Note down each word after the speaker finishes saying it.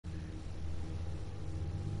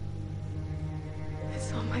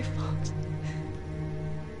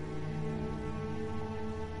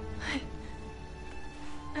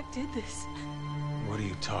I did this. What are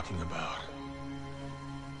you talking about?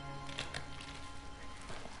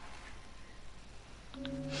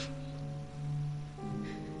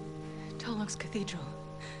 Tolok's Cathedral.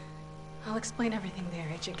 I'll explain everything there,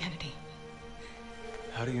 Agent Kennedy.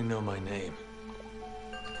 How do you know my name?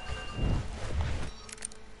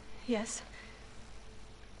 Yes?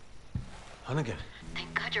 Hunnigan.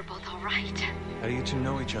 Thank God you're both all right. How do you two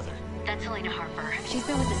know each other? That's Helena Harper. She's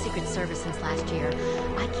been with the Secret Service since last year.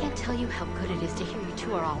 I can't tell you how good it is to hear you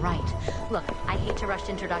two are all right. Look, I hate to rush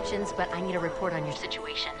introductions, but I need a report on your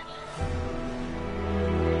situation.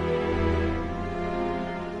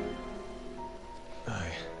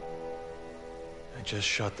 I just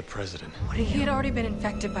shot the president. What are you? He had already been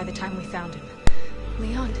infected by the time we found him.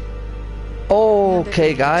 Leon.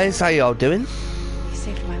 Okay, guys, how y'all doing? He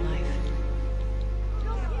saved my life.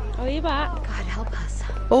 Oh, you back? God help us.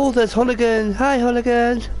 Oh, there's Hunnigan. Hi,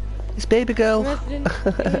 Hunnigan. It's baby girl. Hang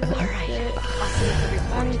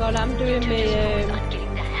on, I'm doing me. Getting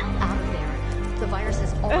the hell out of there. The virus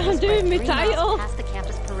has already I'm doing me spread 3 title. miles past the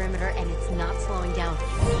campus perimeter, and it's not slowing down.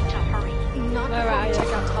 We need to hurry. Not Where before are we you? check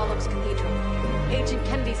out Tolok's Cathedral. Agent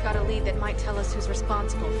Kennedy's got a lead that might tell us who's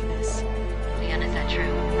responsible for this. Leon, is that true?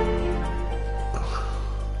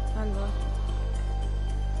 Hang on.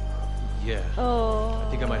 Yeah. Oh. I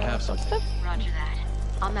think I might have something. Roger that.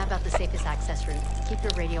 I'll map out the safest access route. Keep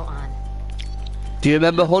your radio on. Do you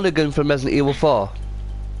remember Hunnigan from Resident Evil 4?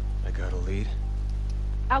 I got a lead.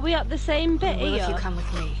 Are we at the same bit Will if you here? come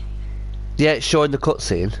with me. Yeah, it's showing the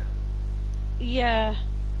cutscene. Yeah.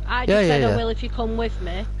 I Yeah, just said yeah, I yeah. will if you come with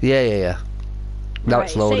me. Yeah. Now Right,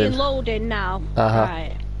 it's loading. saying loading now. Uh-huh.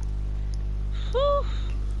 Right. Whew.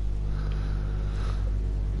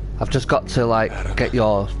 I've just got to, like, get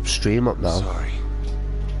your stream up now. Sorry.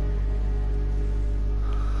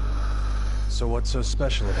 So what's so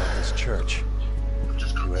special about this church?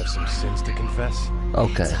 You have some sins to confess?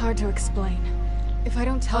 Okay. It's hard to explain. If I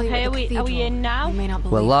don't tell you Okay, at the are we cathedral, in now? you may not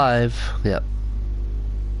believe We're live. Yep.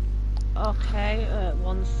 Okay,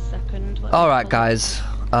 1 second. Let me Alright, pull- guys.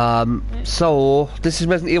 So, this is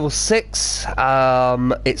Resident Evil 6.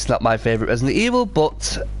 It's not my favourite Resident Evil,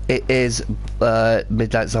 but it is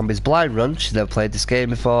Midnight Zombies Blind Run. She's never played this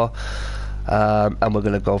game before. And we're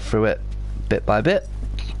going to go through it bit by bit.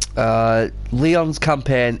 Leon's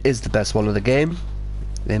campaign is the best one of the game,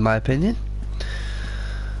 in my opinion.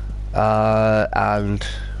 And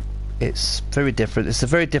it's very different. It's a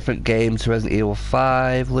very different game to Resident Evil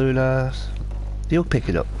 5, Luna. You'll pick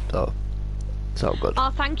it up, though. It's all good.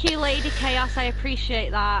 Oh, thank you, Lady Chaos. I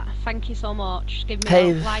appreciate that. Thank you so much. Give me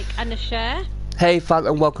Hey. a like and a share. Hey,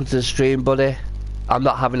 Phantom, welcome to the stream, buddy. I'm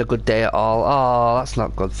not having a good day at all. Oh, that's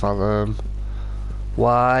not good, Phantom.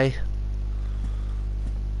 Why?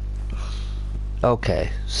 Okay,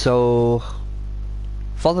 so...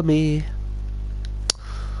 follow me.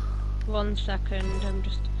 1 second. I'm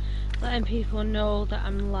just letting people know that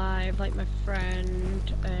I'm live, like my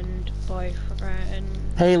friend and boyfriend.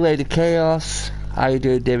 Hey, Lady Chaos. How you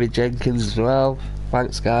doing, David Jenkins, as well?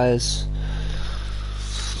 Thanks, guys.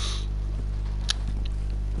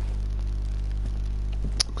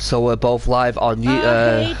 So we're both live on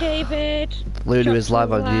Hey, David. Luna Drop is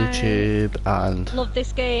live a on like. YouTube and Love this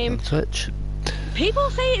on game. Twitch. People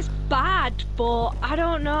say it's bad, but I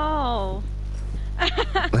don't know. I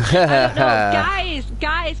don't know.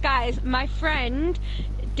 Guys, my friend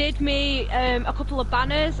did me a couple of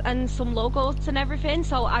banners and some logos and everything,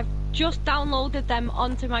 so I've just downloaded them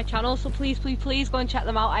onto my channel, so please go and check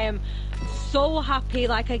them out. I am so happy.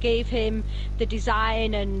 Like, I gave him the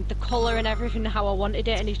design and the colour and everything how I wanted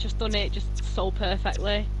it, and he's just done it just so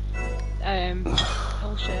perfectly.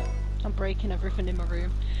 Oh shit, I'm breaking everything in my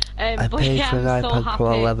room. I but paid yeah, for an I'm so iPad happy.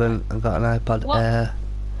 Pro 11 and got an iPad What- Air.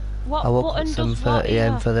 What I woke at button does what 7:30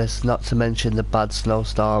 AM here? for this, not to mention the bad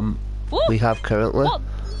snowstorm Ooh, we have currently. What?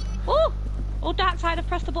 Oh, oh, dark side, I've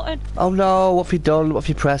pressed the button. Oh no, what have you done? What have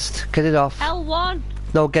you pressed? Get it off. L1.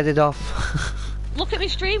 No, get it off. Look at my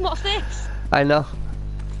stream, what's this? I know.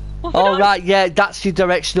 What have I Oh done? right, yeah, that's your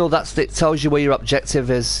directional. It tells you where your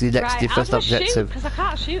objective is. Your next, Right, your how first do I shoot? objective. Because I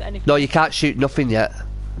can't shoot anything. No, you can't shoot nothing yet.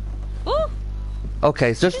 Ooh,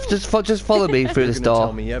 Okay, so just follow me through You're this gonna tell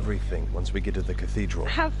door. me everything once we get to the cathedral.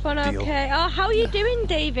 have fun, Deal. okay. Oh, how are you doing,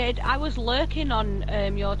 David? I was lurking on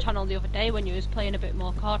your channel the other day when you was playing a bit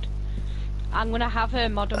more COD. I'm going to have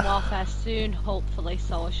Modern Warfare soon, hopefully,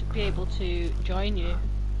 so I should be able to join you.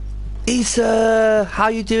 Issa, how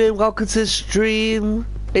you doing? Welcome to the stream.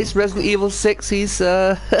 It's Resident Evil 6,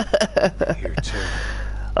 Issa. Here too. This is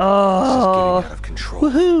Oh, getting out of control.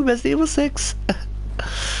 woohoo, Resident Evil 6.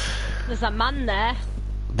 There's a man there.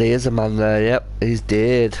 There is a man there, yep. He's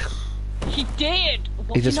dead. He did.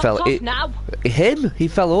 What, He just fell. now. Him? He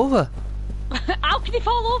fell over. How can he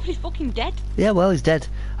fall over? He's fucking dead. Yeah, well, he's dead.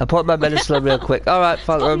 I put my medicine on real quick. Alright,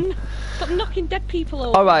 Phantom. Stop knocking dead people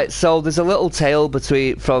over. Alright, so there's a little tale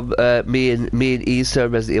from me and Easter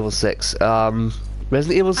and Resident Evil 6.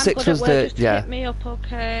 Resident Evil 6 was the hit me up,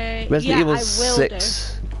 okay. Resident Evil I will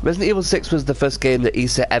 6. Resident Evil 6 was the first game that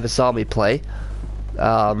Issa ever saw me play.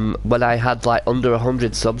 When I had like under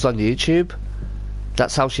 100 subs on YouTube.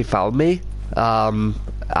 That's how she found me.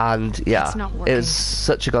 And yeah, it was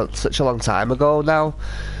such a long time ago now.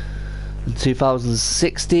 In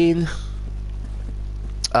 2016.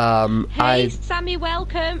 Hey Sammy,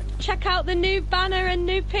 welcome. Check out the new banner and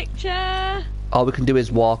new picture. All we can do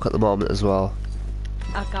is walk at the moment as well.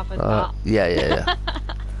 I gathered that. Yeah.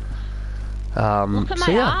 Look at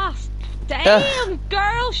my ass. Damn,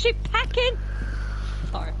 girl, she packing.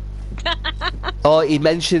 Sorry. Oh, he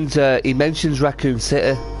mentions Raccoon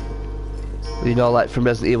City. You know, like from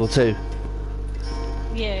Resident Evil 2.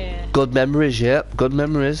 Yeah. Good memories, yep. Good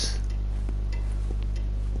memories.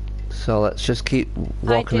 So let's just keep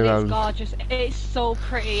walking around. It's gorgeous. It's so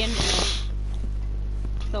pretty, isn't it?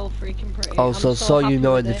 So freaking pretty. Also, so you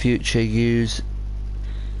know, in the it. future, use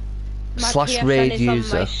My /raid PSN is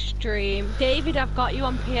user. on my stream. David, I've got you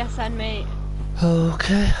on PSN, mate.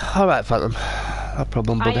 Okay. Alright, Phantom. No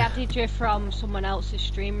problem, buddy. I added you from someone else's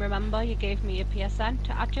stream, remember? You gave me a PSN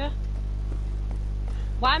to add you.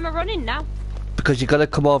 Why am I running now? Because you gotta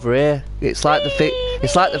come over here. It's like the thing.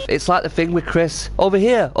 It's like the thing with Chris. Over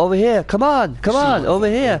here. Come on, over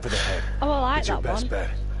here. Oh, I like that one.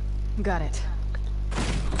 Got it.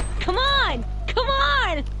 Come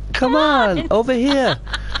on, over here.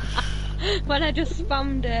 When I just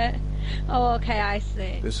spammed it. Oh, okay, I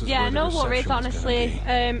see. Yeah, no worries, honestly.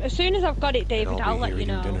 As soon as I've got it, David, I'll let you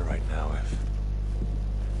know. Dinner right now if...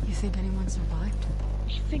 You think anyone survived?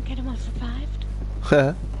 You think anyone survived?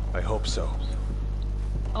 I hope so.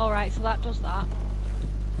 Alright, so that does that.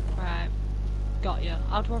 Right. Got you.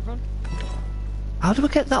 How do I run? How do I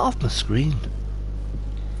get that off my screen?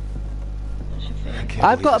 I can't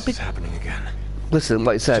I've believe got a this big... is happening again. Listen,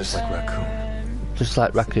 what he said. Just like Raccoon. Just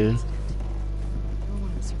like Raccoon. You're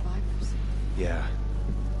one of the survivors. Yeah.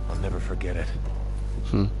 I'll never forget it.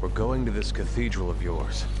 We're going to this cathedral of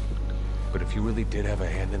yours. But if you really did have a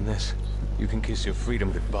hand in this, you can kiss your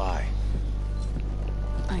freedom goodbye.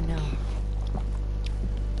 I know.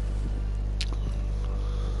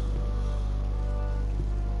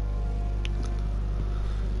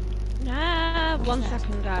 One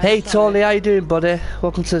second, guys. Hey sorry. Tony, how you doing, buddy?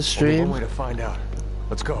 Welcome to the Only stream. one way to find out.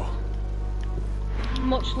 Let's go.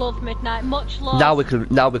 Much love, Midnight. Much love. Now we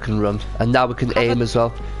can run, and now we can aim as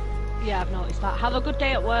well. Yeah, I've noticed that. Have a good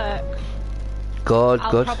day at work. Good.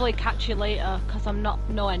 I'll probably catch you later because I'm not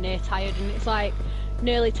nowhere near tired, and it's like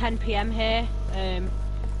nearly 10 PM here.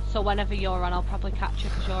 So whenever you're on, I'll probably catch you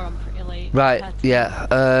because you're on pretty late. Right.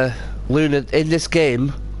 Yeah. Luna, in this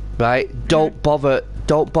game, right? Don't bother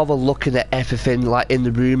looking at everything like in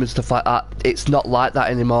the room and stuff like that. It's not like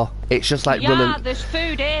that anymore. It's just like running. Yeah, there's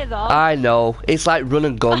food here though. I know. It's like run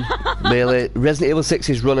and gun. Really. Resident Evil 6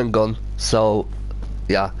 is run and gun. So,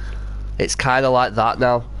 yeah, it's kind of like that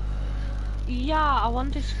now. Yeah, I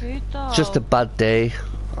want this food though. It's just a bad day.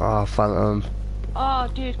 Oh, Phantom. Oh,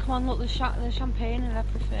 dude, come on, look, the champagne and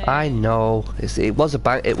everything. I know. It was a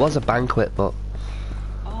banquet, but.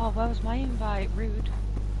 Oh, where was my invite? Rude.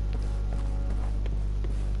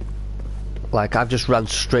 Like, I've just ran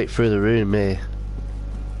straight through the room, me.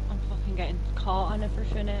 I'm fucking getting caught on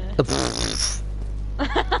everything here.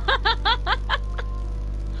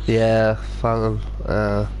 Yeah, Phantom.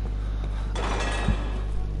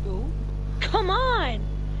 Ooh. Come on!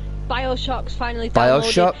 Bioshock's finally downloaded.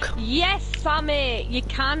 Bioshock? Yes, Sammy! You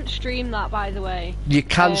can't stream that, by the way. You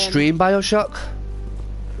can stream Bioshock?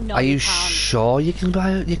 No, Are you can't. sure you can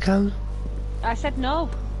buy it? You can? I said no.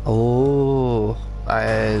 Oh.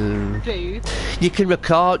 Boo. You can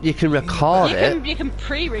record it. You can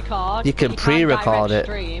pre-record. You can but pre-record can't direct it,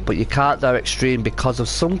 stream. but you can't direct stream because of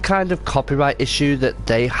some kind of copyright issue that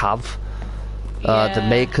they have. The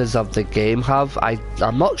makers of the game have.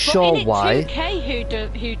 I'm not sure why. 2K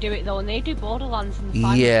who do it though, and they do Borderlands and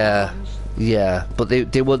Silent Yeah, Storms. yeah, but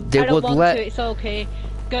they would I don't want let. to, it's okay,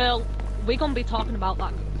 girl. We're gonna be talking about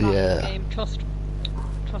that game. Trust.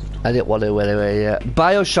 I didn't want to anyway. Yeah,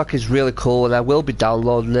 Bioshock is really cool, and I will be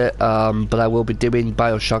downloading it. But I will be doing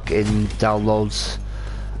Bioshock in downloads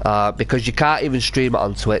because you can't even stream it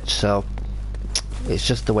on Twitch, so it's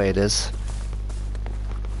just the way it is.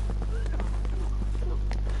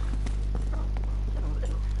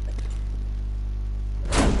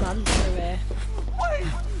 answer away.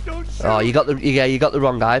 Oh, you got the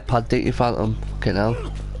wrong iPad, didn't you, Phantom? Fucking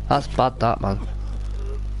hell. That's bad, that, man.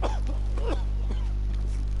 Are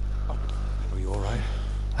you alright?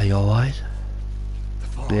 Are you alright?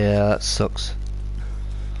 Yeah, that sucks.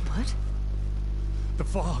 What? The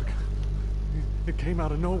fog. It came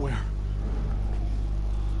out of nowhere.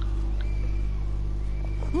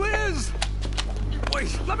 Liz!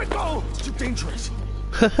 Wait, let me go! It's too dangerous.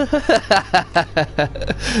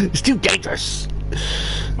 It's too dangerous.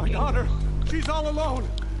 My daughter, she's all alone.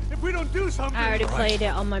 If we don't do something... I already played it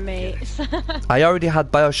on my mates. I already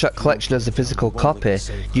had Bioshock Collection as a physical copy.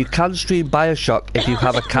 You can stream Bioshock if you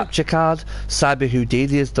have a capture card. Cyber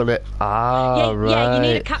Houdini has done it. Right. Yeah, you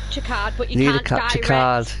need a capture card, but you can't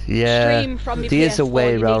direct stream from your There's PS4. a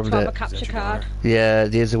way you around need to have it. a capture card. Yeah,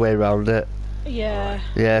 there's a way around it. Yeah.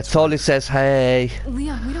 Yeah, Tony says hey.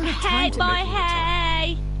 Leon, we don't have time Hey, to boy, make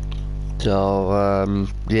hey! So,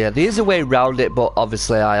 yeah, there's a way around it, but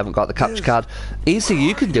obviously I haven't got the capture card. Easy,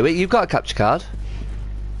 you can do it. You've got a capture card.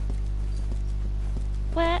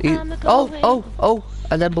 Where am I going? Oh,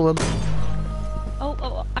 an emblem.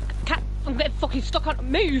 Oh, I can't. I'm getting fucking stuck on.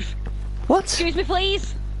 Move! What? Excuse me,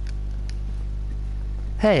 please.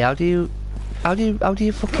 Hey, how do you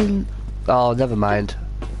fucking... Oh, never mind.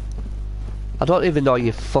 I don't even know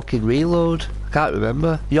you fucking reload. I can't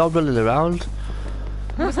remember. You're running around.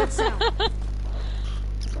 What was that sound?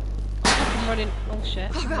 I'm running. Oh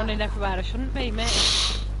shit! I'm running everywhere. I shouldn't be,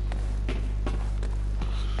 mate.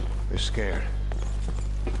 They're scared.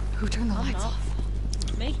 Who turned the lights off?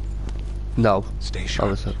 Me? No. Stay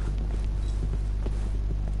sharp. Obviously.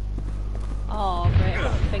 Oh great! I've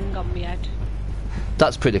got a thing on my head.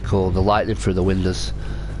 That's pretty cool, the lightning through the windows.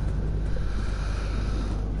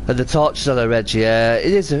 And the torches on the edge, yeah.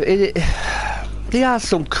 There are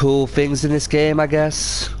some cool things in this game, I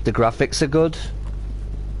guess. The graphics are good.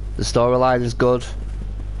 The storyline is good.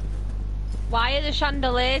 Why are the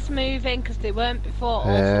chandeliers moving? Because they weren't before.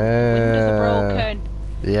 Also, the windows are broken.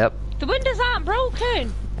 Yep. The windows aren't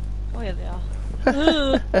broken! Oh yeah, they are.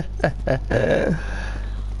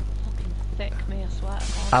 Fucking thick, me, I swear to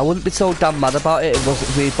God. I wouldn't be so damn mad about it. It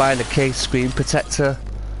wasn't me buying a case screen protector.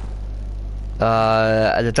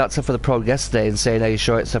 An adapter for the Pro yesterday and saying, are you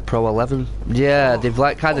sure it's a Pro 11? Yeah, they've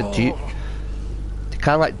like kind of duped. They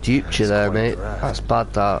kind of like duped you there, mate. That's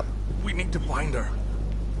bad, that. We need to find her.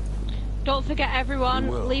 Don't forget,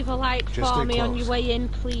 everyone, leave a like Just for stay me on close. your way in,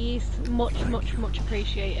 please. Much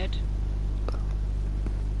appreciated.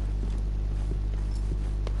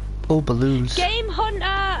 Oh, balloons. Game Hunter,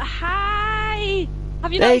 hi!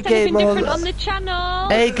 Have you Hey, noticed anything Game different Hunter. on the channel?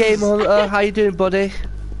 Hey, Game Hunter, how you doing, buddy?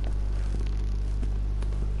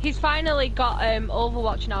 He's finally got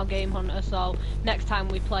Overwatch now, Game Hunter, so next time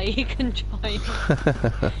we play he can join.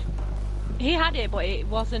 He had it, but it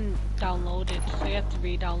wasn't downloaded, so he had to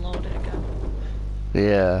re-download it again.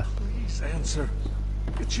 Yeah. Please answer.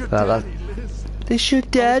 It's your Well, daddy, Liz. It's your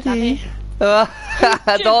daddy.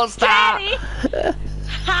 Daddy. Don't stop. Daddy.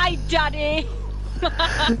 Hi, Daddy.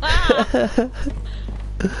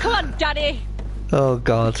 Come on, Daddy. Oh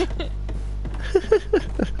God.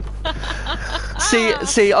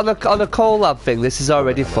 see, on a collab thing, this is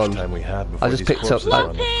already fun. Time we had before I just these picked up corpses are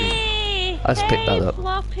on their feet. Floppy. I just picked that up.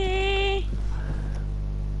 Floppy.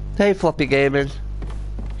 Hey, Floppy Gaming.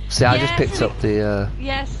 See, I just Yes. picked up the.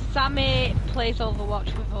 Yes, Sammy plays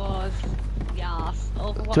Overwatch with us. Yes,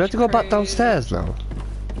 Overwatch. Do we have to go back crew. downstairs now?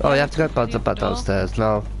 Oh, you have to go back Yep, no. downstairs.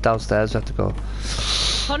 No, downstairs. You have to go.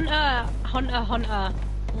 Hunter,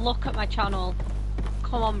 look at my channel.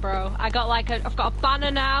 Come on, bro. I've got a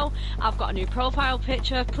banner now. I've got a new profile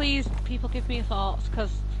picture. Please, people, give me your thoughts,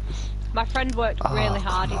 because my friend worked really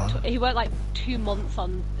hard. He worked like 2 months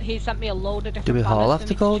on. He sent me a load of different. Do we all banners have for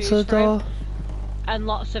to me go to the choose from, door? and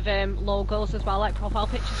lots of logos as well, like profile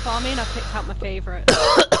pictures for me. And I picked out my favourite.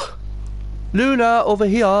 Luna, over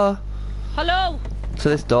here. Hello. To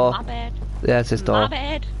this door. My bad. Yeah, it's this door. My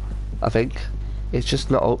bad. I think. It's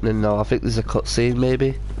just not opening now. I think there's a cutscene,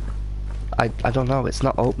 maybe. I don't know. It's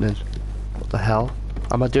not opening. What the hell?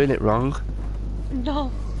 Am I doing it wrong?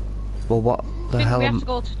 No. Well, what the I think hell we am... have to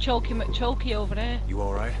go to Chokey McChokey over there. You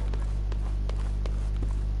alright?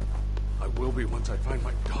 I will be once I find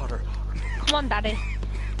my daughter. Come on, Daddy.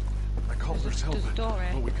 I called her There's a Sylvan, door,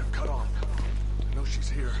 eh? but we got cut off. I know she's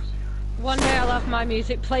here. One day I'll have my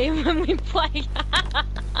music playing when we play.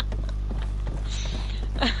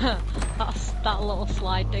 That's that little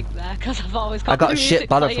slide dig there, because I've always got I got the a music shit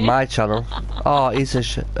banner playing. for my channel. Oh, he's a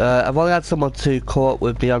shit. I've only had someone to co-op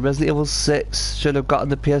with me on Resident Evil 6. Should have gotten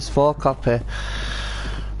the PS4 copy.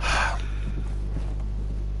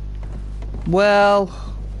 Well,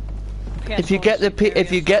 if you get the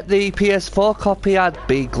PS4 copy, I'd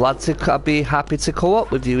be happy to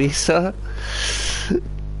co-op with you, Issa.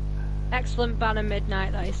 Excellent banner,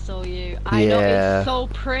 Midnight. That is so you. I know, it's so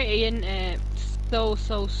pretty, isn't it?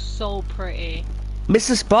 So pretty.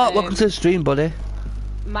 Mr. Spot, welcome to the stream, buddy.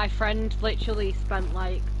 My friend literally spent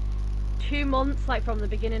like 2 months, like from the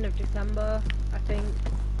beginning of December, I think,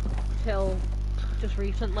 till just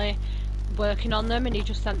recently, working on them, and he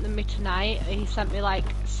just sent them me tonight. He sent me like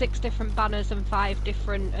 6 different banners and 5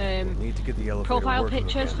 different Need to get the elevator profile working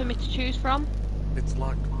pictures again. for me to choose from. It's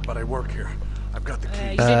locked, but I work here. I've got the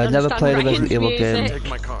key. You didn't Never understand played a Ryan's Resident Evil game. music. Take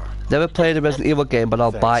my car. Never played a Resident Evil game, but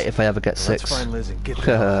I'll buy it if I ever get Let's 6. find Liz and get the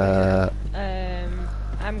hell out of here.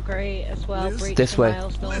 I'm great as well. Liz? Breached This the way.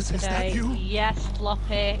 milestone Liz, is that today. you? Yes,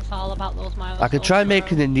 Floppy. It's all about those milestones. I could try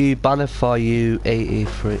making a new banner for you,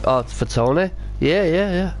 83. Oh, for Tony?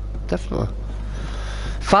 Yeah, definitely.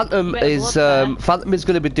 Phantom Bit of is luck there. Phantom is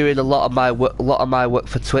going to be doing a lot of my work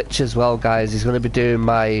for Twitch as well, guys. He's going to be doing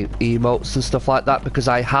my emotes and stuff like that because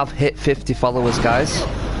I have hit 50 followers, guys.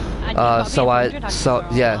 And you've got to be 100,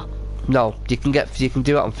 or yeah. not? No, you can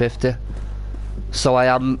do it on 50. So I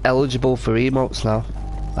am eligible for emotes now,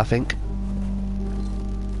 I think.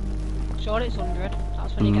 Sure, it's 100.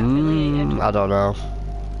 That's when you get affiliated. I don't know.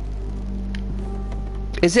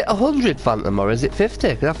 Is it 100 Phantom or is it 50?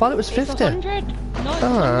 Because I thought it was 50. It's 100. No, it's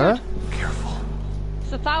Ah. 100.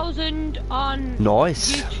 It's 1,000 on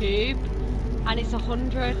Nice. YouTube, and it's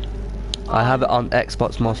 100. I have it on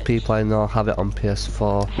Xbox. Most people I know have it on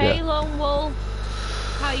PS4. Hey, Yeah. Lone Wolf.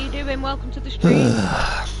 How you doing? Welcome to the stream.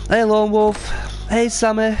 Hey, Lone Wolf. Hey,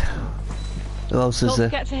 Sammy. Who else is Don't there?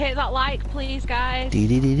 forget to hit that like, please, guys. Dee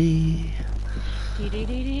dee dee dee.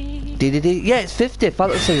 Dee-dee-dee-dee. Dee dee dee. Yeah, it's 50.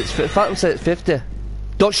 Phantom said it's 50.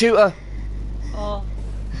 Don't shoot her. Oh.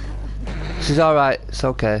 She's all right. It's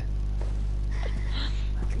okay.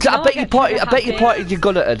 I No, bet you get pointed. trigger I bet you happy. pointed your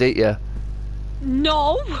gun at her, didn't you?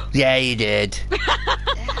 No. Yeah, you did.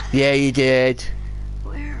 Yeah, you did.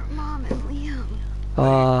 Where are Mom and Liam? They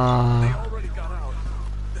Ah. already got out.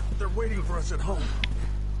 They're waiting for us at home.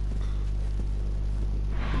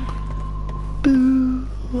 Boo.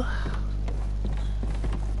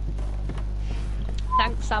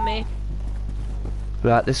 Thanks, Sammy.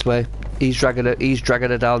 Right, this way. He's dragging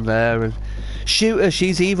her down there and shoot her.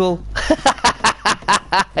 She's evil.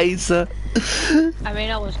 Asa. I mean,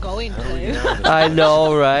 I was going to. I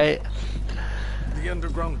know, right? The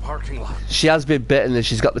underground parking lot. She has been bitten and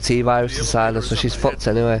she's got the T virus inside her, so she's fucked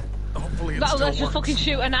anyway. Hopefully it Well, still let's just works. fucking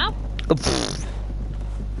shoot her now.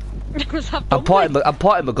 Let's have I'm fun with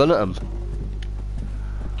pointing my gun at him. it.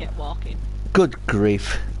 Get walking. Good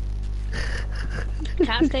grief.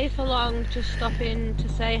 Can't stay for long, just stopping to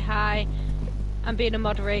say hi. I'm being a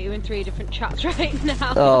moderator in 3 different chats right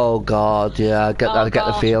now. Oh god, yeah, I get Oh, the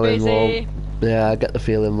gosh, feeling, busy. Lone. Yeah, I get the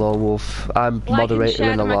feeling, Lone Wolf. I'm Like and moderating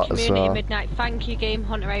share a to my lot as community well. Midnight. Thank you, Game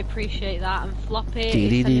Hunter. I appreciate that. And Floppy is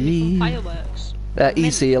Dee-dee-dee-dee. sending me some fireworks.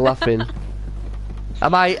 Easy, you're laughing.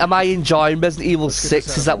 Am I enjoying Resident Evil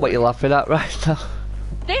 6? Is that what you're laughing at right now?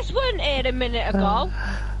 This wasn't here a minute ago.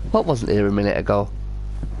 What wasn't here a minute ago?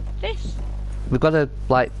 This. We've got to,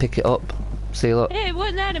 like, pick it up. See, look. It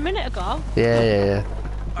wasn't there a minute ago. Yeah.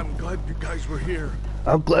 I'm glad you guys were here.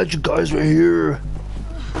 I'm glad you guys were here.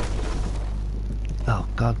 Oh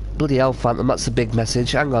god, bloody hell, Phantom, that's a big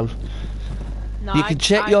message. Hang on. No, You can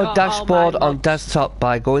check I your got all dashboard my on looks. desktop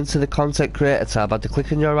by going to the content creator tab after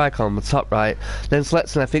clicking your icon on the top right, then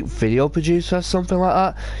selecting I think video producer or something like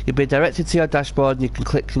that. You'll be directed to your dashboard and you can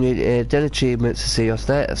click community then achievements to see your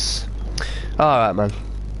status. Alright man.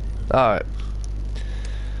 Alright.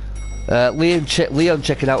 Leon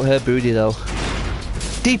checking out her booty though.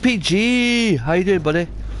 DPG! How you doing, buddy?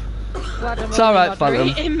 Glad I'm It's only alright, Phantom.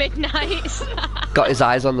 moderating Midnight. Got his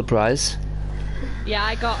eyes on the prize. Yeah,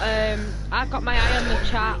 I've got my eye on the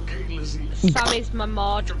chat. Sammy's my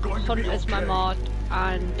mod, Hunter's my mod,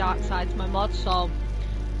 and Darkside's my mod, so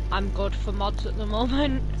I'm good for mods at the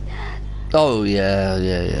moment. Oh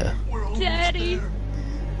yeah. Daddy!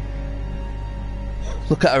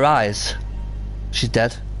 Look at her eyes. She's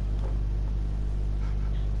dead.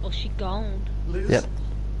 Well, she gone. Yep.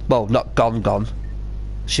 Well, not gone.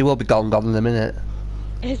 She will be gone in a minute.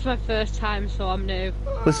 It's my first time, so I'm new.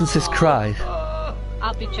 Listen to this cry.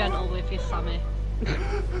 I'll be gentle with you, Sammy.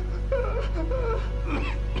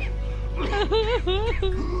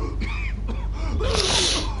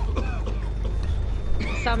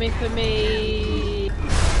 Sammy, for me,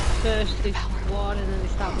 first is one, and then they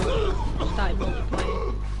started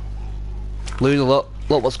multiplying. Luna, look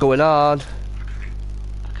what's going on.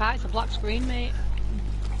 I can't, it's a black screen, mate.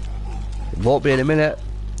 It won't be in a minute.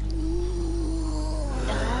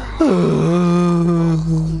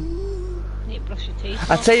 Need to brush your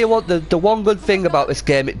teeth. I tell you what, the one good thing about this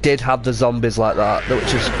game, it did have the zombies like that,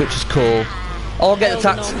 which is cool. Oh, I'll get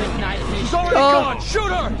attacked. She's already gone! Shoot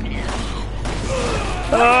her!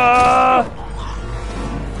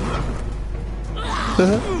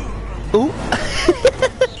 Ooh.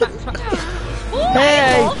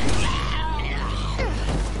 Hey!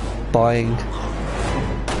 Boing.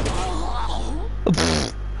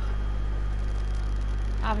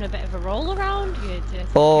 Having a bit of a roll around, you did.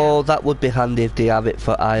 Oh, that would be handy if they have it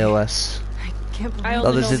for iOS. I can't believe I Oh,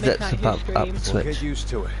 only this know is that's Midnight about History. up We'll Switch. get used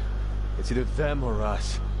to it. It's either them or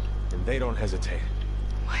us. And they don't hesitate.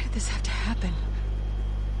 Why did this have to happen?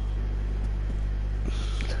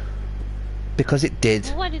 Because it did,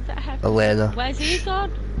 Why did that happen? Elena. Where's he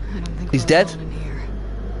gone? I don't think He's we're dead? alone in here.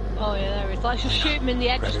 Oh yeah, there he is. Let's just shoot him in the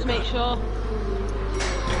head just to make sure.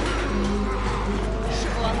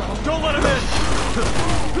 Oh, Don't let him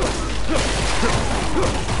in!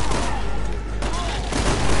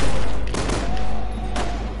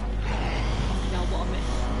 no, what a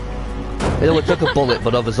miss. It only took a bullet,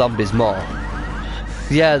 but other zombies more.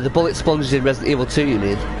 Yeah, the bullet sponges in Resident Evil 2, you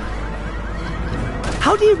mean?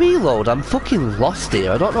 How do you reload? I'm fucking lost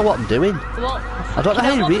here. I don't know what I'm doing. Well, I don't know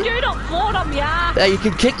how you read. read. You're not floor on me ass. Yeah, you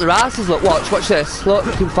can kick their asses. Look, watch this. Look,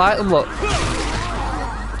 you can fight them. Look.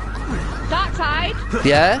 Dark side,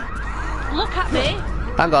 Yeah. look at me.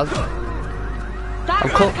 Hang on. Dark I'm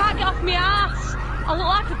side can't get off me ass. I look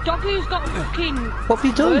like a dog who's got fucking What have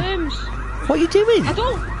you done? worms. What are you doing? I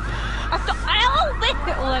don't. Help me!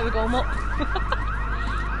 Oh, there we go. I'm up.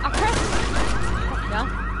 I pressed. Fucking hell.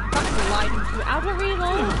 That's the line into it. How do I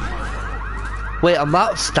reload? Wait, I'm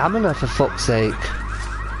out of stamina for fuck's sake.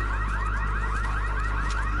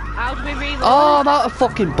 How do we reload? Oh, I'm out of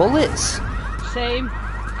fucking bullets. Same.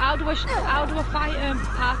 How do I fight him?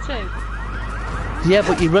 Part 2. Yeah,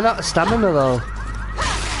 but you run out of stamina though.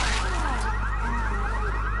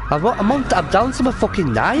 I'm down to my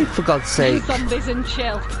fucking knife, for God's sake. Zombies and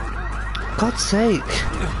chill. God's sake.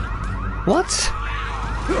 What?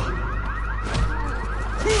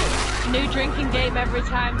 New drinking game every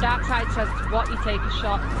time. Darkside says what, you take a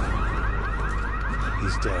shot.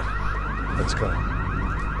 He's dead. Let's go.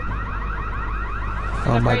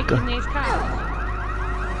 Oh my Breaking god. these cars.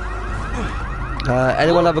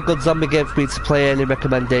 Anyone have a good zombie game for me to play? Any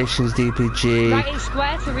recommendations? DPG? Right, it's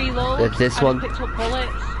square to reload. This I one. just picked up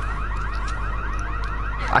bullets.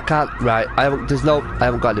 I can't. Right. I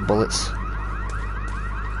haven't got any bullets.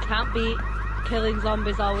 Can't beat. Killing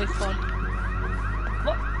zombies always fun.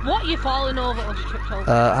 What are you falling over? Oh, she tripped over.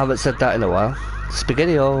 I haven't said that in a while.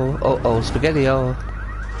 Spaghetti-o. Oh, spaghetti-o. Oh,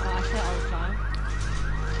 I say it all the time.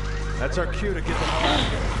 That's our cue to get them out of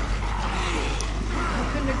here. I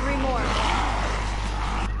couldn't agree more.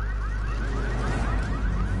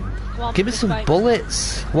 Go on, Give me this some way.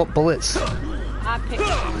 bullets. What bullets? I picked some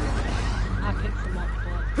up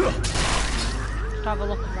bullets. Just have a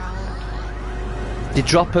look around. They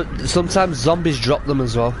drop it. Sometimes zombies drop them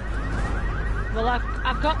as well. Well,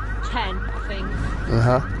 I've got 10, I think.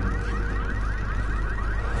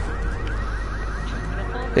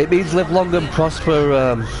 It means live long and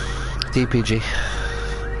prosper, DPG.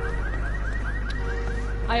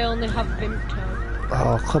 I only have Vimto.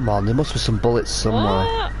 Oh, come on. There must be some bullets somewhere.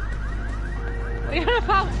 What? What are you on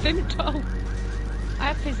about Vimto? I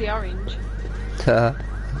have Fizzy Orange.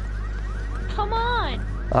 Come on!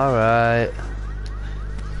 Alright.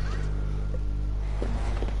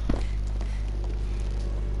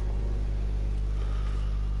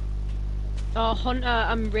 Oh, Hunter,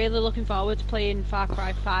 I'm really looking forward to playing Far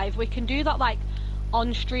Cry 5. We can do that, like,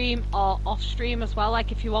 on stream or off stream as well,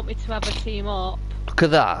 like, if you want me to have a team up. Look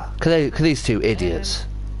at that. Look at these two idiots.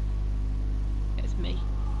 It's me.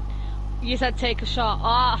 You said take a shot.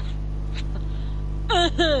 Ah!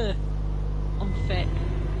 I'm thick.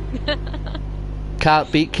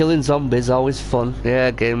 Can't beat killing zombies, always fun.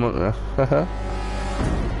 Yeah, game on there.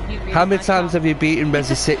 How many times have you beaten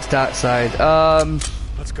Resi 6 Dark Side?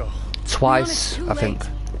 Let's go. Twice, Come on, I it's think. too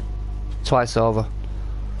Twice over.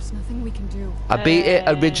 There's nothing we can do. I beat it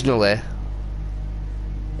originally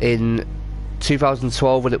in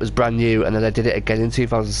 2012 when it was brand new, and then I did it again in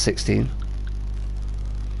 2016.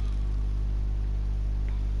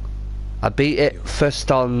 I beat it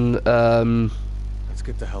first on Let's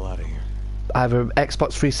get the hell out of here. either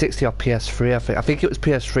Xbox 360 or PS3. I think it was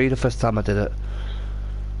PS3 the first time I did it.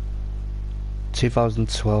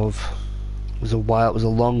 2012. It was a while. It was a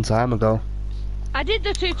long time ago. I did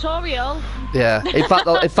the tutorial. Yeah. In fact,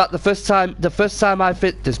 the first time I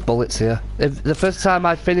there's bullets here. The first time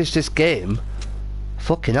I finished this game,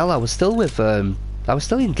 fucking hell, I was still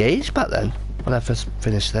engaged back then. when I first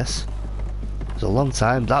finished this. It was a long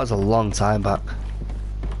time. That was a long time back.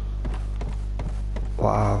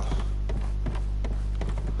 Wow.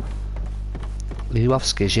 You off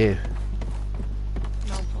skis, you?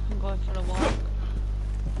 No, I'm fucking going for a walk.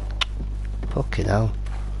 Fucking hell.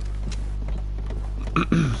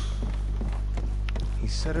 He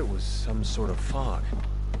said it was some sort of fog.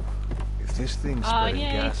 If this thing's Oh spreading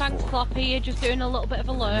yeah, gas thanks for Floppy, you're just doing a little bit of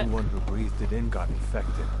a lurk. anyone who breathed it in got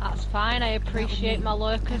infected. That's fine, I appreciate my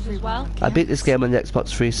lurkers as well. I beat this game on the Xbox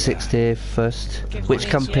 360 first. Gives Which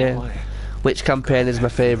me campaign? Why? Which campaign is my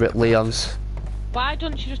favourite? Leon's. Why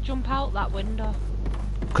don't you just jump out that window?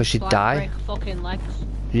 Because she'd So I die. break fucking legs.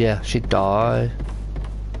 Yeah, she'd die.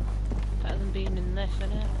 Better than being in this,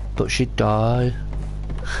 innit? But she'd die.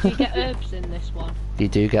 Do you get herbs in this one? You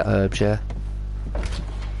do get herbs, yeah.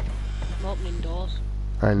 I'm opening doors.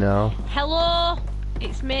 I know. Hello!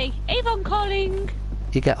 It's me, Avon calling!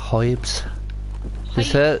 You get herbs.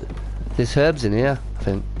 There's, Hi. there's herbs in here, I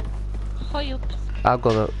think. Hi up. I'll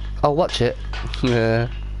go to... I'll watch it. Yeah.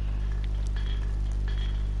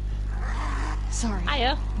 Sorry.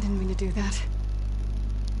 Hiya. Didn't mean to do that.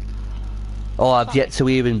 Oh, I've yet to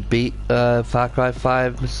even beat Far Cry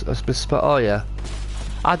 5. Oh, yeah.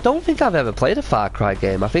 I don't think I've ever played a Far Cry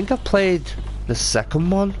game. I think I've played the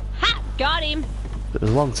second one. Ha! Got him! It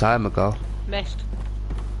was a long time ago. Missed.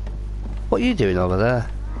 What are you doing over there?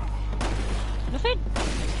 Nothing.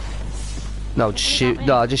 No, just shoot. me?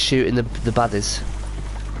 No, just shooting the baddies.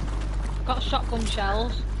 Got shotgun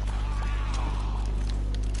shells.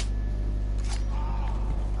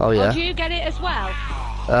 Oh yeah. Oh, do you get it as well?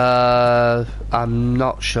 I'm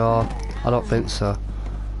not sure. I don't think so.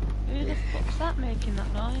 Who the fuck's that making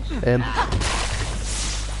that noise?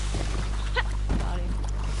 Sorry.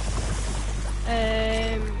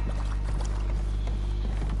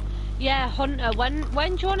 Yeah, Hunter. When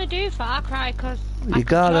do you want to do Far Cry? Cause You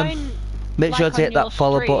got 'em. join, Make sure like, to hit on your that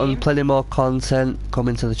follow button. stream. Plenty more content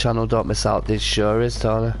coming to the channel. Don't miss out. This sure is,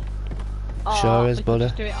 Tony. Oh, Sure is, we can buddy.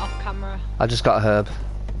 just do it off camera. I just got a herb.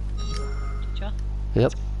 Did you?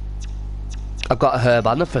 Yep. I've got a herb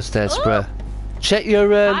and a first aid spray. Check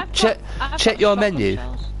your I've check got your shotgun menu.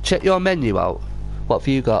 shells. Check your menu out. What have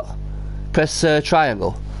you got? Press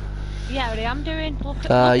triangle. Yeah, already I'm doing. Look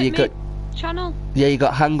at you me got channel. yeah, you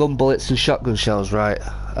got handgun bullets and shotgun shells, right?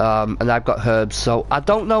 And I've got herbs. So I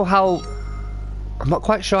don't know how. I'm not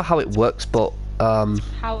quite sure how it works, but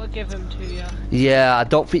How to give them to you. yeah, I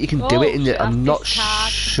don't think you can do Oh, it in shit, it. I'm I've not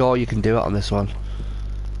discarded. sure you can do it on this one.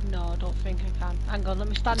 No, I don't think I can. Hang on, let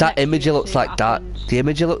me stand That next to imager you and looks see what like dark. happens. The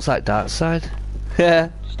imager looks like dark side. Yeah.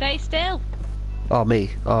 Stay still. Oh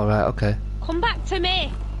me. All right. Okay. Come back to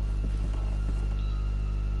me.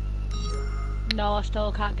 No, I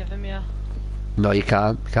still can't give him you. No, you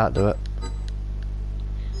can't. You can't do it.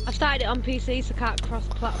 I started it on PC, so can't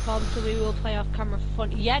cross-platform, so we will play off camera for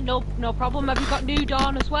fun. Yeah, no problem. Have you got New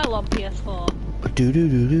Dawn as well on PS4? Do do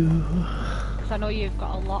do do. Because I know you've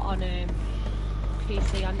got a lot on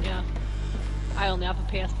PC, haven't you? I only have a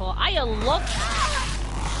PS4. I love.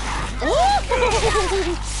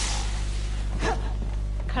 Ooh!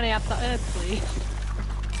 Can I have that herb, please?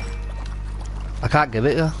 I can't give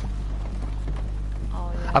it you.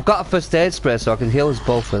 Oh yeah. I've got a first aid spray, so I can heal us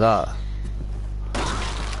both with that.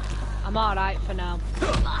 I'm alright for now.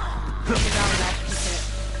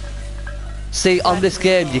 See, on this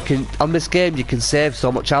game you can save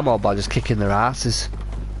so much ammo by just kicking their asses.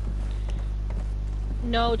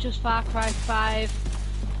 No, just Far Cry 5.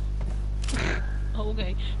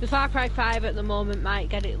 Okay. The Far Cry 5 at the moment, might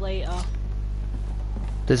get it later.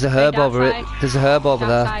 There's a herb dark over it. side. There's a herb over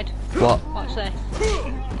Dark there. side. What? Watch this.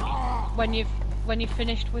 When you've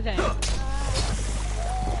finished with it.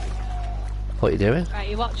 What are you doing? Right,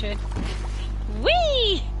 you watching?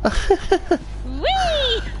 Whee!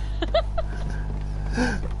 Whee!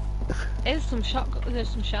 There's some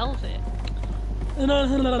shells here.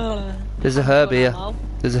 There's a herb here.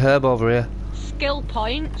 There's a herb over here. Skill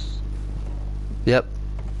points. Yep.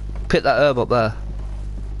 Pick that herb up there.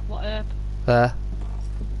 What herb? There.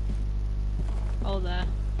 Oh, there.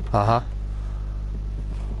 Uh-huh.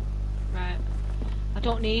 Right. I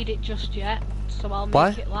don't need it just yet, so I'll make Why?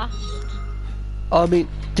 it last. Oh, I mean,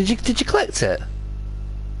 did you collect it?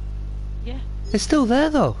 Yeah. It's still there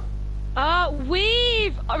though.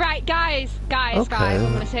 Alright, guys, Okay.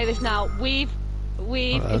 I'm gonna say this now. Weave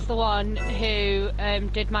Alright. is the one who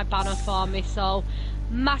did my banner for me, so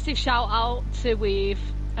massive shout out to Weave.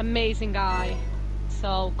 Amazing guy.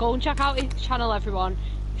 So go and check out his channel, everyone.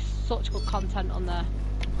 Such good content on there.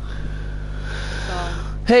 So,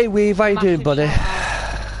 Hey Weave, how you doing, buddy? shout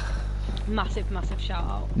out. Massive shout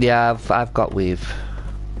out. Yeah, I've got Weave.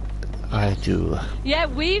 I do. Yeah,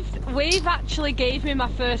 we've actually gave me my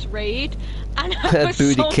first raid, and I was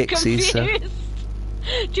Booty so kicks, confused. Issa.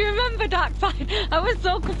 Do you remember Darkside? I was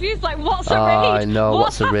so confused. Like, what's a Oh, raid? I know.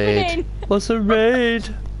 What's a raid? happening? What's a raid?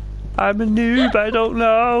 I'm a noob. I don't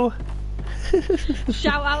know.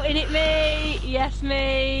 Shout out in it, mate. Yes,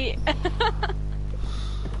 mate.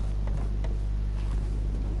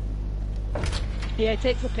 Yeah, it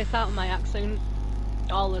takes the piss out of my accent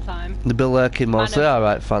all the time. The Bill Lurkin ones, they're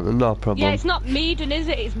alright, Phantom, no problem. Yeah, it's not Meaden, is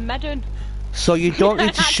it? It's Medon. So you don't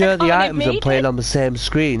need to share the items and play it on the same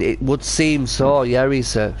screen. It would seem so, yeah,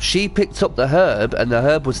 Risa. She picked up the herb, and the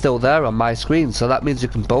herb was still there on my screen, so that means you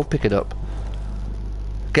can both pick it up.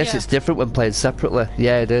 Guess it's different when played separately.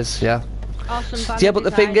 Yeah, it is, yeah. Awesome. Yeah, but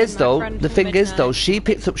the thing is though, she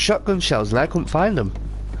picked up shotgun shells and I couldn't find them.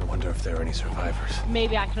 I wonder if there are any survivors.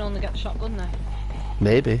 Maybe I can only get the shotgun then.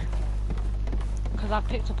 Maybe. Because I've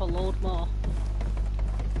picked up a load more.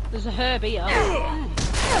 There's a herb here.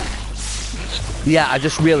 Yeah, I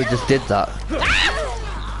just did that.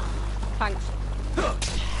 Thanks.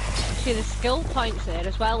 See, there's skill points there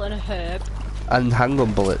as well, and a herb. And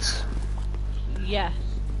handgun bullets. Yes.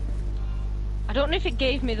 I don't know if it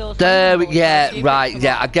gave me those. Yeah, right.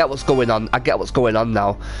 Yeah, I get what's going on. I get what's going on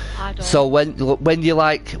now. I don't. So when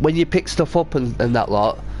you pick stuff up and that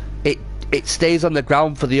lot, it stays on the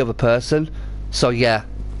ground for the other person. So yeah,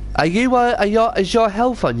 is your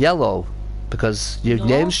health on yellow? Because your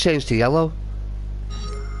name's changed to yellow.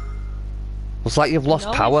 It's like you've lost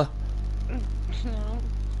power.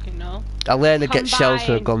 No. Elena gets shells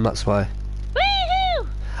for a gun. That's why. Woohoo!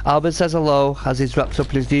 Alban says hello as he's wrapped up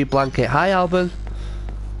in his new blanket. Hi, Alban.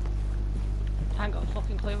 I ain't got a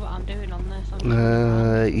fucking clue what I'm doing on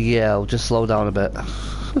this. Yeah, I'll just slow down a bit.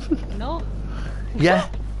 No. Yeah.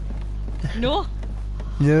 No.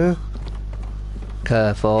 No.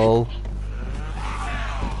 Careful.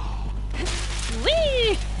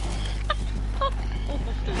 Whee!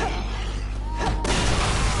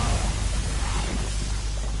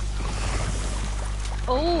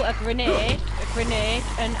 Oh, a grenade,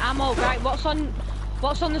 and ammo. Right, what's on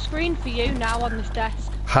the screen for you now on this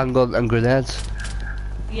desk? Handgun and grenades.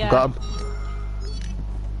 Yeah. Got 'em.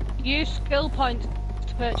 Use skill points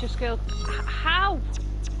to purchase skill. How?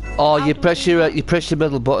 Oh, How you do press we do your that? you press your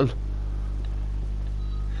middle button.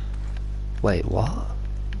 Wait, what?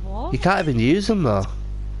 What? You can't even use them though.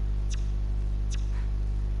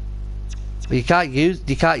 You can't use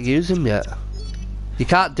them yet. You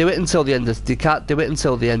can't do it until the end of the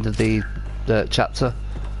chapter.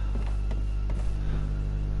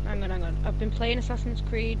 Hang on. I've been playing Assassin's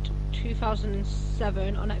Creed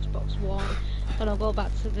 2007 on Xbox One. Then I'll go back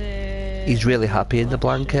to the. He's really happy in the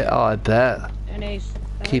blanket. Oh, I bet. And he's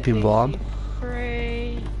Keep him warm.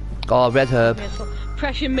 Free. Oh, red herb.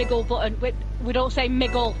 Press your miggle button. We don't say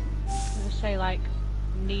miggle. We just say like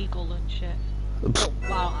neagle and shit. Well, I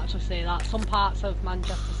don't actually say that. Some parts of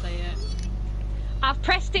Manchester say it. I've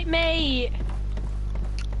pressed it, mate.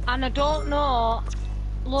 And I don't know.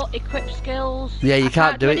 Look, equip skills. Yeah, you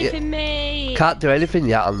can't do it anything, yet. Mate. Can't do anything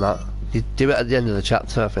yet on that. You do it at the end of the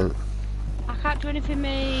chapter, I think. I can't do anything,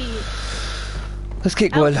 mate. Let's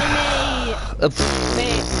keep going. Mate,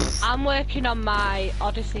 I'm working on my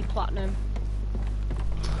Odyssey Platinum.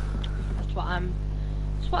 That's what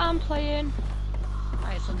I'm playing.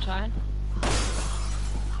 Right, sunshine.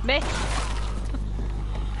 Miss.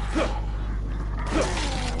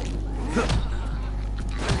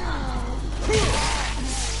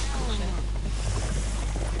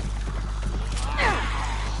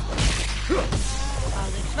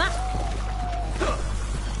 Smack.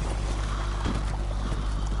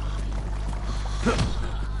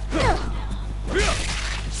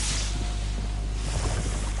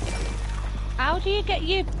 How do you get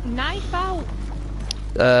your knife out?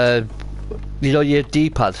 You know your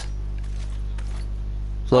D-pad.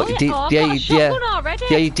 Look, I've got a shotgun already.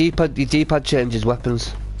 Yeah, your D-pad changes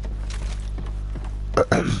weapons.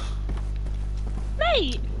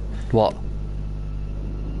 Mate. What?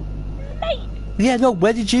 Mate. Yeah, no.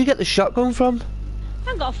 Where did you get the shotgun from? I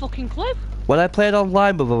haven't got a fucking clue. When I played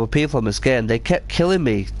online with other people on this game, they kept killing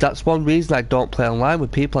me. That's one reason I don't play online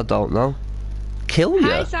with people I don't know. Kill you?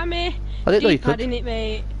 Hi, Sammy. I didn't know you could. It,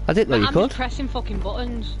 mate. I didn't know you I'm could. just pressing fucking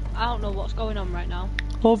buttons. I don't know what's going on right now.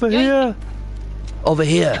 Over here. Over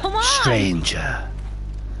here. Come on. Stranger.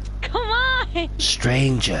 Come on.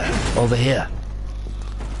 Stranger. Over here.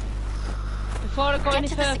 Before I go any Get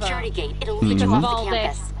to the further, security gate. It'll lead because you of off all the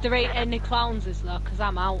this, campus. there ain't any clowns, is there? Because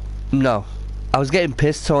I'm out. No. I was getting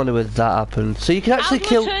pissed, Tony, when that happened. So you can actually How do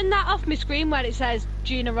kill... I turn that off my screen where it says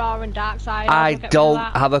Gina Raw and Darkside? I don't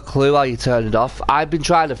have a clue how you turn it off. I've been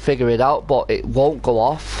trying to figure it out, but it won't go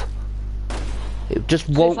off. It just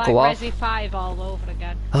So won't it's go like off. Resi 5 all over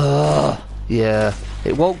again. Yeah,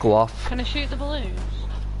 it won't go off. Can I shoot the balloons?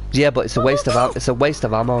 Yeah, but it's a waste of it's a waste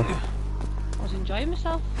of ammo. I was enjoying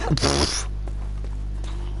myself.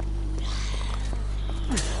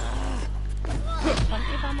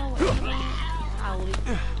 Plenty of ammo. I'll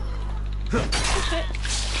leave. Push it.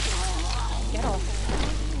 Get off.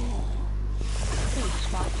 Ooh,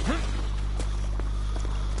 smart.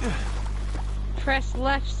 Press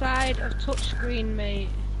left side of touchscreen, mate.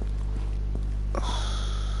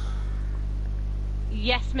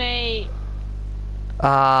 Yes, mate.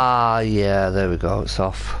 Ah, yeah, there we go, it's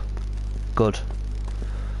off. Good.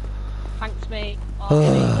 Thanks, mate.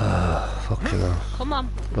 Oh, Fucking hell. come on.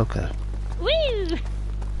 Okay. Woo!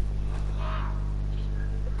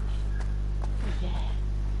 Yeah.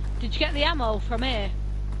 Did you get the ammo from here?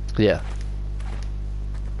 Yeah.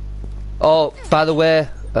 Oh, by the way,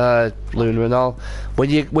 Luna and all, when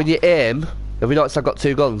you aim, have you noticed I've got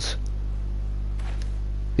two guns?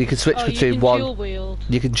 You can switch between one. Dual wield.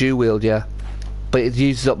 You can dual wield, yeah. But it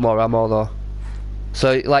uses up more ammo though.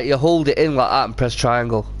 So like you hold it in like that and press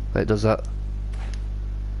triangle. It does that.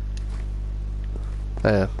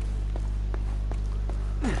 There.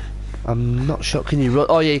 I'm not sure. Can you run?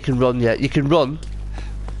 Oh yeah, you can run. Yeah, you can run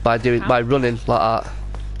by running like that.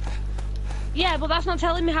 Yeah, but that's not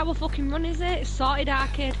telling me how a fucking run, is it? It's sorted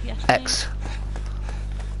arcade. Yes. X.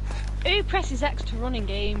 Mate. Who presses X to run in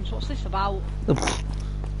games? What's this about?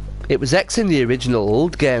 It was X in the original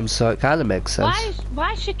old game, so it kind of makes sense.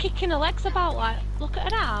 Why is she kicking her legs about? Like, look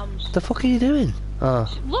at her arms. The fuck are you doing? Oh.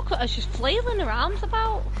 Look at her, she's flailing her arms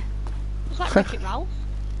about. It's like Wreck-It Ralph.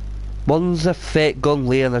 One's a fake gun,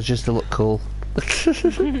 Leon, that's just to look cool.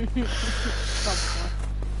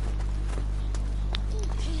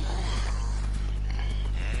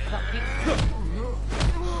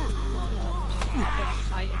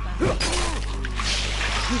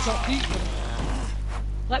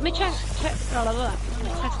 Let me test out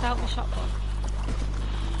my shotgun.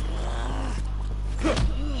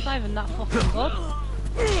 It's not even that fucking good.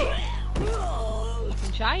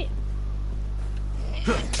 Fucking shite.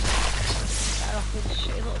 Better off with a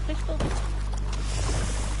shitty little pistol.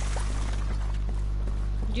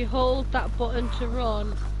 Did you hold that button to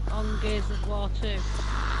run on Gears of War 2?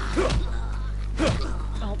 I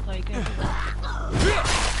don't play Gears of War.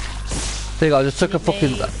 There you go, I just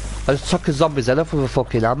took a zombie's head off with a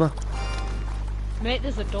fucking hammer. Mate,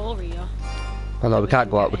 there's a door here. I know, we can't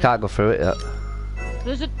go out, we can't go through it yet.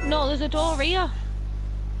 There's a door here.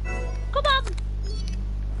 Come on!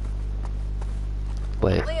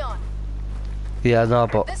 Wait. Leon, Yeah, no,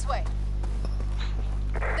 but this way.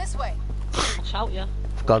 This way. I'll shout you.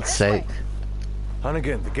 for God's sake.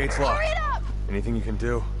 Hunnigan, the gate's locked. Hurry it up! Anything you can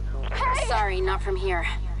do? Hey! Sorry, not from here.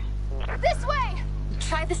 This way!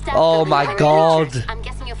 Try the staff Oh building my behind the God. church. I'm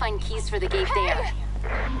guessing you'll find keys for the gate there.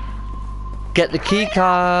 Get the key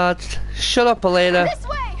card. Shut up, Elena. This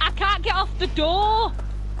way! I can't get off the door!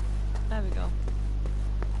 There we go.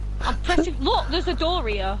 I'm pressing. Look, there's a door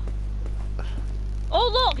here. Oh,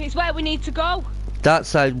 look, it's where we need to go.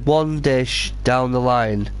 That's like one dish down the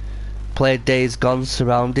line. Play Days Gone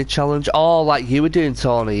Surrounded challenge. Oh, like you were doing,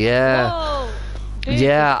 Tony. Yeah. Whoa. Dude,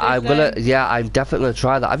 Yeah, there's, I'm definitely gonna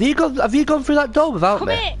try that. Have you gone through that door without Come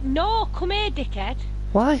me? here. No, come here, dickhead.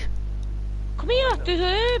 Why? Come here, there's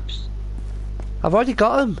herbs. I've already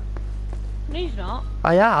got them. No, you've not.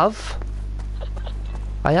 I've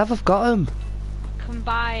got them.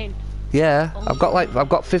 Combine. Yeah, I've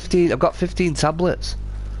got 15 tablets.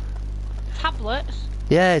 Tablets.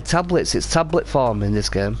 Yeah, tablets. It's tablet form in this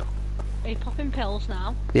game. Are you popping pills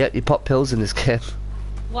now? Yeah, you pop pills in this game.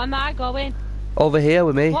 Where am I going? Over here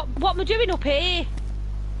with me. What am I doing up here?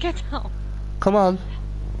 Get out. Come on.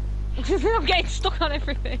 I'm getting stuck on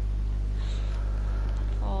everything.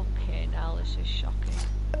 Okay, now this is shocking.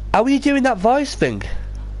 How are you doing that voice thing?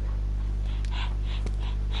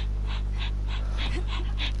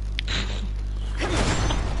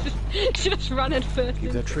 Just running first.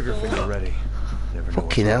 Keep that trigger finger ready. Never know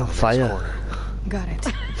Fucking what's hell, around the next fire. corner. Got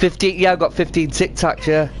it. 15. Yeah, I've got 15 Tic Tacs.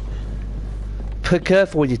 Yeah. Be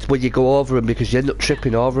careful when you go over them because you end up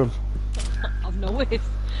tripping over them. I've no way.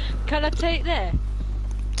 Can I take this?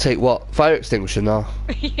 Take what? Fire extinguisher now.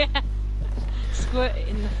 Yeah. Squirt it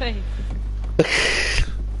in the face.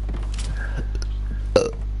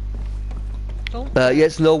 Don't.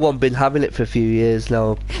 Yes, no one been having it for a few years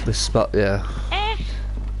now. This spot, yeah.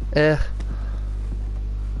 Yeah.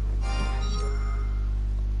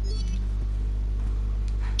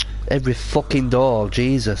 Every fucking door,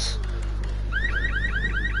 Jesus.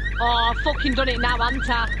 Oh, I've fucking done it now, haven't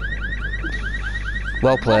I?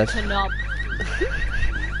 Well played. What a knob.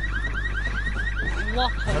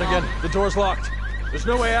 What a Not lot. again. The door's locked. There's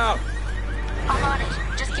no way out. I'm on it.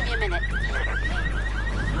 Just give me a minute.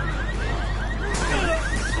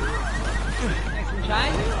 Nice and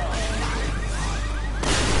shiny.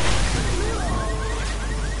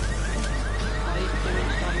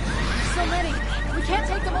 So many. We can't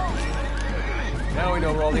take them all. Now we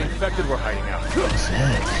know where all the infected were hiding out.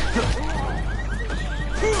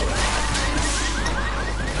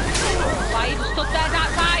 Why you just stood there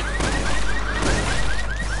outside?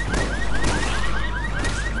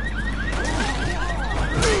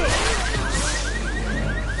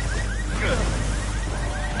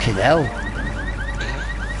 Fucking hell.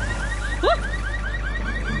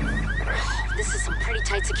 This is some pretty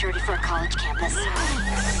tight security for a college campus.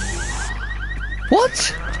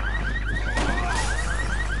 What?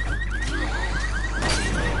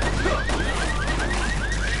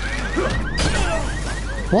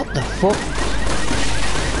 What the fuck?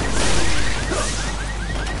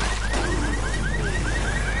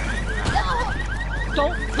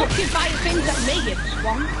 Don't fucking fire things at me, you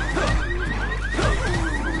swamp.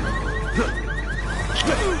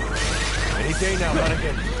 Any day now,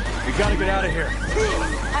 Hunnigan. We gotta get out of here.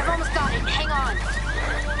 I've almost got it. Hang on.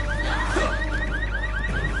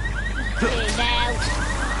 Hey, now.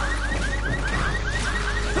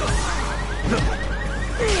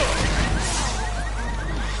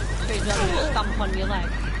 So he's going to stamp on your leg.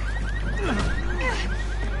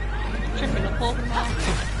 Tripping up over now.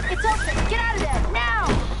 It's open. Get out of there now.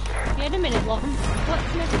 Yeah, in a minute, love.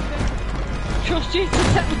 What's necessary? Trust you to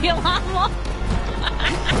set the alarm off.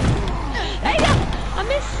 Hey, I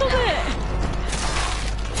missed something.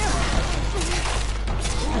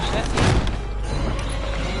 Oh shit.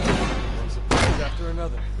 One surprise after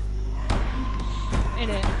another.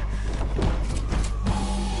 Innit?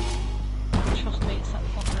 Trust me to set the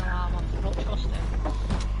fucking alarm off. I don't trust him.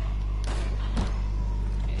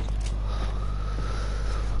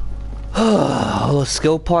 Oh, the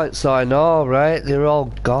skill points I know, right? They're all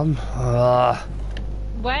gone.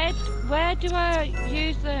 Where do I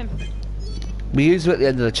use them? We use them at the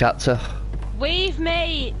end of the chapter. Weave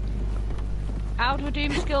me! How do I do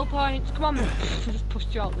my skill points? Come on, I just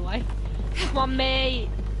pushed you out the way. Come on, mate.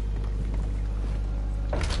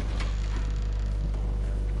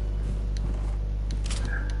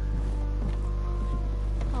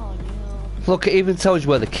 Oh no. Look, it even tells you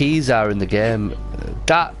where the keys are in the game.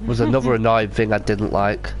 That was another annoying thing I didn't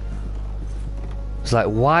like. It's like,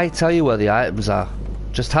 why tell you where the items are?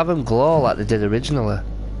 Just have them glow like they did originally.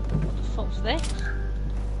 What the fuck's this?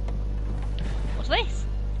 What's this?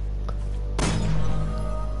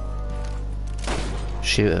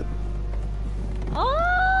 Shoot it.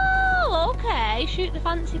 Oh, okay. Shoot the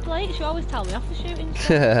fancy plates. You always tell me off for shooting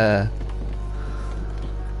stuff.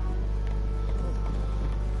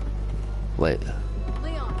 Wait.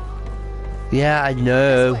 Leon. Yeah, I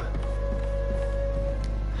know.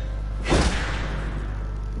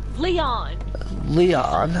 Leon!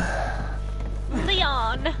 Leon.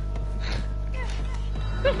 Leon!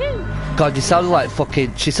 Woohoo! God, you sounded like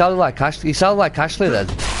fucking. She sounded like Ashley. You sounded like Ashley then.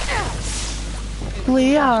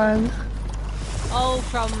 Leon. Oh,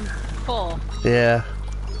 from 4. Yeah.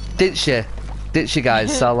 Didn't she? Didn't she,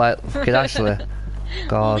 guys? Sound like fucking Ashley.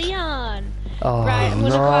 God. Leon! Oh, Right, I'm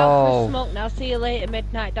gonna go out for a no. smoke now. See you later,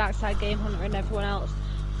 Midnight, Darkside, Game Hunter, and everyone else.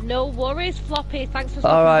 No worries, Floppy. Thanks for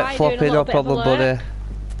stopping by. Alright, doing a Floppy, little no bit of problem, alert. buddy.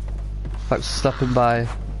 Thanks for stopping by.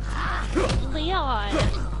 Leon!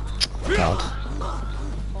 God.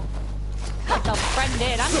 Yourself a friend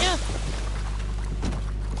in, haven't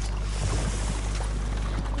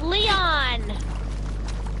you? Leon!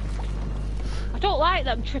 I don't like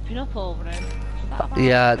them tripping up over him. Is that bad?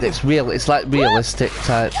 Yeah, it's real. It's like realistic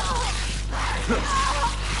type.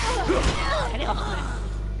 Get it off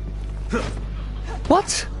me.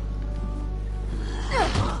 What?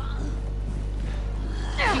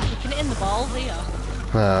 You kicking it in the balls, are you?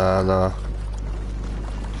 No.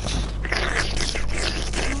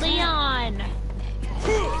 Leon!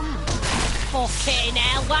 Fucking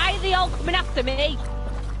hell, why are they all coming after me?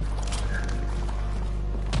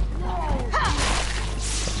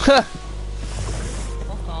 Huh.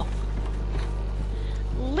 Fuck off.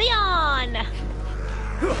 Leon!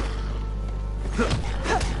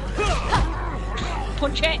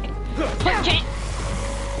 Punch it! Punch it!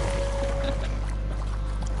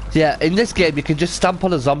 Yeah, in this game you can just stamp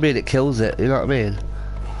on a zombie and it kills it, you know what I mean?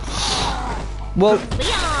 Well,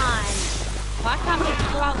 Leon! Why can't we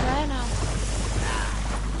just go out there now?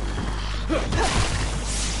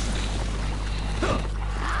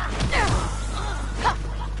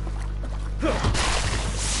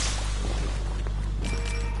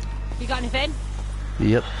 You got anything?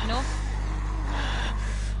 yep. No?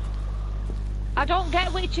 I don't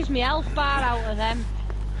get which is my health bar out of them.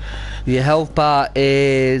 Your health bar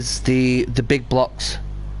is the big blocks.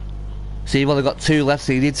 So you've only got 2 left,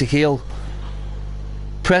 so you need to heal.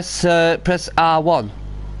 Press R1.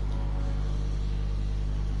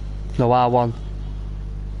 No, R1.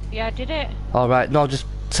 Yeah, I did it. Alright, no, just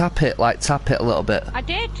tap it, tap it a little bit. I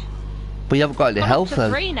did. But you haven't got any health up to then.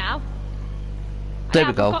 3 now. There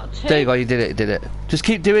we go. There you go, you did it. Just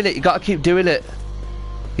keep doing it, you gotta keep doing it.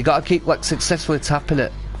 You gotta keep, successfully tapping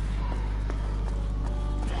it.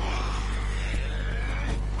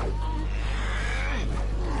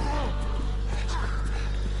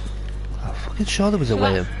 I'm fucking sure there was a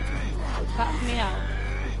way of... That's me out.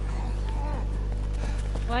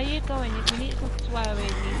 Where are you going? You need to go to where we need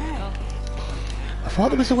to go. I thought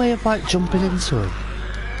there was a way of, jumping into him.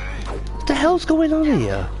 What the hell's going on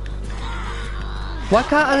here? Why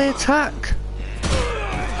can't I attack?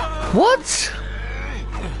 What?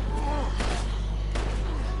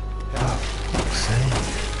 Oh, fuck's sake.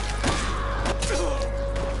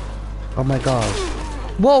 Oh my god.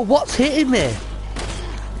 Whoa, what's hitting me?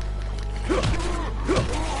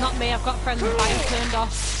 Not me, I've got friendly fire turned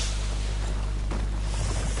off.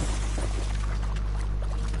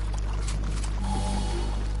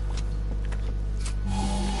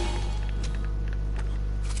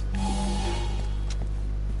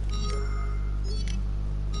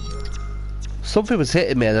 Something was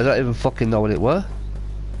hitting me and I don't even fucking know what it were.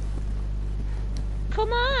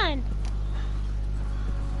 Come on!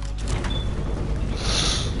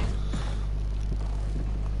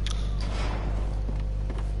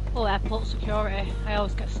 Oh, airport security. I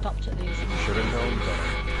always get stopped at these. Should have known better.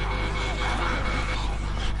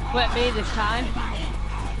 Weren't me this time.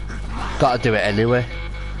 Gotta do it anyway.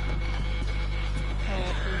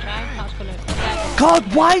 That's gonna... Yeah.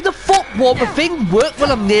 God, why the fuck won't the thing work when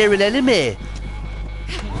I'm near an enemy?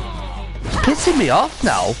 It's pissing me off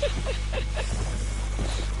now.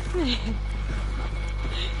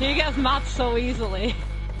 He gets mad so easily.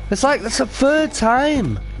 It's like, that's the 3rd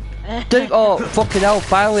time. Oh, fucking hell,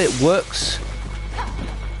 finally it works. A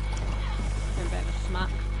bit of a smack.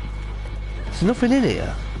 There's nothing in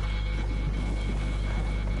here.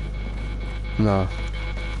 No.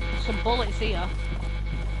 Some bullets here.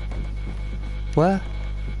 Where?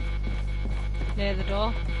 Near the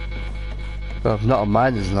door. Well, not on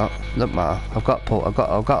mine, there's not. Doesn't matter. I've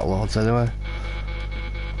got loads anyway.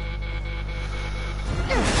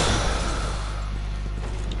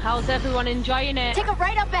 How's everyone enjoying it? Take a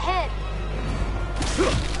right up ahead.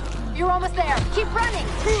 You're almost there. Keep running.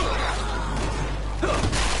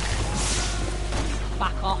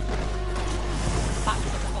 Back off. Back the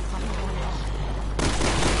fuck off.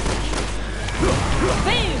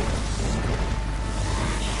 Boom!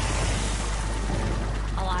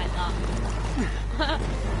 I like that.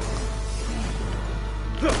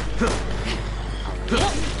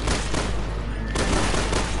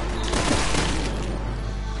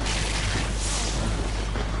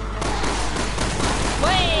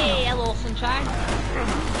 Way, hello, sunshine.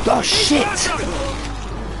 Oh shit!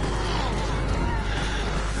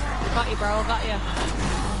 Got you, bro. Got you.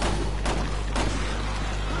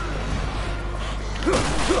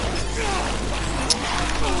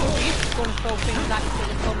 He's just gonna throw things at you to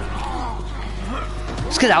the front.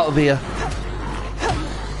 Let's get out of here.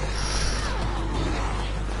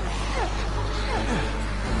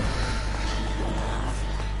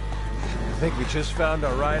 I think we just found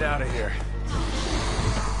our ride out of here.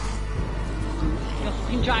 You're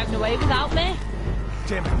fucking driving away without me?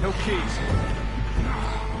 Damn it, no keys.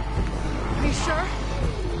 Are you sure?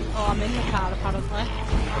 Oh, I'm in the car apparently.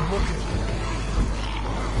 I'm looking.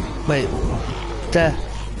 Wait, there.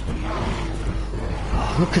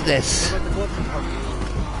 Oh, look at this.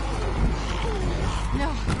 No,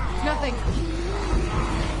 nothing.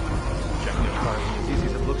 Checking the car as easy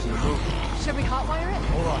as it looks in the movie. Should we hotwire it?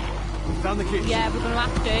 Hold on. Found the keys. Yeah, we're gonna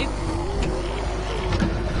have to.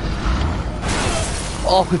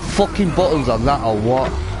 Awkward fucking buttons on that or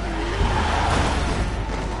what?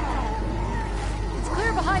 It's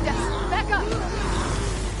clear behind us. Back up.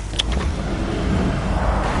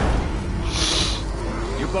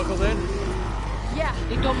 You buckled in? Yeah.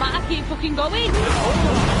 It don't matter, keep fucking going.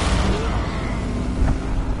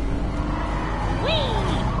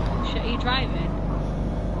 Whee! Shit, are you driving?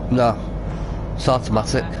 No. It's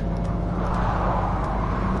automatic.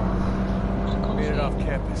 Made it off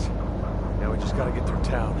campus. Now we just gotta get through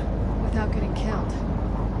town. Without getting killed.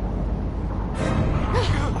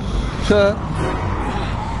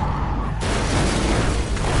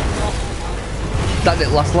 That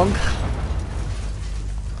didn't last long.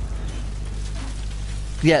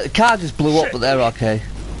 Yeah, the car just blew up, but they're okay.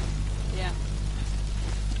 Yeah.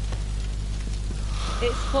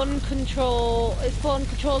 It's fun control. It's fun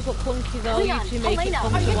controls, but clunky though. Leon, You two make it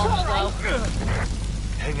fun to watch though.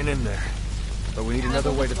 Hanging in there. But we need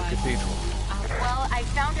another way to the cathedral. Well, I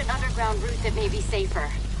found an underground route that may be safer.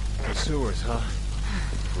 The sewers, huh?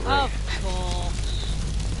 Of course.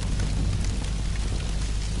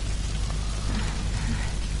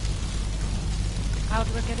 How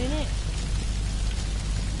do I get in it?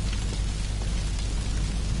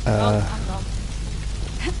 Oh, I'm gone.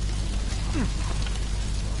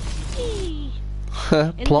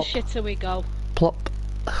 In the Plop. shitter we go. Plop.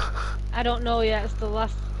 I don't know yet, it's the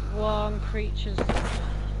last one. Creatures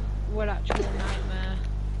were actually a nightmare.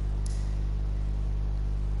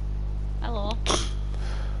 Hello.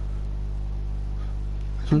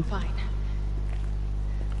 I'm fine.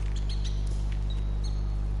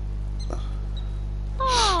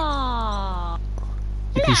 Aww.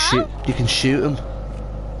 You can shoot him.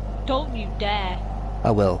 Don't you dare.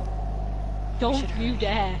 I will. Don't you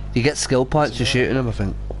dare. You get skill points for shooting him, I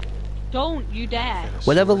think. Don't you dare.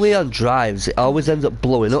 Whenever Leon drives, it always ends up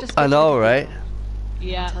blowing up. I know, right?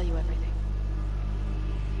 Yeah. I'll tell you everything.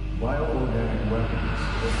 Bioorganic weapons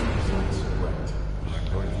is a threat.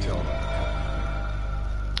 I'm going to tell them.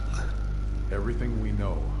 Everything we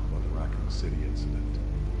know about the Raccoon City incident.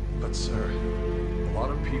 But sir, a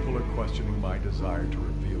lot of people are questioning my desire to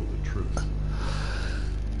reveal the truth.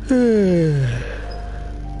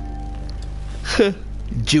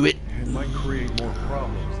 Do it. It might create more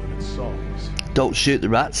problems than it solves. Don't shoot the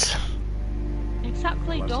rats.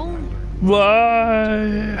 Exactly, don't.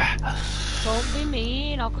 Why? Don't be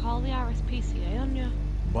mean, I'll call the RSPCA on you.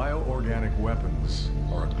 Bioorganic weapons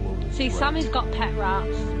are a global See, threat. Sammy's got pet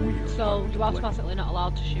rats, We are so you're blamed. automatically not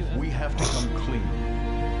allowed to shoot We him. have to come clean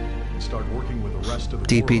and start working with the rest of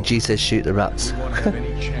the DPG world. says shoot the rats. We won't have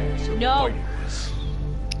any chance of No. fighting this.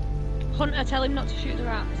 Hunter, tell him not to shoot the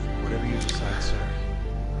rats. Whatever you decide, sir.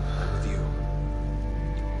 I'm with you.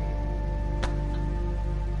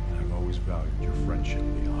 I've always valued your friendship,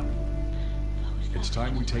 Leon. It's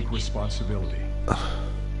time we take responsibility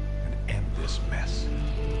and end this mess.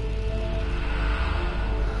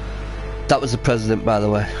 That was the president, by the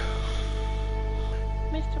way.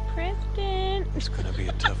 Mr. President. It's gonna be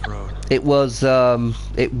a tough road. It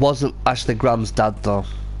wasn't Ashley Graham's dad, though.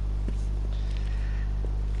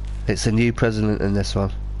 It's a new president in this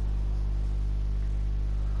one.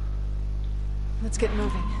 Let's get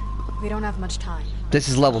moving. We don't have much time. This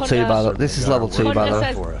is level 2, by the way. This is level 2, by the Hunter way.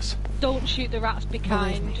 says, For us. don't shoot the rats, be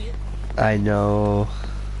kind. me. I know.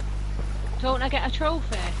 Don't I get a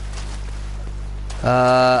trophy?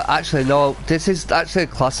 Actually, no. This is actually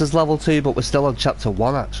classed as level 2, but we're still on chapter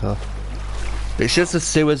 1, actually. It's just the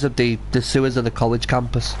sewers of the sewers of the college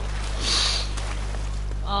campus.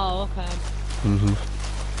 Oh, okay. Mhm.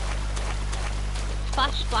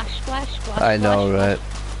 Splash, splash, splash, splash. I know, splash, right?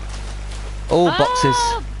 Oh, boxes.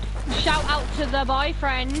 Ah! Shout out to the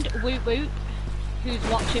boyfriend, Woot Woot, who's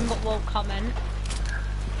watching but won't comment.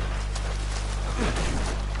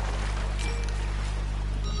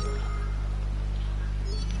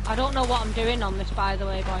 I don't know what I'm doing on this, by the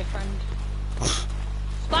way, boyfriend.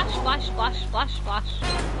 Splash, splash, splash, splash, splash.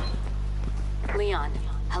 Leon,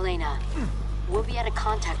 Helena, we'll be out of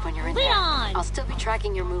contact when you're in there. Leon! I'll still be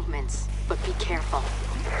tracking your movements, but be careful.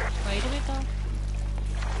 Where do we go?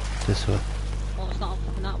 This way. Well, it's not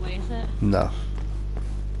up that way, is it? No.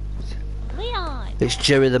 Leon! It's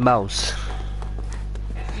Jerry the Mouse.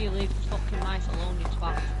 You leave the fucking mice alone, you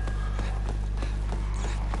twat.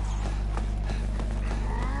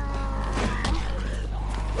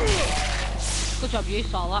 Good job you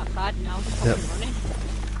saw that, 'cause I didn't know. I was just Yep. fucking running.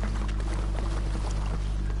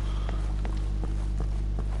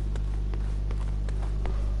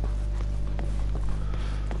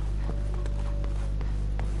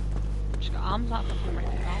 Just got arms out, fucking ready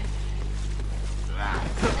to go.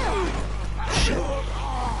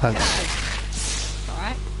 Thanks. It's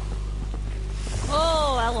alright.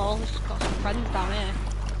 Oh, hello. Just got some friends down here.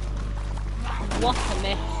 What a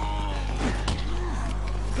miss.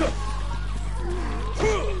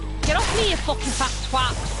 Get off me, you fucking fat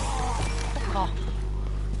twat. Fuck off.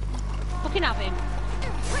 Fucking have him.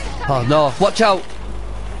 Oh no! Watch out!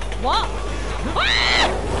 What? Ah!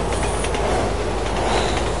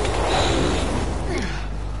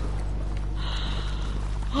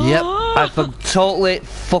 Yep, I totally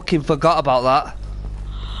fucking forgot about that.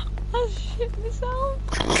 I shit myself.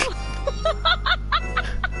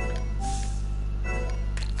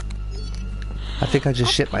 I think I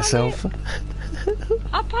just shit myself.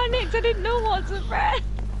 I panicked, I didn't know what to press.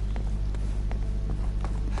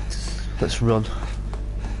 Let's run.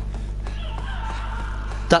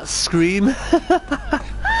 That scream.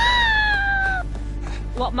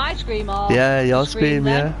 What, my scream or? Yeah, your scream,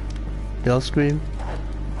 then? yeah. Your scream.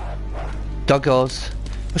 Doggos.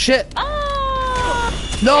 Oh shit!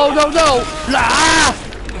 Oh! No, no, no! Ah!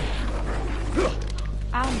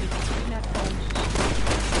 I'm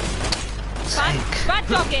Sake. bad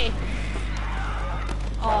doggy!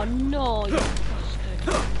 Oh no, you bastard.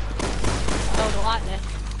 I don't like this.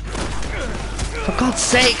 For God's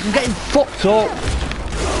sake, I'm getting fucked up!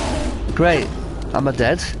 Great. Am I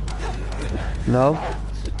dead? No?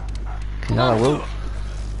 Okay, now I will.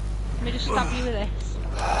 Let me just stab you with this.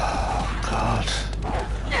 God.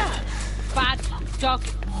 Bad dog.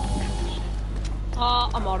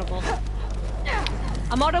 Oh, I'm audible.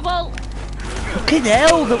 I'm audible! Fucking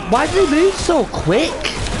hell, why do they move so quick?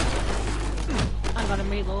 Hang on, I'm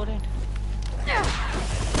reloading.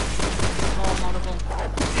 Oh, I'm audible.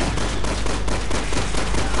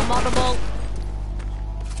 I'm audible.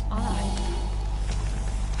 Alright.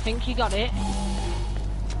 Think you got it?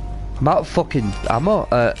 I'm out of fucking ammo,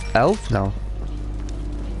 health now.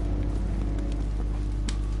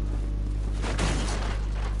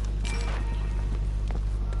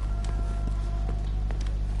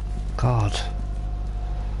 God.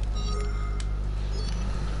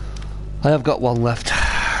 I have got one left.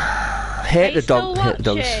 Hate the dog, hate the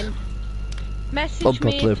dogs. Message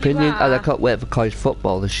Unpopular opinion, and I can't wait for college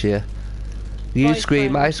football this year. You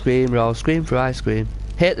scream, I scream, we all scream for ice cream.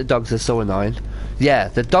 Hate the dogs, they're so annoying. Yeah,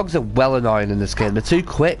 the dogs are well annoying in this game, they're too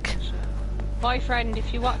quick. Boyfriend,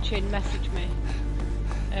 if you're watching, message me.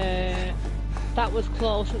 That was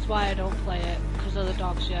close, that's why I don't play it, because of the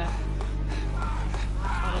dogs, yeah.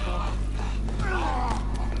 Horrible.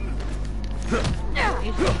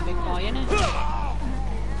 He's a big boy, isn't he?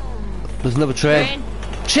 There's another train.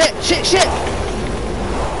 Shit, shit, shit!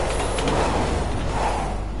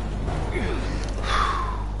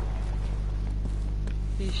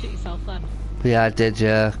 Did you shoot yourself then? Yeah, I did,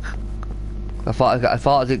 yeah. I thought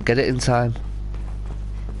I didn't get it in time.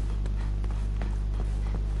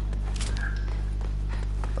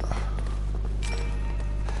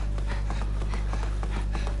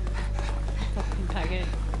 Fucking peg it.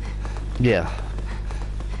 Yeah.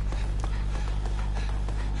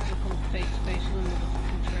 Look on face to face with another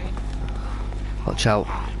fucking train. Watch out.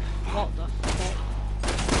 What the fuck?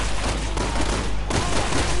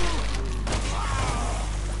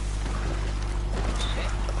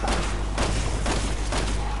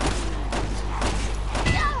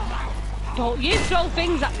 Don't you throw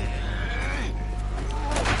things at me.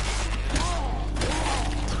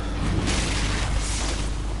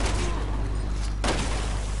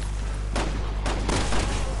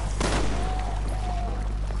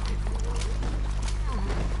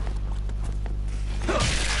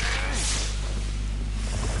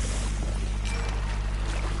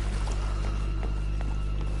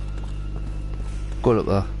 Go up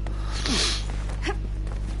there.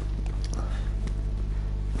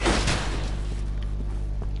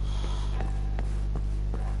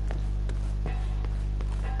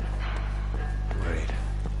 Great.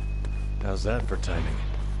 How's that for timing?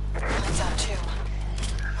 Lights out too.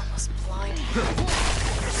 Almost blind.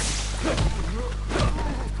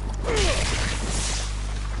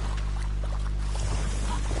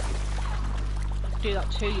 Do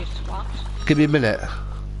that too, you swat. Give me a minute.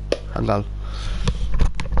 Hang on.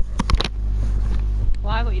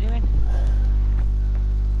 Why? What are you doing?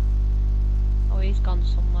 Oh, he's gone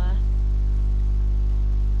somewhere.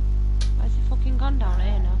 Where's he fucking gone down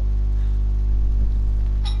here now?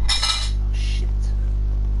 Shit.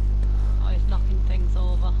 Oh, he's knocking things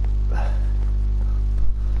over.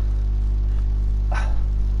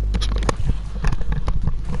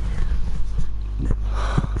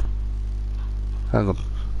 Hang on.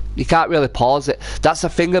 You can't really pause it. That's the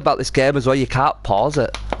thing about this game as well, you can't pause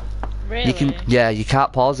it. Really? You can, yeah, you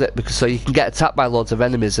can't pause it because so you can get attacked by loads of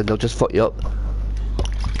enemies and they'll just fuck you up.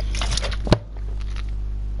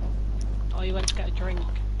 Oh, you went to get a drink.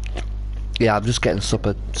 Yeah, I'm just getting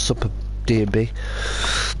supper D&B.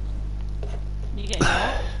 You getting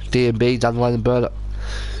what? D&B, dandelion and burdock.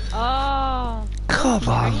 Oh. Come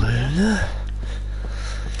on, Luna.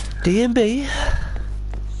 D&B.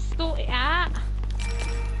 Sort it out.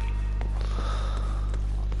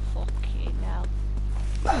 Fucking hell.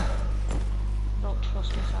 Don't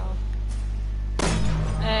trust myself.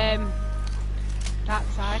 That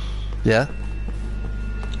side. Yeah.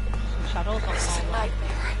 Some shadows on fire.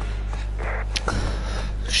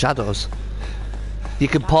 Shadows. You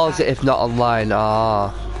can pause it if not online.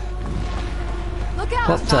 Ah. Look out!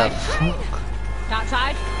 What the fuck? That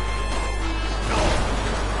side.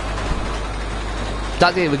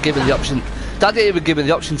 That didn't even give me the option. That didn't even give me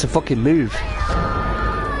the option to fucking move.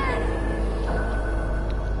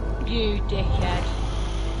 You dickhead.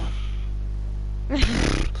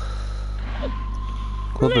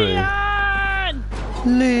 Leon!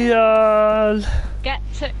 Leon! Get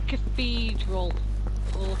to cathedral.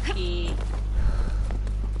 Okay.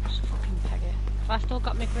 Just fucking peg it. Have I still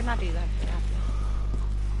got my grenade there?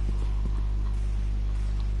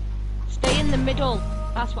 Stay in the middle.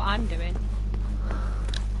 That's what I'm doing.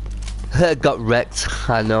 Got wrecked.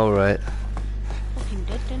 I know, right? Fucking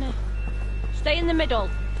did, didn't it? Stay in the middle.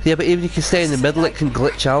 Yeah, but even if you stay in the middle, it can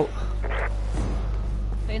glitch out.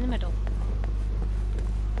 Stay in the middle.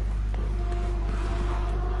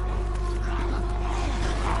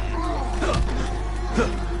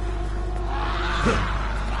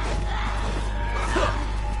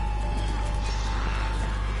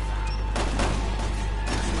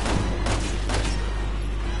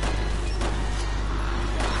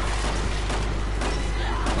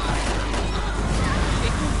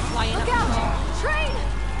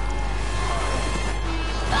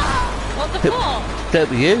 Don't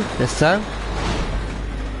be you this time.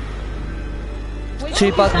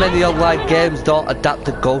 Too bad many online games don't adapt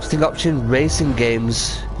the ghosting option racing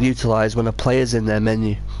games utilise when a player's in their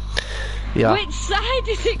menu. Yeah. Which side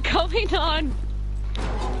is it coming on?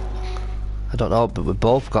 I don't know, but we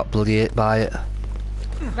both got bloody hit by it.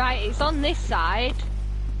 Right, it's on this side.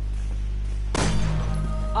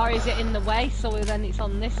 Or is it in the way, so then it's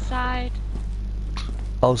on this side?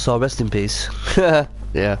 Also, rest in peace.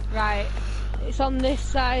 Yeah. Right. It's on this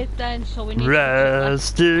side then, so we need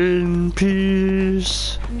rest to in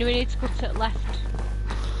peace. we need to go to the left.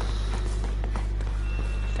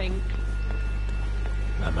 I think.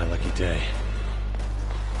 Not my lucky day.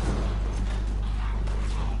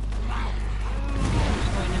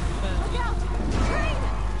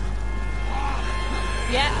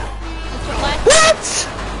 Yeah. Go to the left. What?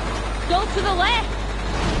 Go to the left.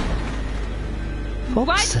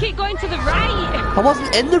 Why do you keep going to the right? I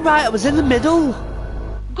wasn't in the right, I was in the middle.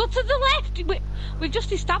 Go to the left. We've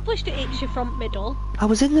just established it. It's your front middle. I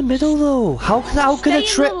was in the middle though. How can a Stay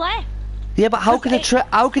trip? in the left. Yeah, but how can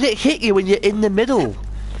how can it hit you when you're in the middle?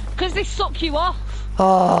 Because they suck you off.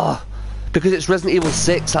 Oh, because it's Resident Evil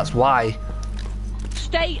 6. That's why.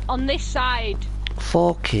 Stay on this side.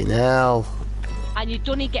 Fucking hell. And you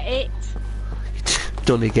don't get hit.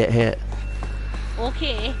 Don't get hit.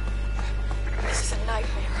 Okay. This is a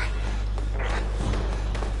nightmare.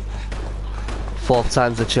 Fourth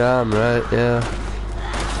time's the charm, right? Yeah.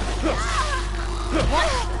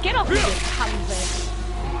 What? Get off me, you pansy.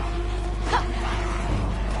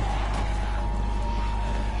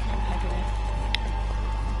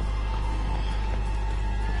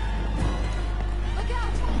 Look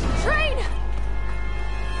out! Train!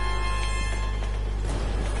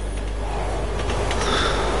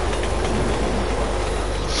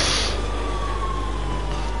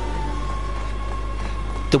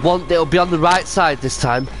 The one that'll be on the right side this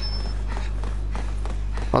time.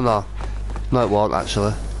 Oh no. No, it won't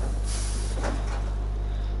actually.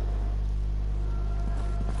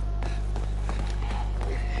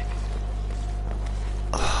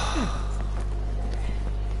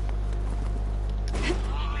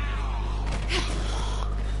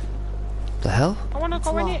 The hell? I want to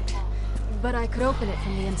go in it. But I could open it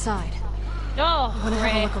from the inside. No, Want to have a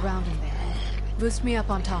great. look around in there. Boost me up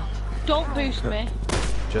on top. Don't boost me.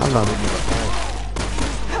 Just Hang on. leave you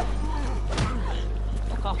behind.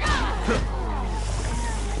 Fuck off.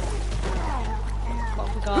 What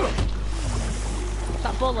have we got? Is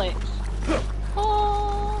that bullets?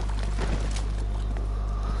 Oh.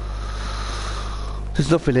 There's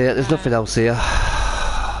nothing here. There's nothing else here.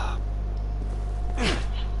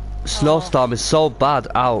 Snowstorm is so bad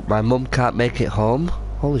out. My mum can't make it home.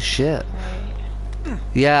 Holy shit.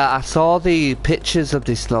 Yeah, I saw the pictures of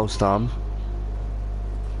this snowstorm.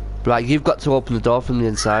 Right, you've got to open the door from the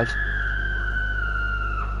inside.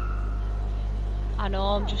 I know,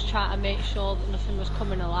 I'm just trying to make sure that nothing was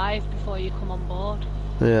coming alive before you come on board.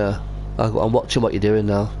 Yeah, I'm watching what you're doing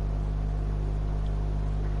now.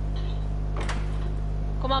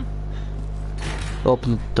 Come on.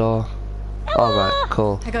 Open the door. Alright,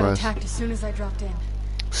 cool. I got Nice. attacked as soon as I dropped in.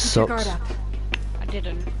 Keep your guard Sucks. up. I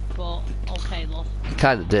didn't, but okay, love. You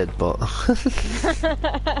kinda did, but...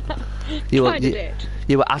 you, were, Kinda did.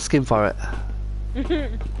 you were asking for it.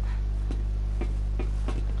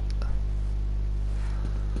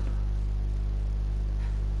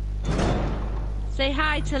 Say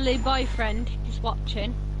hi to Lee boyfriend, he's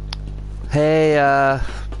watching. Hey,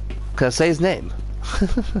 can I say his name?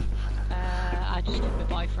 I just did my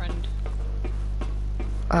boyfriend.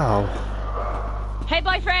 Oh. Hey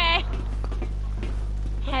boyfriend!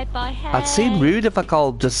 Hey boy, hey. I'd seem rude if I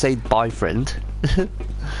called just say boyfriend.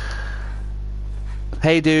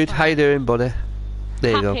 Hey dude, how you doing, buddy?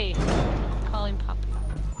 There you Pappy. Call him Pappy.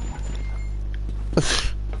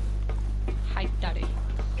 Hi, Daddy.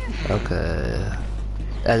 go. Okay.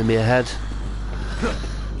 Enemy ahead.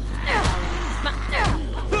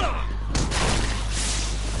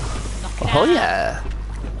 Oh yeah.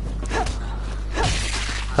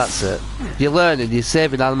 That's it. You're learning, you're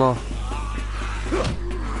saving ammo.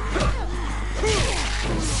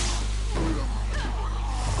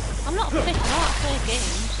 I'm not a fish, I know how to play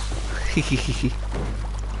games.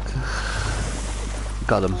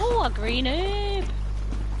 Got him. Oh, a green herb.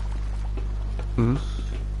 Hmm.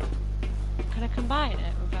 Can I combine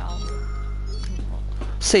it with that?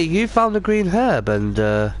 See, you found a green herb and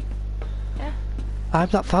Yeah.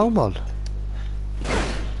 I've not found one.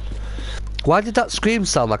 Why did that scream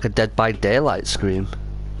sound like a Dead by Daylight scream?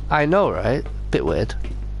 I know, right? Bit weird.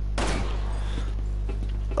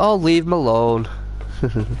 Oh, leave him alone.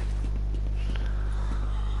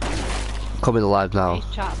 Coming alive now.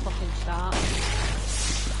 Please chat fucking start.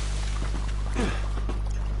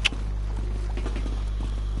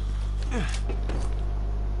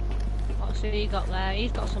 What's he got there?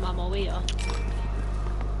 He's got some ammo here.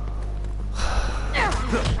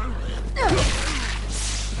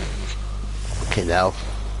 Okay, now.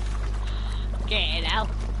 Get out.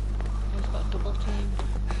 He's got a double team.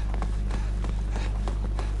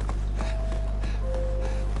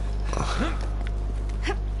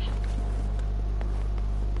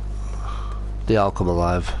 They all come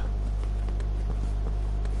alive.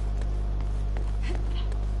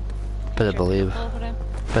 Better believe. Over him.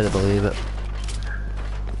 Better believe it.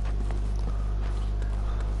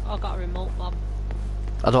 Oh, I got a remote bomb.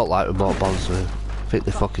 I don't like remote bombs, man. I think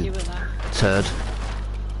they're Got a few fucking of them. turd.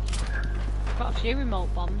 Got a few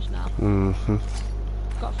remote bombs now. Mm-hmm.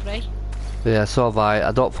 Got 3. Yeah, so have I.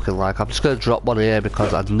 I don't fucking like. I'm just gonna drop one here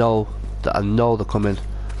because I know that I know they're coming.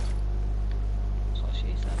 That's what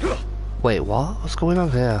she said. Wait, what? What's going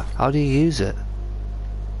on here? How do you use it?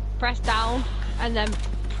 Press down and then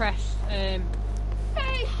press Hey!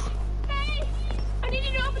 Hey! I need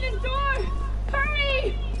you to open this door!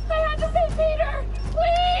 Hurry! I have to save Peter!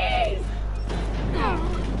 Please!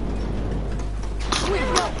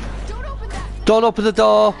 Don't open that! Don't open the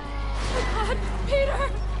door! Oh God,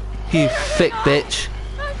 Peter! You thick bitch.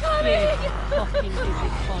 I'm coming! You fucking dizzy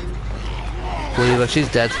cunt. Leave her, she's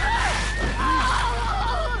dead.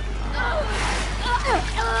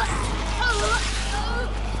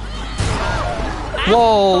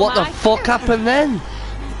 Whoa, what the fuck happened then?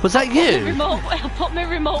 Was that you? I put my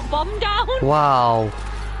remote bomb down. Wow.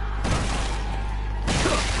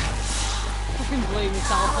 Fucking blew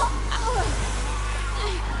myself up.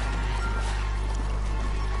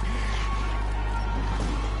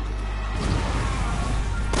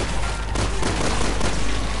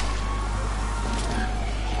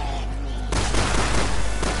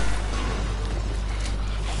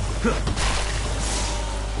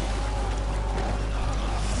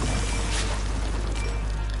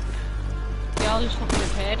 They all just fucking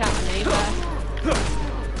appeared out of nowhere.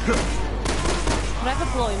 I'm never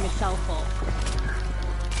blowing myself up.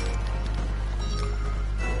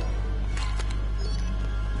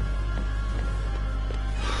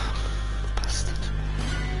 Bastard.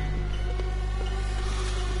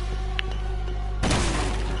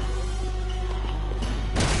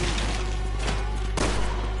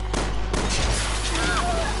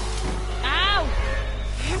 Ow!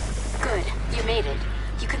 Good. You made it.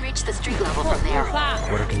 You can reach the street level from there. What's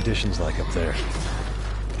that? What are conditions like up there?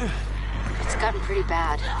 It's gotten pretty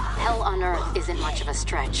bad. Hell on Earth isn't much of a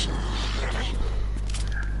stretch.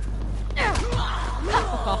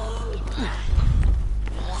 Fuck off.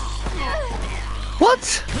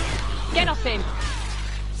 What? Get off him!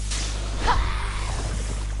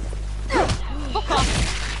 Fuck off!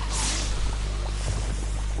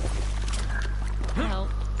 Help.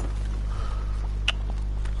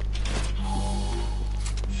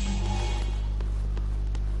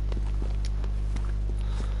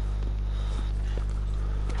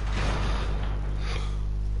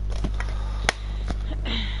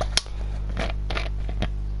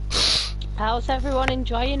 How's everyone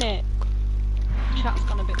enjoying it? Chat's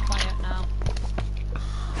gone a bit quiet now.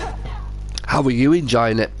 How are you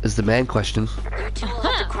enjoying it is the main question. You two will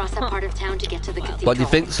have to cross that part of town to get to the cathedral. What do you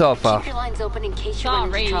think so far? Keep your lines open in case you run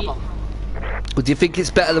Sorry. into trouble. Would you think it's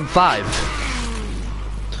better than 5?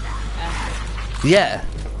 Yeah.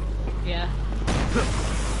 Yeah.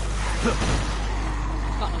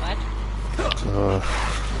 Got no head.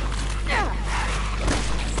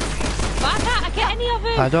 Why can't I get any of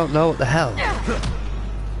them? I don't know what the hell.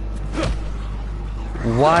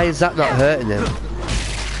 Why is that not hurting him?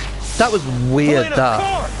 That was weird, Elena, that.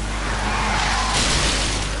 car!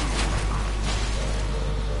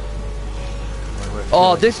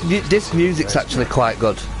 Oh, this music's actually quite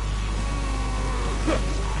good.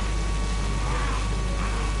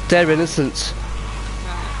 Their innocence.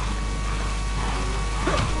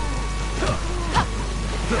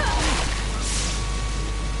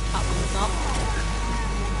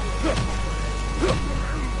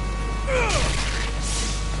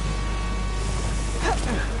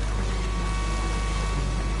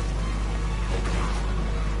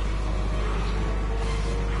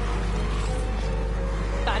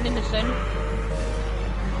 That innocent.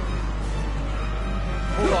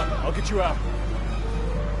 Hold on, I'll get you out.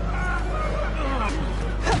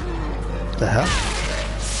 The hell?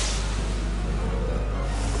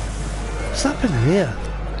 What's happening here?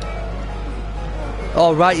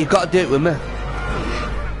 Oh right, you've got to do it with me.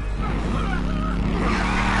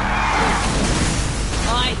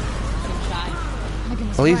 Aye. Sunshine. Oh my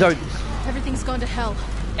goodness, Well, he's right. already... Everything's gone to hell.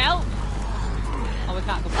 Help! Oh, we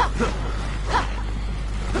can't go back.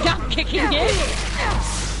 I'm kicking you!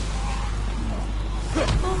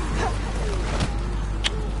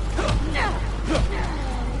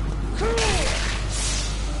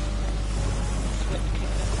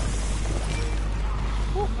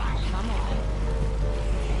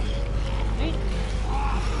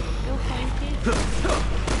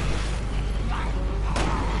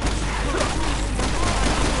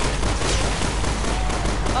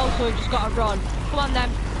 Oh, so we've just got to run. Come on then.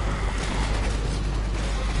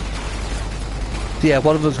 Yeah,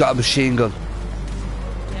 one of them's got a machine gun.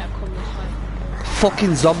 Yeah, come this way.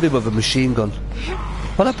 Fucking zombie with a machine gun.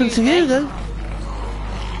 What happened to you then?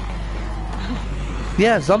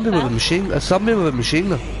 Yeah, a zombie with a machine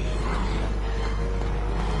gun.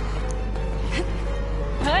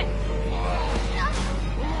 Hey!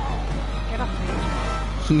 Get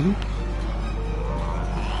off me.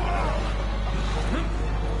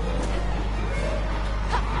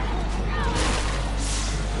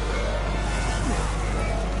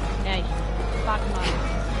 Hey, bad man.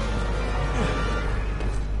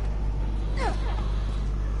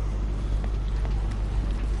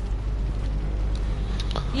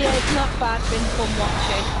 Yeah, it's not bad, been fun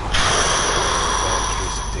watching.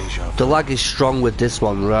 The lag is strong with this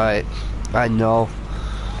one, right? I know.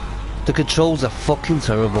 The controls are fucking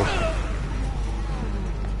terrible.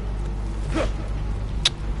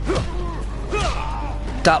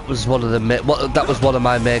 That was one of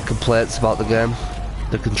my main complaints about the game.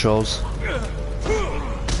 The controls.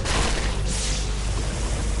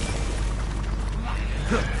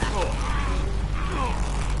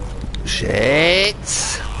 Shit!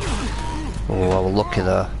 Oh, well, look at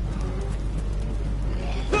her.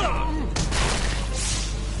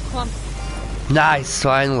 Come on. Nice,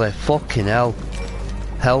 finally. Fucking hell.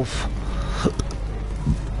 Health.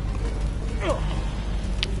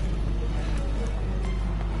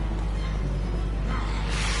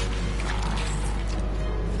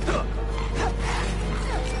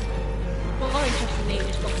 More interesting than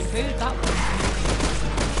just fucking food, that one.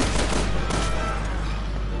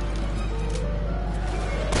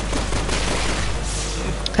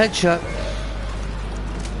 Headshot.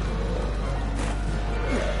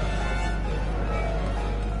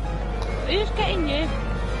 Who's getting you?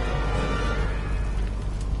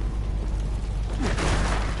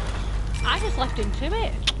 I just left him to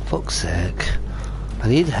it. Fuck's sake. I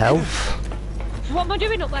need health. So what am I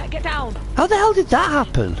doing up there? Get down. How the hell did that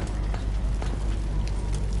happen?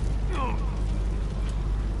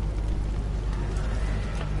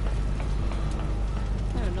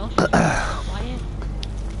 I don't know. She's quiet.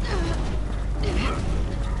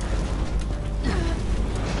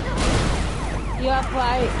 You have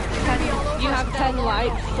like 10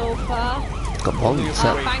 likes so far. Come on,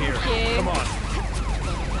 set. Thank you. Come on.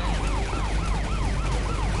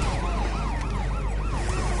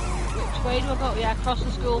 Which way do I go? Yeah, across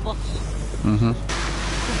the school bus. Mm-hmm.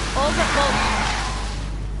 Over at bus.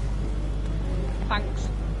 Thanks.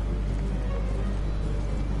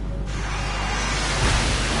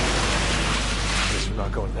 Guess we're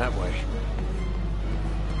not going that way.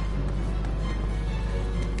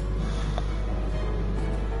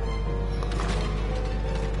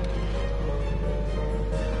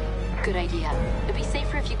 Good idea. It'd be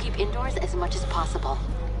safer if you keep indoors as much as possible.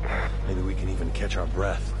 Maybe we can even catch our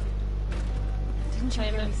breath. Didn't you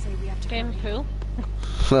hear me say we have to Game hurry?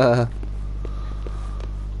 pool.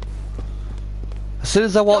 As soon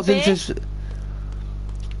as I walked into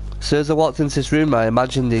this room, I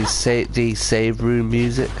imagined the save room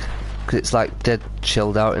music, because it's like dead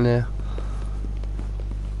chilled out in here.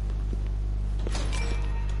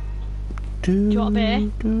 you want a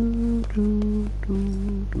beer?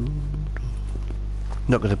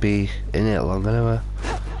 Not gonna be in it long anyway.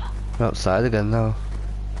 We're outside again now.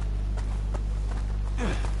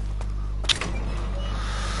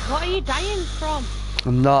 What are you dying from?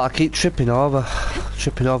 I'm not, I keep tripping over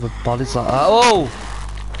bodies like that. Oh!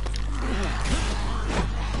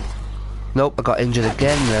 Nope, I got injured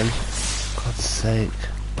again then. God's sake.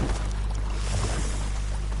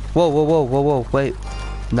 Whoa, whoa, whoa, whoa, whoa, wait.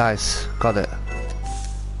 Nice, got it.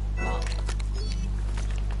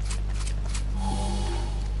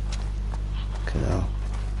 Okay, now.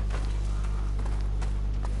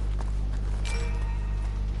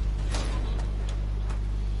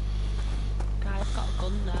 Guy's got a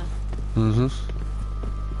gun there. Mm-hmm.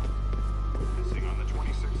 Missing on the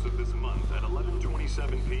 26th of this month at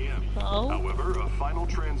 11:27 p.m. Oh. However, a final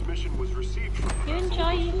transmission was received from the You vessel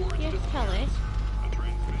enjoy before its your disappearance. telly? A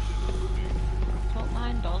transmission alluding Don't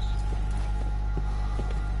mind us.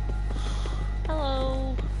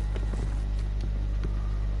 Hello.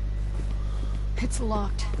 It's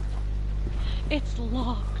locked. It's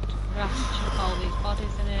locked. We have to check all these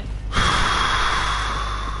bodies in it.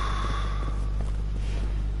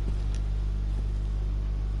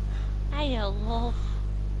 Hiya, love.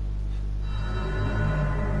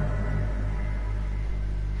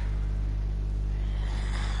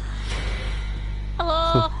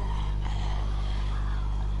 Hello.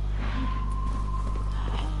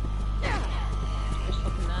 Just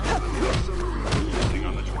looking there. missing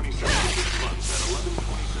on the 26th of this month at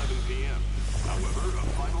 11:27 p.m. However, a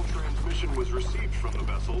final transmission was received from the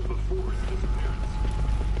vessel before its disappearance.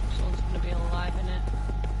 Someone's gonna be alive in it.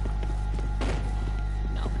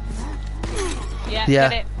 No. Yeah, Yeah.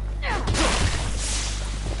 get it.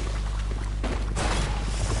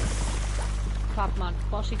 Bad man.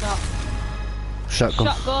 What's he got? Shotgun.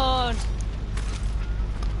 Shotgun.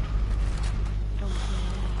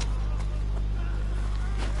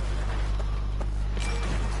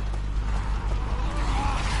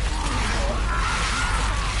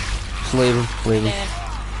 Just leave him, leave him.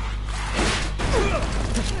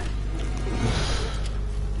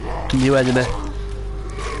 New enemy.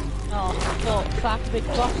 Oh, fuck, back big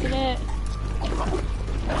boss in it.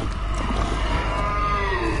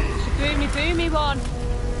 It's a boomy one.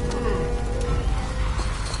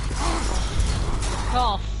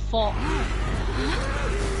 Oh, fuck.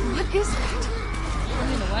 What is that?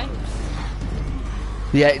 Running away.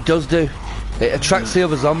 Yeah, it does do. It attracts the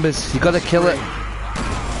other zombies. You gotta kill it.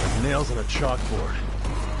 Nails on a chalkboard.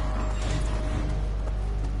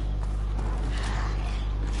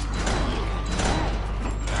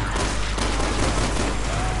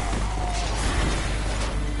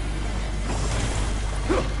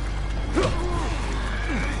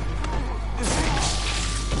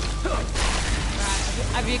 Right,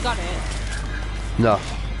 have you got it? No.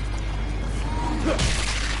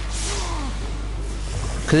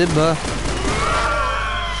 Kill him there.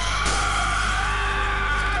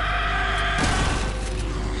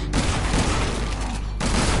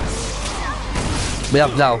 We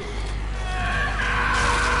have now.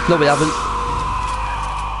 No, we haven't.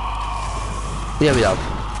 Yeah, we have.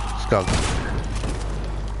 It's gone.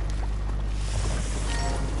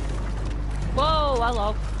 Whoa,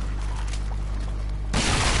 hello.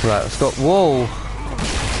 Right, let's go. Whoa.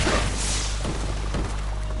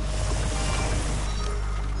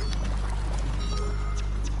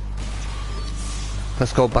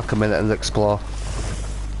 Let's go back a minute and explore.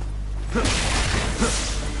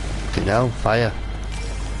 Okay, now, fire.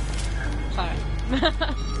 Sorry. I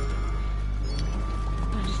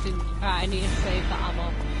just didn't. Right, I need to save that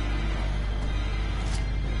ammo.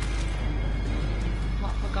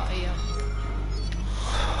 What have I got here?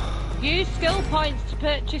 Use skill points to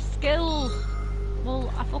purchase skills.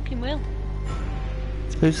 Well, I fucking will.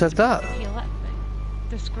 Who said that? If you let me.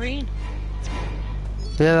 The screen.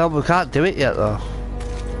 Yeah, no, we can't do it yet though.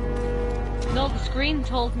 No, the screen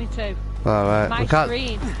told me to. Alright, My we can't.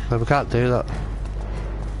 screen. No, we can't do that. No,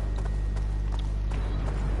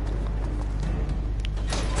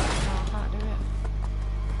 I can't do it.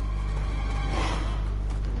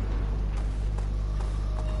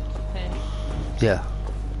 It's a pain. Yeah.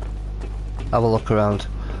 Have a look around.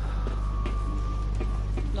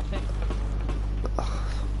 Nothing.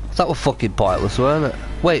 That was fucking pointless, weren't it?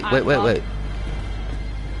 Wait. You're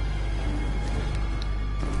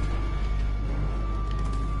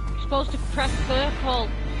supposed to press circle.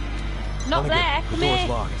 Not there, come The door's here.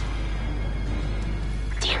 locked.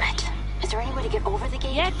 Damn it. Is there any way to get over the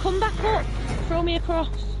gate? Yeah, come back up. Throw me across.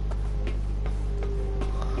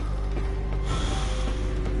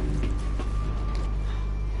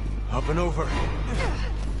 Up and over.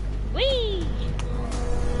 Whee!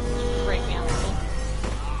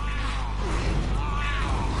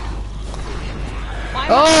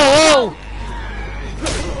 Oh!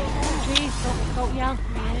 Jeez, don't yell.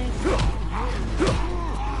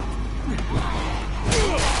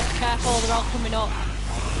 Careful, they're all coming up.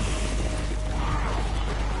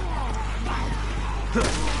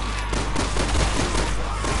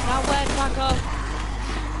 Now where do I go?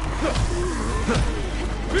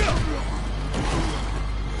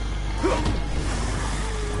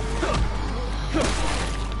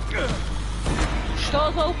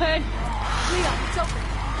 Door's open. Leon, it's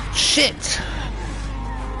open. Shit!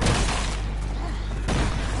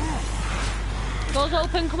 Door's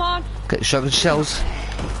open, come on. Get shotgun shells.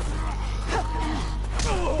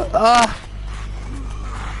 Ah!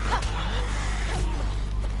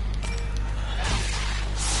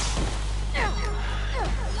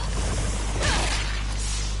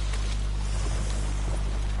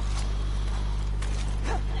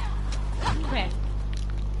 Come here.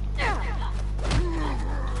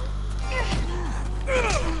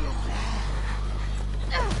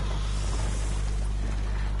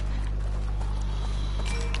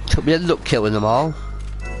 We ended up killing them all.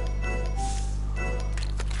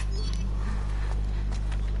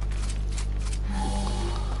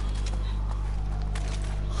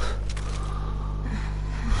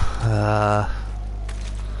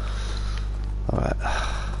 Alright.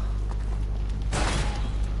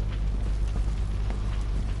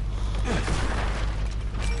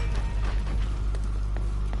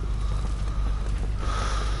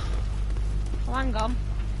 Oh, hang on.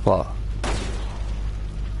 What?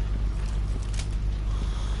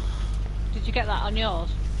 Did you get that on yours?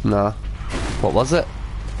 No. What was it?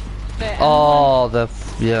 Bit, Oh, the...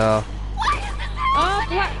 yeah. Oh,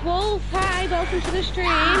 Black Wolf, hi, welcome to the stream.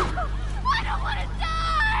 I don't want to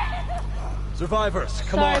die! Survivors,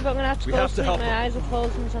 come Sorry, on. but I'm gonna have to We go have to sleep. help My them. eyes are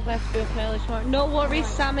closed since I've left to be up early tomorrow. No worries,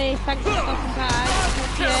 Sammy. Thanks for stopping by.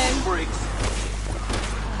 Hope you, Freaks!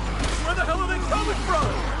 Where the hell are they coming from?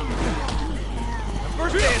 The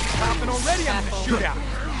first day is popping already on the shootout.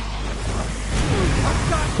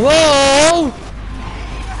 Whoa!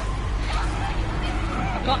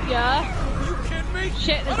 I got ya. Are you kidding me?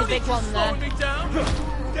 Shit, there's a big one there. Slowing me down.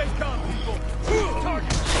 Dead calm, people.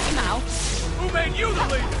 Target. Shut your mouth. Who made you the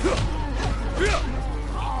leader?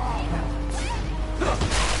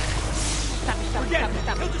 Stab me, stab me, Forget stab me, it.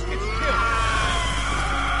 stab me. He'll just get you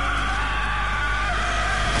killed.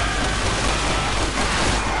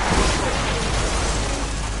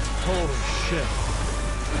 Holy shit.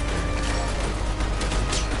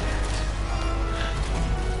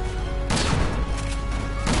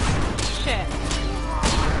 Shit.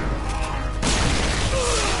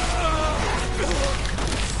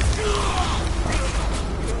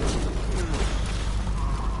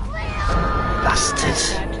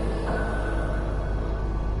 Bastards. Dead.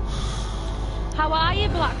 How are you,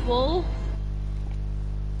 Black Wolf?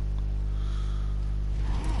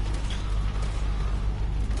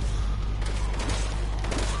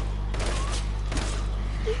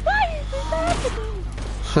 Why is this happening?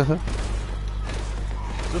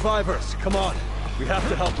 Survivors, come on. We have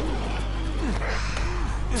to help them.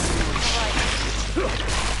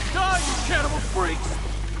 Die, you cannibal freaks!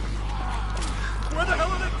 Where the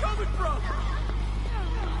hell are they coming from?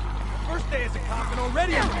 First day as a cop and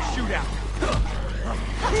already I'm gonna shoot out. I'm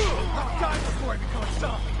dying before I become a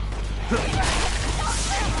zombie.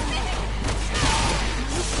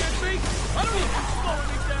 You kidding me? I don't need you slowing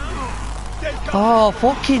me down. Dead cop. Oh,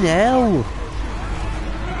 fucking hell.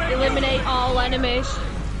 Eliminate all enemies.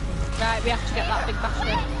 Right, we have to get that big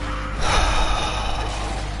bastard.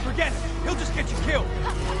 Forget it. He'll just get you killed.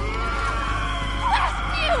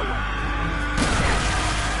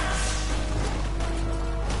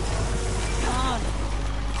 Come on.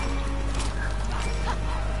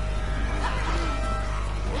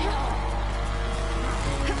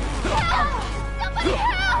 Somebody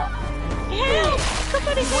help! Help!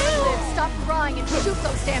 Somebody help! Stop crying and shoot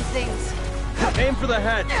those damn things! Aim for the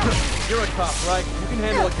head. You're a cop, right? You can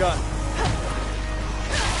handle a gun.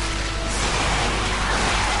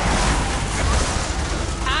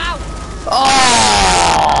 Ow!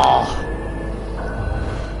 Oh!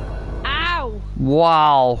 Ow!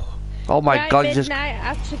 Wow. Oh my Right, god, you midnight, just... I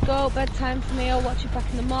have to go. Bedtime for me. I'll watch it back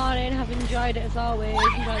in the morning. Have enjoyed it as always.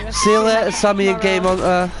 Enjoy the rest See you of the later, night Sammy and Game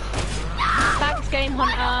tomorrow. Hunter. Thanks, Game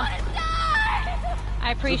Hunter.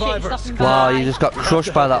 I appreciate you Survivors, stopping by. Wow, you just got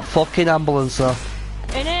crushed by that fucking ambulance, though.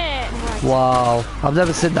 Innit? Wow. I've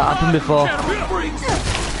never seen that happen before. Cannibal freaks!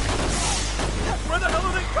 Where the hell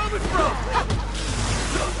are they coming from?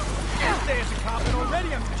 First day as a cop and already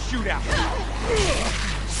I'm gonna shoot out.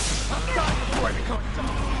 I'm dying before I become a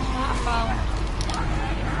zombie. That phone.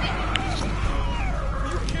 Are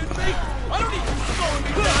you kidding me? I don't need you slowing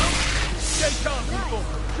me down. Stay calm, people.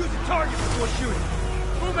 Choose a target before shooting.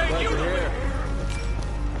 Who made you the leader?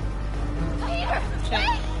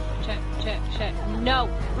 Check. No.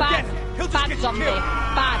 Bad. Bad zombie.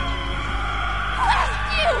 Bad.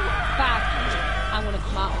 Bad. I'm gonna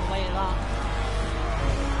come out of the way of that.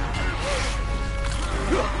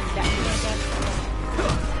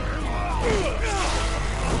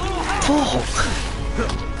 Fuck!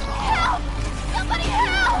 Help! Somebody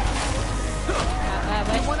help!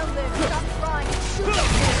 Wait. Want to live? Stop crying and shoot them.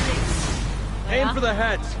 Aim for the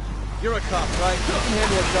heads. You're a cop, right? You can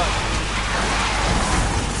handle a gun.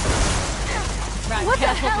 Right, What the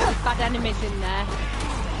careful, hell? there's bad enemies in there.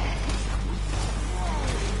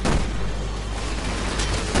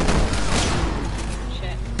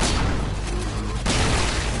 Shit.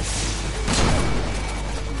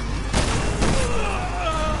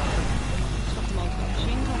 Stop them all with the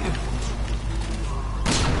machine gun.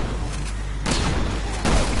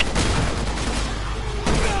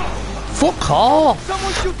 Fuck off!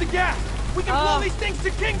 Someone shoot the gas. We can blow these things to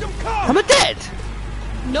Kingdom Come. Am I dead?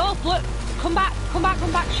 No, look! Come back!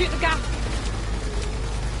 Shoot the gas!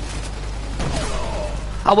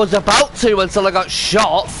 I was about to until I got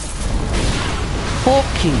shot.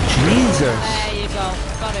 Fucking Jesus. There you go.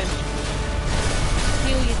 Got him.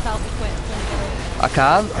 Heal yourself quick. I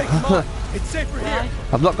can't. Hey, come on. It's safer here.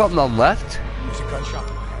 I've not got none left. There's a gunshot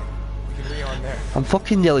in my head. We can rearm there. I'm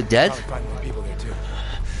fucking nearly dead. Probably find more people there too.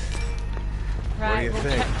 Right, do you we'll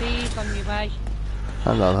think? check these on your way.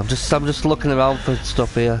 Hang on, I'm just looking around for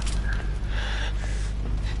stuff here.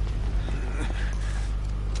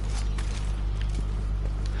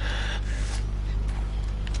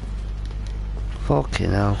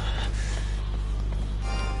 Fucking hell.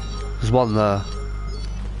 There's one there.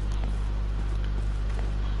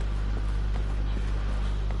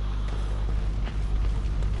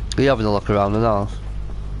 Are you having a look around and all?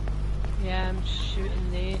 Yeah, I'm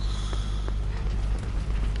shooting these.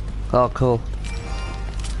 Oh, cool.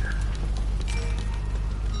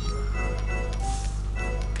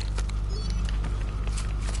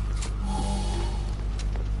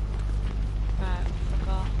 Right,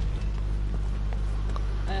 forgot.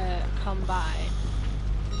 Combine.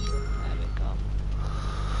 There we go.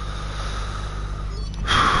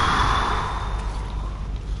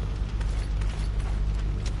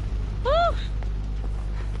 Woo!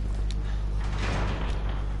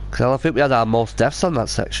 Cause I think we had our most deaths on that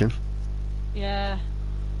section. Yeah.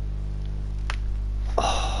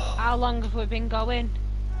 How long have we been going?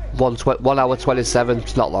 1 hour 27.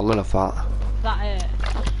 It's not long enough, that. Is that it?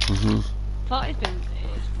 Mhm. Thought it's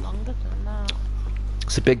longer than that.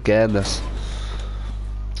 It's a big game, this.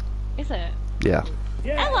 Is it? Yeah.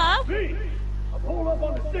 Hello? I'm holed up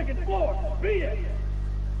on the second floor. Beat it.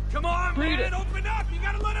 Come on, man, open up. You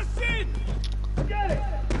gotta let us in. Get it.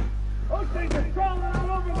 Those things are crawling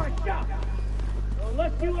all over my shop. So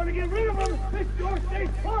unless you want to get rid of them, this door stays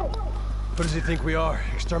closed. What does he think we are?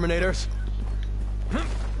 Exterminators?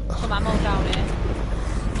 Some ammo down here.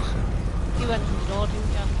 You went to the door,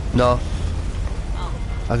 didn't you? No. Oh.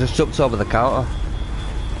 I just jumped over the counter.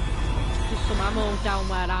 Just some ammo down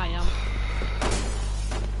where I am.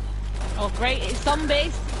 Oh great, it's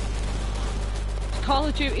zombies! It's Call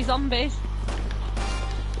of Duty zombies.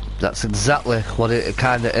 That's exactly what it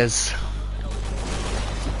kinda is.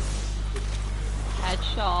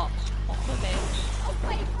 Headshots. What a bitch.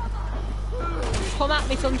 Come at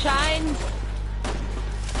me, sunshine!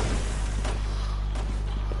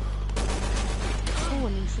 Oh,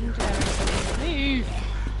 an incendiary. Move!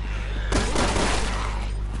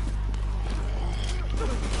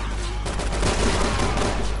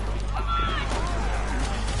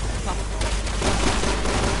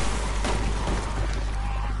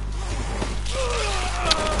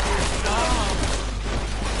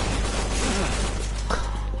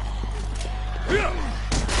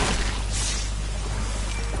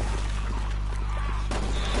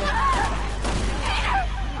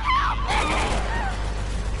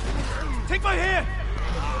 Take my hand!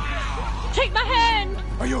 Take my hand!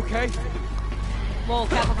 Are you okay? Whoa,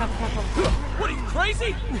 careful, careful. What are you,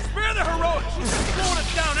 crazy? Spare the heroics! She's slowing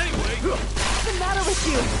us down anyway! What's the matter with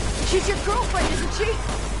you? She's your girlfriend, isn't she?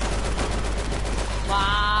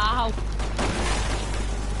 Wow.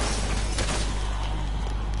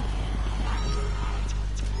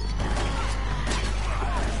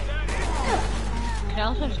 Can I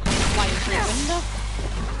also just come flying through the window?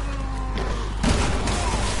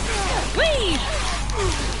 Whee!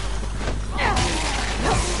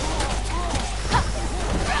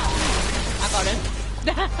 I got him.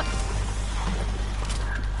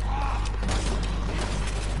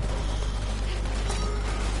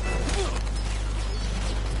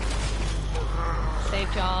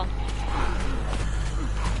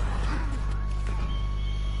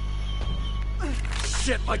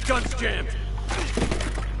 Shit, my gun's jammed.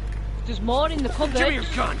 There's more in the cupboard. Give me your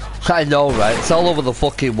gun. I know, right? It's all over the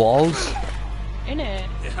fucking walls. Innit?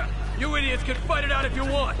 Yeah, you idiots can fight it out if you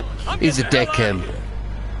want. He's a dick, him.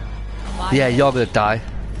 Yeah, you're gonna die.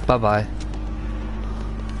 Bye-bye.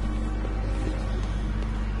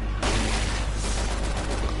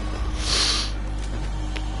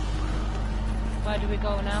 Where do we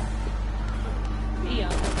go now? Here.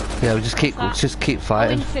 Yeah, we just keep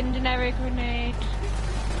fighting. Incendiary grenade.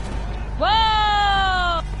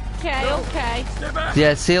 Whoa! Okay, okay.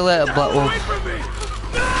 Yeah, see you later, Black Wolf.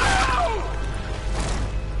 No!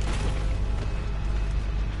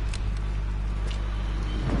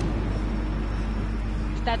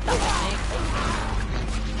 It's dead, that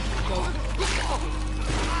one,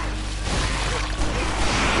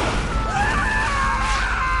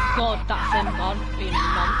 God, that's him gone. Being a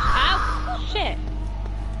nonce. Ow! Shit!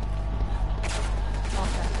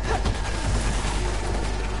 Okay.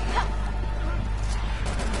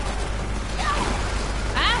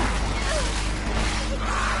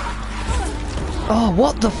 Oh,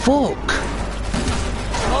 what the fuck?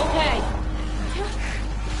 Okay.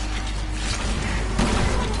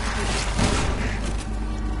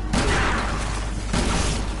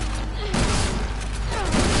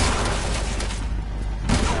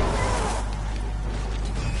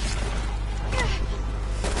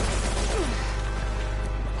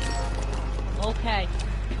 Okay.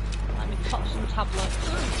 Let me pop some tablets.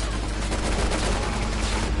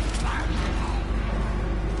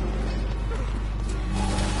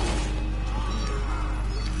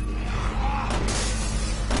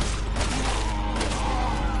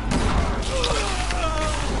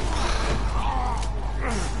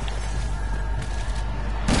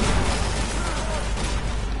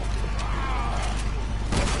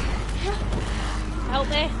 Help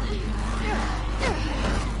me.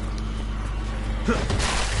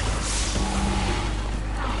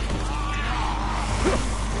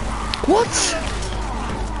 What?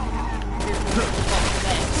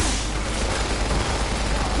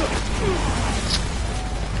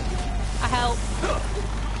 I help.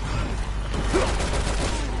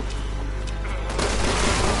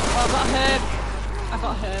 Oh, I got a herb. I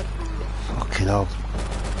got a herb. Fucking hell.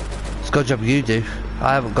 It's a good job you do.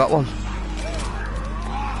 I haven't got one.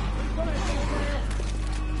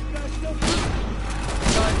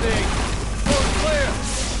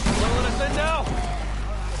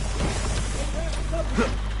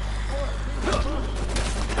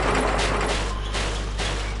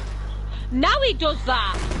 Now he does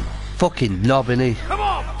that. Fucking knob, innit? Come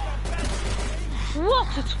on! What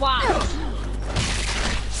a twat.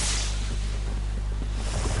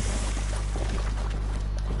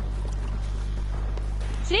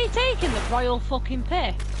 Is he taking the royal fucking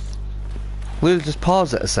piss? We'll just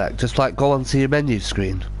pause it a sec, just like go onto your menu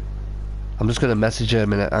screen. I'm just gonna message her a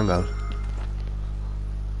minute, hang on.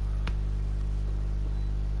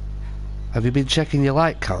 Have you been checking your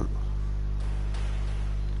light count?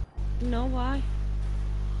 No, why?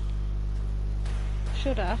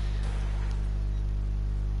 Should I?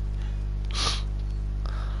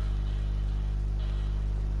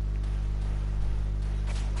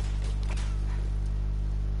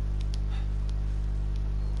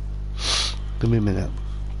 Give me a minute.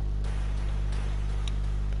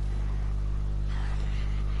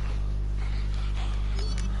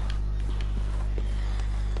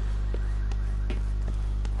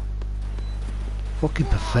 Fucking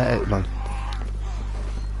pathetic, man.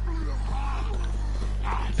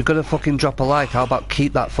 If you're gonna fucking drop a like, how about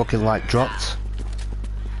keep that fucking like dropped?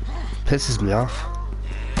 Pisses me off.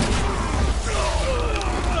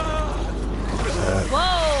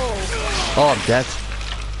 Whoa! Oh, I'm dead.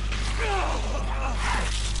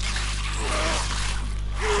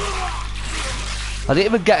 I didn't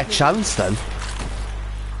even get a chance then.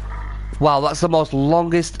 Wow, that's the most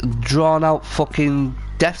longest drawn out fucking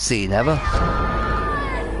death scene ever.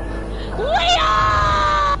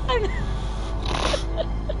 Leon!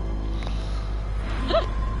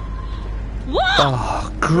 What?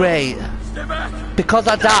 Oh, great. Because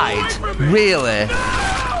I died? Really?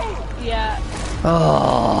 Yeah.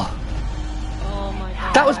 Oh. Oh my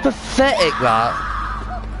god. That was pathetic, that.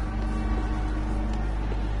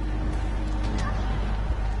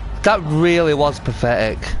 That really was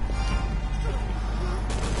pathetic.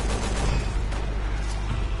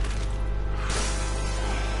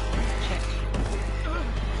 Shit.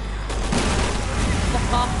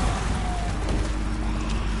 Fuck off.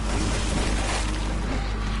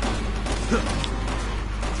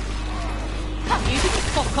 You can just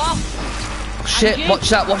fuck off. shit, watch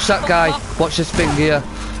that guy. Watch this thing here.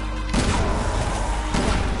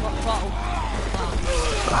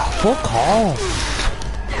 Oh, fuck off.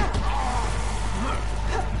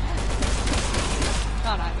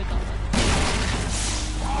 Alright, we got it.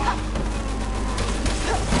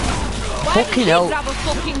 Fucking hell. Grab a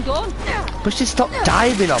fucking gun. But she stopped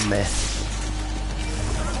diving on me.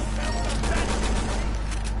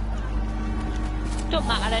 Don't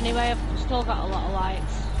matter anyway, I've still got a lot of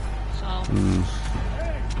likes. So.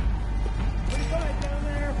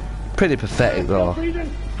 Pretty pathetic though. For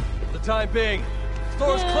the time being,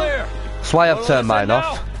 store's clear. That's why I've turned mine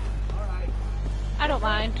off. I don't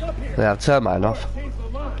mind. Yeah, I've turned mine off.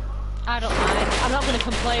 I don't mind. I'm not going to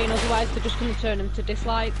complain, otherwise they're just going to turn them to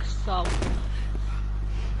dislikes, so... I'm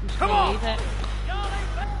just going to leave it.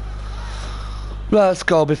 Right, let's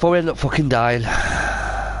go before we end up fucking dying.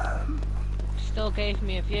 Still gave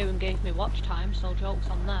me a view and gave me watch time, so jokes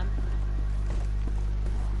on them.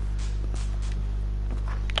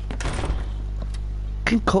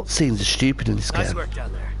 Fucking cutscenes are stupid in this Nice game. work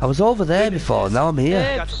down there. I was over there before, now I'm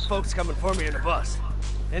here. Got some folks coming for me in a bus.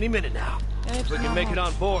 Any minute now. If we can make it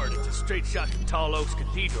on board, it's a straight shot to Tall Oaks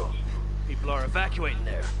Cathedral. People are evacuating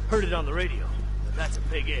there. Heard it on the radio. But that's a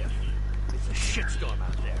big if. It's a shitstorm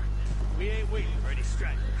out there. We ain't waiting for any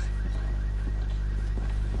stragglers.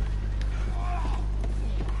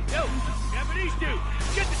 Yo, Japanese dude,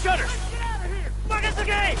 get the shutters! Get out of here! Fuck us the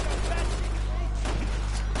gate!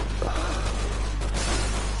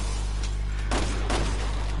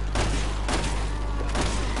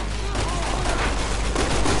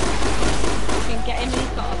 Get in, he's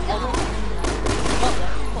got a bullet. What the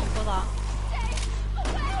fuck for that?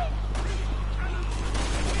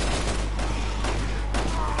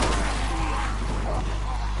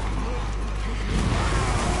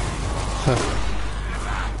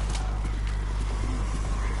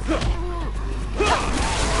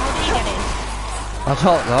 I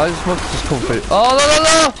don't know, I just want to just come through. Oh, no, no,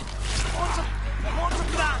 no!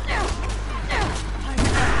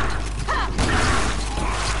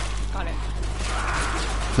 Got it.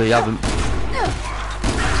 No, you haven't.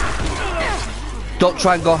 Don't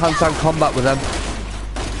try and go hand-to-hand combat with them.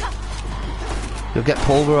 You'll get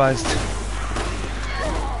pulverized.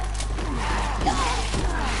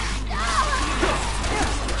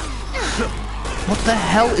 What the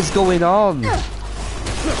hell is going on?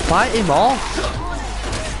 Fight him off!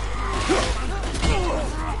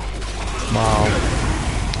 Wow.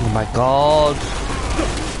 Oh my god.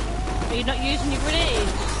 Are you not using your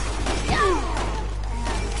grenades?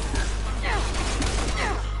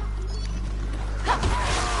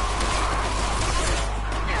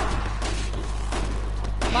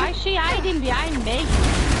 Why is she hiding behind me?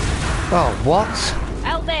 Oh, what?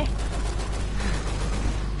 Help me!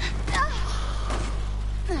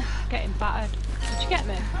 Getting battered. Did you get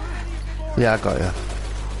me? Yeah, I got you.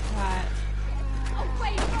 Right.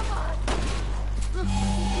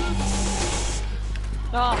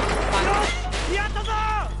 Oh, thanks.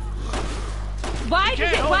 Why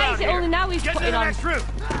is it only now he's putting down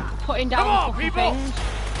fucking things?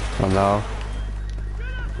 I know.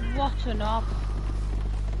 What a knob.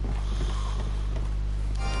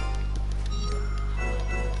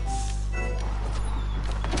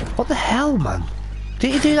 What the hell, man?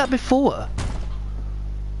 Didn't you do that before? Now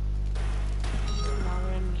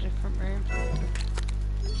we're in a different room.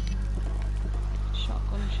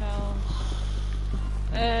 Shotgun shells.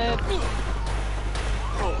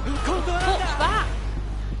 What's that?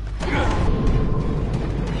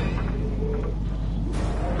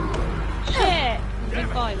 Shit! Big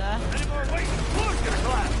boy there.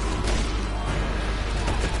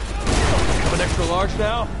 Have an extra large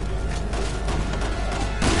now?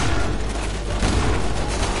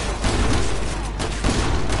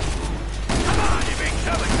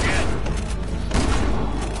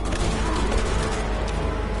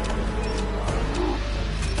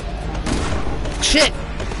 Shit!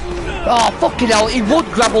 Oh, fucking hell, he would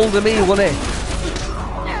grab hold of me, wouldn't he?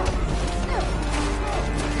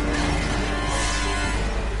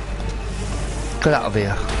 Get out of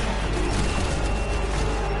here.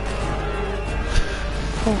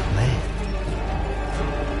 Fuck me.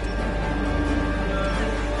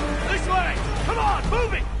 This way! Come on,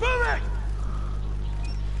 move it! Move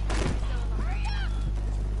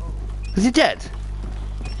it! Is he dead?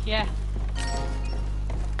 Yeah.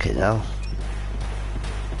 Okay, now.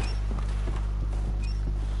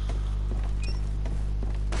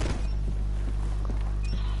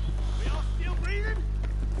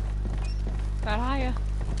 Where are you?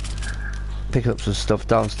 Pick up some stuff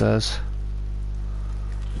downstairs.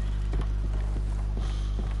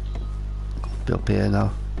 Be up here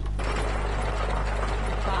now.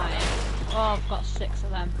 I've got 6 of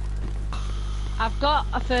them. I've got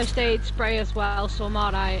a first aid spray as well, so I'm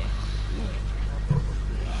alright.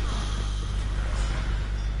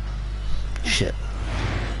 Shit.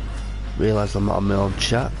 Realised I'm not on my own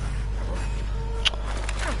chat.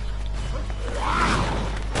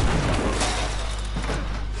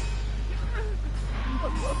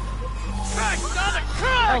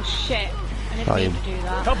 Oh shit. I didn't mean to do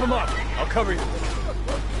that. Help him up. I'll cover you.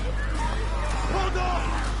 Hold on!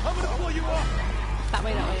 I'm gonna pull you off! That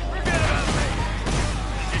way, that way. Forget about me!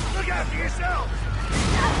 Just look after yourself!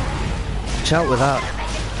 Watch out with that.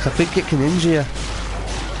 'Cause I think it can injure you.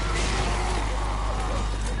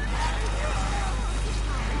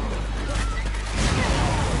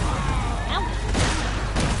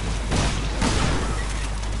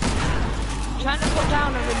 I'm trying to put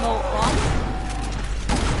down a remote bomb.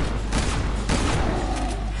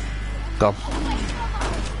 Go.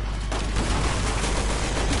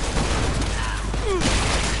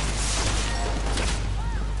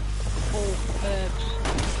 Oh, herbs.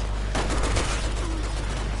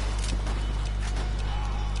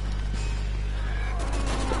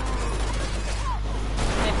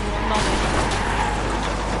 Everyone on it.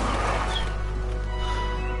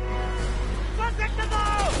 Protect them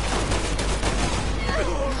all!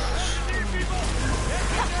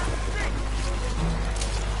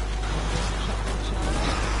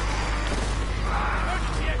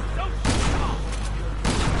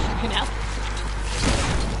 Fucking hell.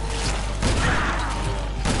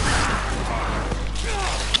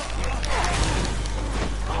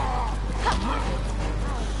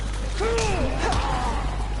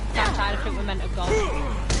 That side, I think we're meant to go.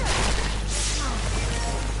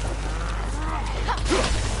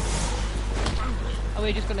 Are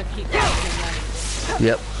we just gonna keep going then?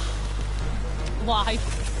 Yep. Why?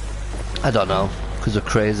 I don't know. Because they're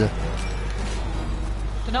crazy.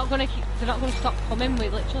 They're not gonna stop coming, we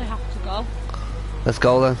literally have to go. Let's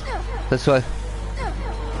go then. This way.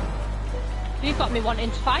 You've got me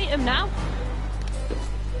wanting to fight him now.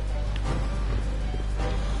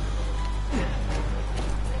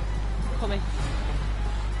 Coming.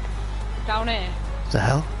 Down here. The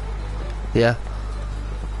hell? Yeah.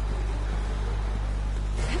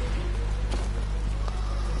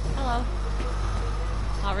 Hello.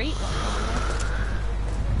 I'll eat.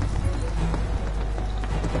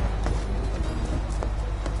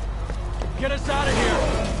 Get us out of here.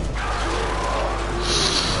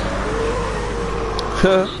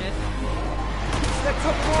 Shit. That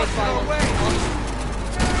took more far away!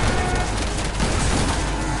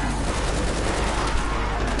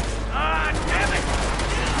 Ah, damn it!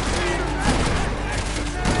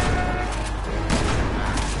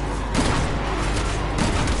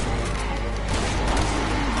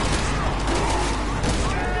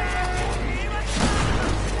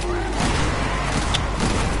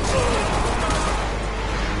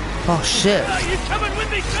 Oh shit. Are you coming with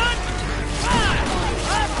me, son?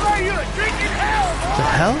 I'll throw you a drink in hell! The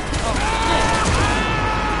hell?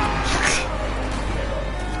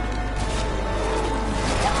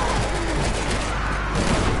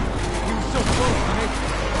 You were so close, mate.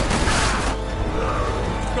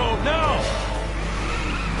 Go now.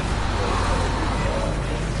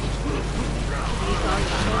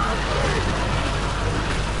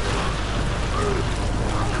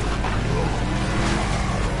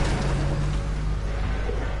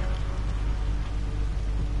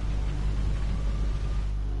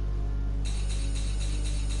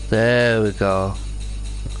 There we go.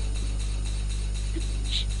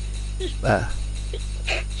 Ugh.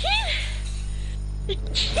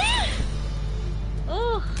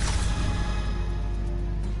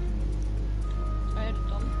 I had a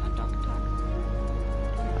dog tag.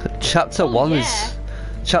 Chapter Oh, 1 yeah. is...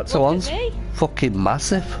 Chapter Look at 1's me. fucking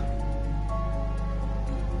massive.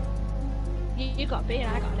 You got a B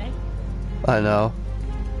and I got an I know.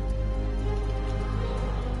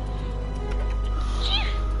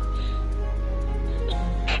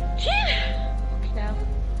 Fucking hell.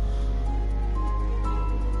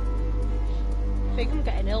 I think I'm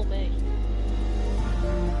getting ill, mate.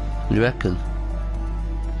 You reckon?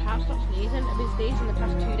 Can't stop sneezing. I've been sneezing the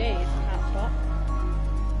past 2 days. Can't stop.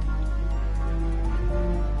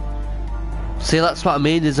 See, that's what I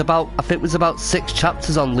mean. There's about... I think there's about 6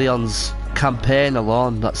 chapters on Leon's campaign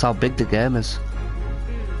alone. That's how big the game is.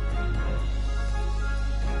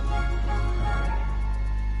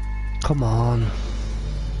 Come on. Do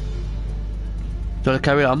you want to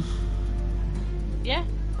carry on? Yeah,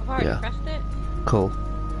 I've already Yeah. pressed it. Cool.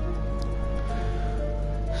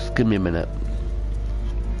 Just give me a minute.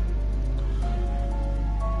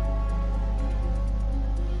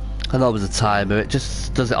 I know it was a timer, it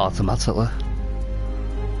just does it automatically.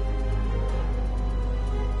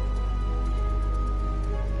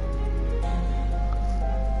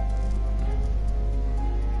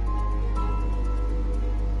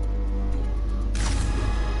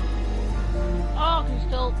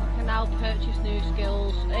 I can now purchase new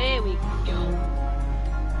skills. Here we go.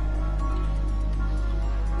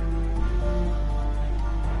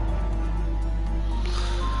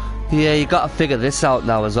 Yeah, you gotta figure this out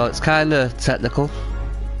now as well. It's kinda technical.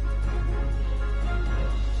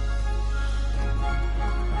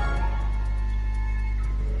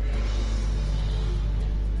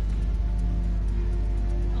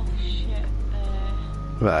 Oh shit.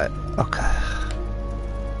 Right, okay.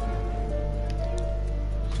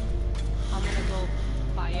 I'm gonna go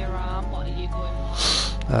firearm. What are you going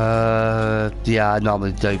for? Yeah, I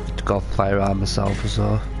normally do go firearm myself as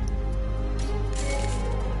well.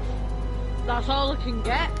 That's all I can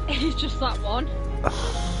get. It's just that one.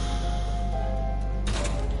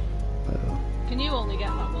 Can you only get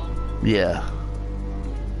that one? Yeah.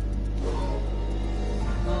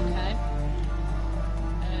 Okay.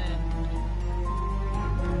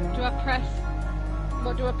 Do I press?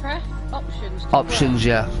 What do I press? Options. Options,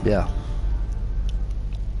 yeah, yeah.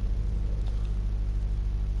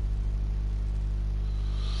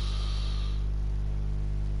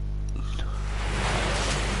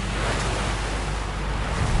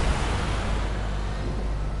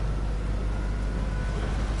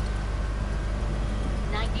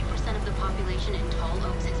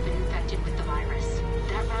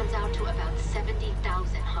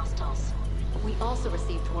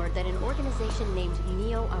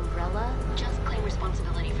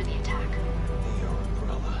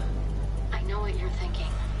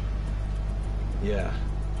 Yeah.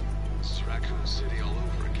 This is Raccoon City all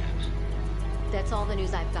over again. That's all the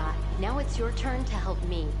news I've got. Now it's your turn to help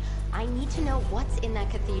me. I need to know what's in that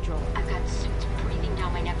cathedral. I've got suits breathing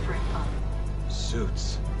down my neck for info.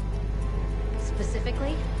 Suits.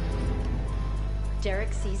 Specifically,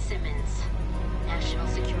 Derek C. Simmons, National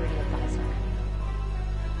Security Advisor.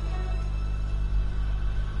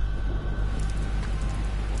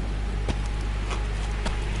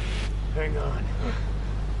 Hang on.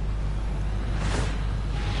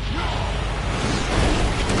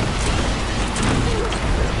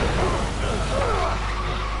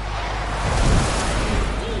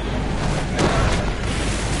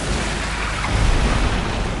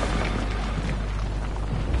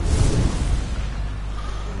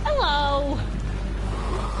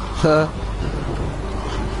 Hello.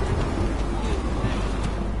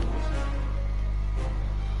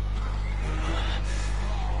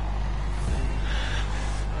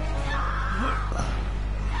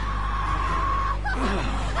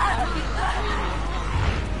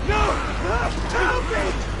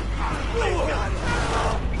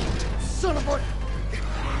 Son of a...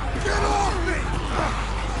 Get off me!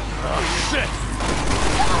 Oh, shit!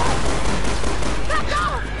 Back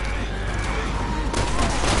off!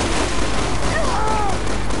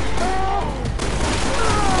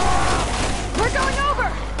 We're going over!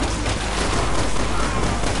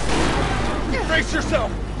 Brace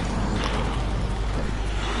yourself!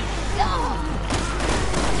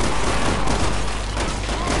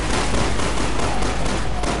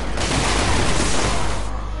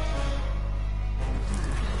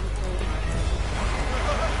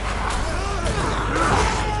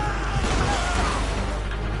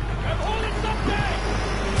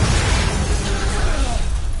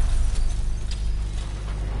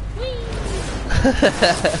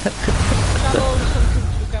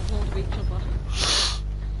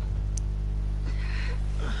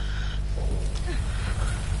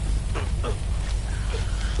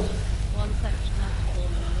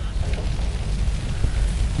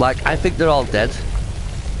 Like, I think they're all dead.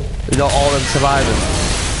 You know, all of them surviving.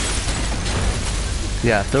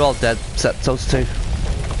 Yeah, they're all dead, except those two.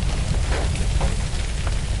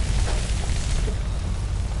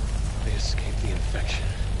 They escaped the infection.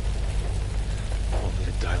 Only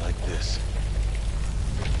to die like this.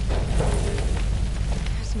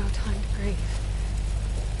 There's no time to grieve.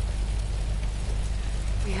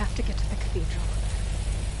 We have to get to the cathedral.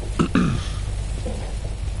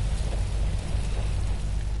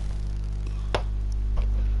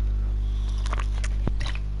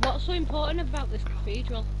 What's so important about this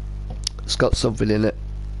cathedral? It's got something in it.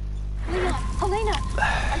 Helena,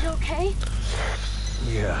 are you okay?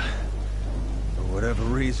 Yeah. For whatever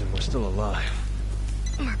reason, we're still alive.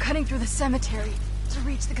 We're cutting through the cemetery to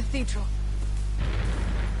reach the cathedral.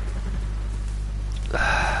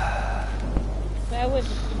 Bear with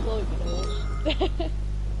us, the blow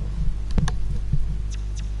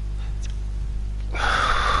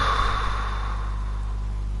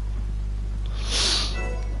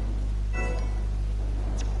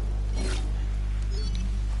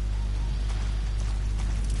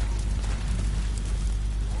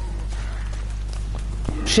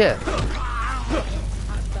Shit.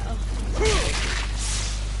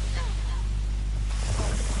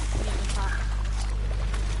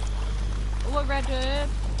 Oh, a red herb.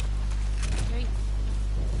 Three.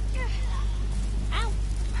 Ow!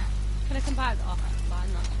 Can I come back? Oh, that's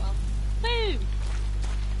fine, that's well. Boom!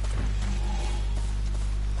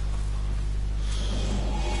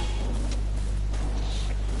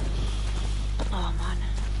 Oh, man.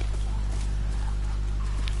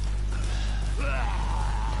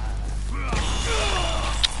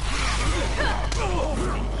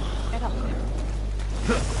 Get off him.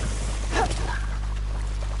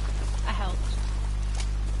 I helped.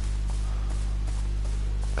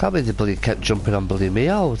 Can't believe they bloody kept jumping on bloody me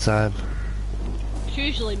all the time. It's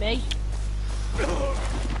usually me.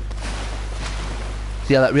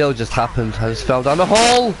 Yeah, that really just happened. I just fell down a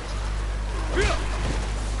hole!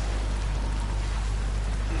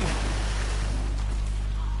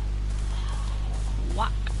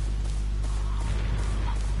 Whack.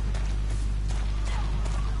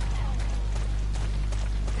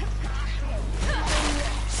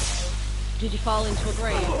 Did you fall into a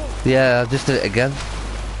grave? Yeah, I just did it again.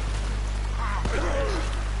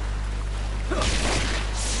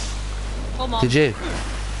 Come on. Did you?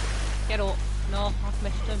 Get up. No, I've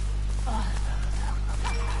missed him.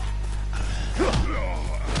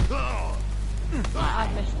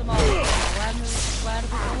 I've missed them all. Where are we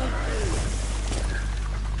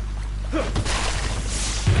going?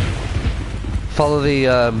 Follow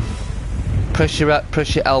the push your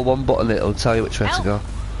L1 button, it'll tell you which way to go.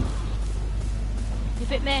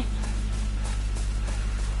 Is it me?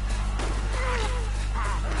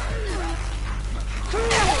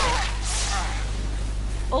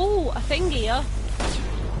 Oh, a thing here.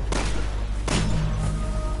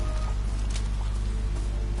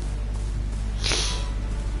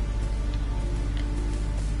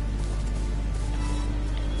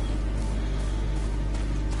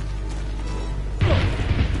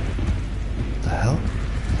 The hell?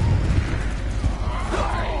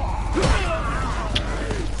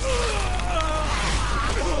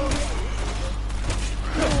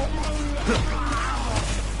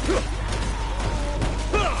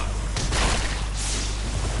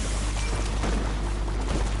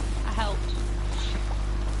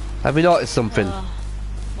 Have you noticed something?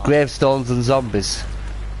 Gravestones and zombies.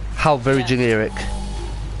 How very generic.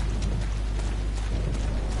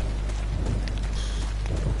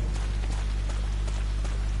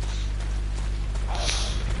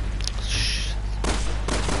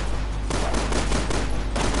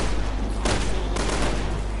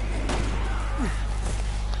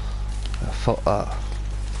 Fuck that.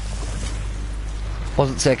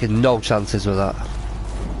 Wasn't taking no chances with that.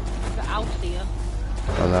 The house here.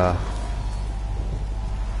 I know.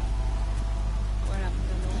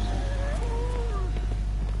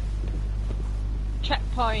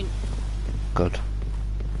 Checkpoint. Good.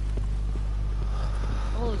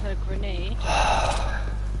 Oh, there's a grenade.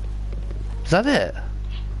 Is that it?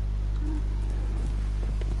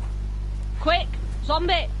 Quick!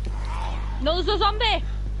 Zombie! No, there's a zombie!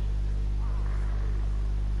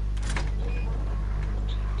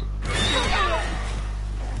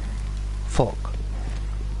 Fuck.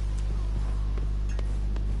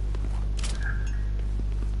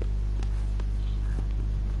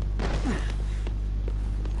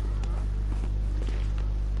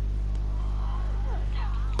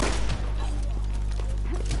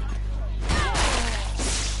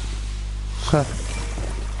 Huh.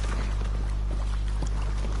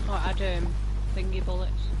 Oh, I had thingy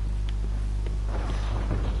bullets.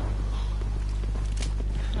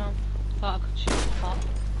 No, thought I could shoot the pot.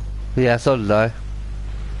 Yeah, so did I.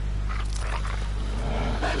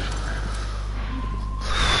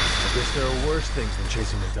 I guess there are worse things than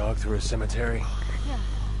chasing a dog through a cemetery. Yeah,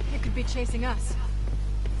 it could be chasing us.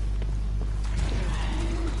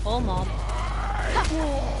 Oh, Mom.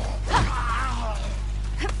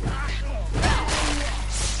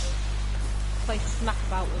 Play smack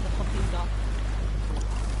about with a fucking dog.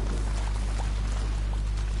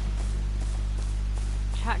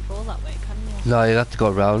 Can't go that way, can you? No, you have to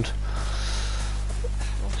go around.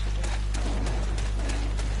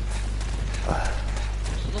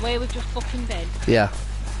 So the way we've just fucking been. Yeah.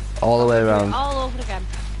 All the way around. All over again.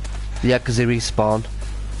 Yeah, because they respawn.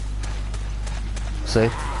 See?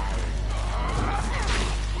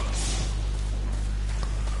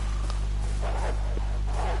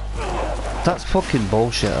 That's fucking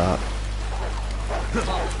bullshit, that.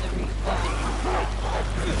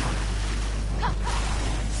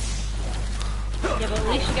 Yeah, but at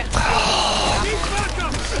least you get to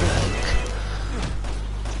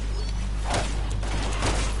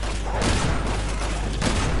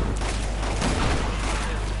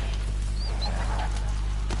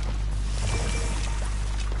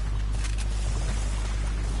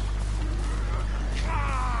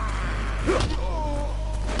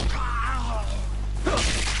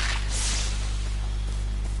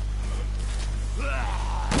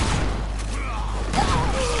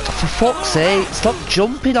fuck's sake, stop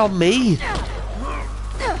jumping on me!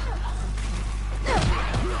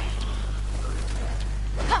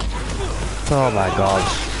 Oh my god.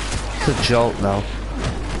 It's a joke now.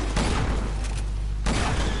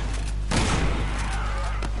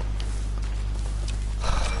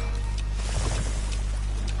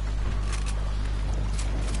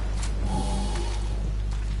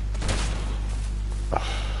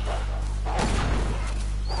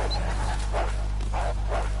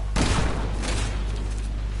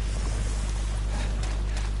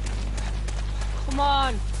 Come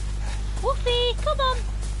on. Wolfie, come on.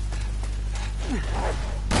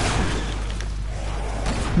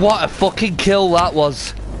 What a fucking kill that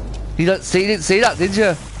was! You didn't see that, did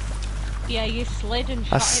you? Yeah, you slid and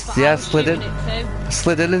shot it, but yeah, I was slid in. shooting it too.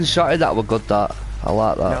 Slid in and shot it, that was good, that. I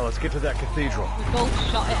like that. Now let's get to that cathedral. We both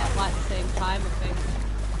shot it at like the same time, I think.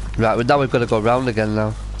 Right, well, now we've got to go round again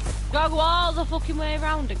now. Gotta go all the fucking way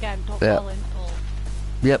around again, don't fall in. Oh.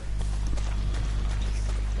 Yep.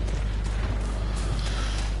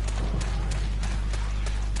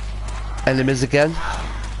 Enemies again.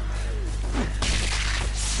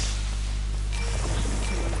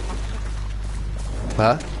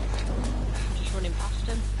 Huh? Just running past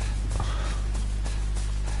him.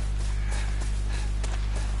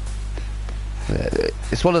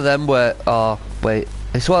 It's one of them where,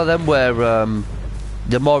 it's one of them where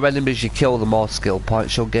the more enemies you kill, the more skill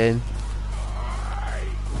points you'll gain.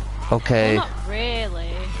 Okay. Well, not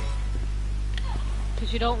really.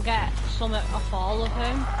 Because you don't get summit off all of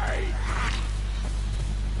them.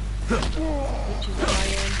 Which is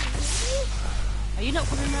annoying. Are you not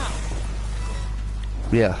coming round?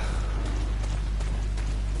 Yeah.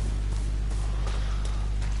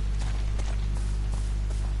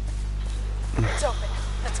 It's open.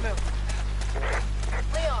 Let's move.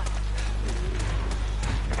 Leon!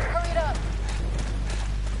 Hurry it up!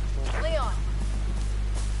 Leon!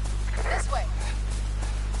 This way!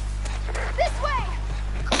 This way!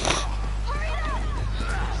 Hurry it up!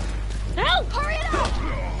 No! Hurry it up!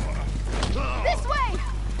 This way!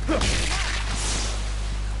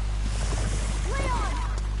 Leon!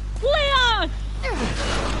 Leon!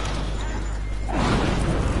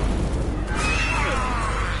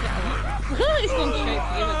 It's gone straight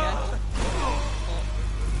for you again.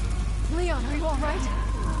 Leon, are you alright?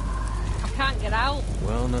 I can't get out.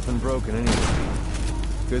 Well, nothing broken anyway.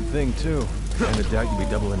 Good thing, too. Kinda doubt you'd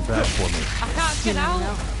be doubling back for me. I can't get out.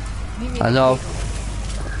 I know.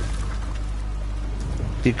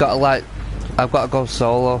 You've got to like, I've got to go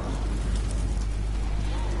solo.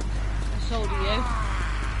 So do you.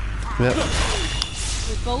 Yep.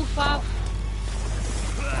 We both have.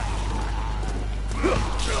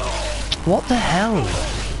 What the hell?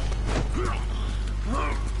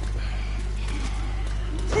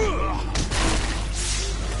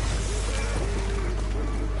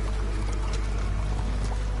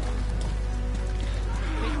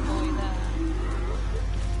 Big boy there.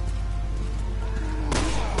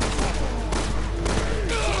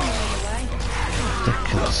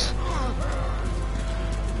 Ridiculous.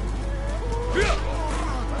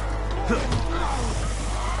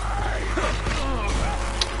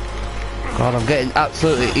 God, I'm getting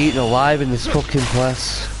absolutely eaten alive in this fucking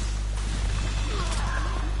place.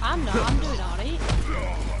 I'm not, I'm doing alright.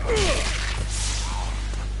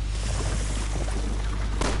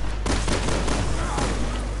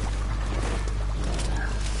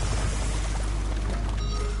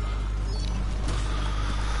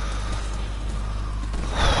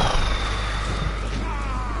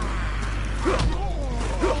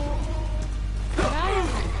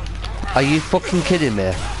 Are you fucking kidding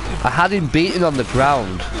me? I had him beaten on the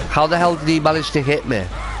ground. How the hell did he manage to hit me?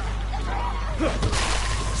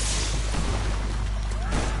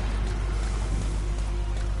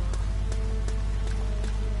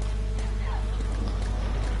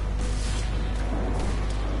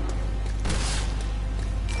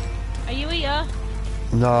 Are you here?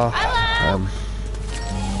 No. Hello?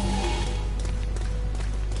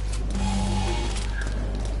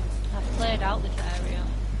 I've cleared out this area.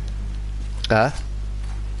 Huh?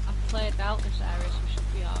 I've cleared out this area, so we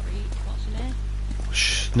should be alright. What's in here?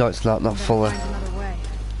 Shh, no it's not fully. Find another way.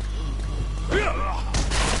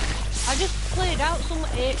 I just cleared out some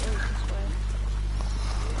areas this way.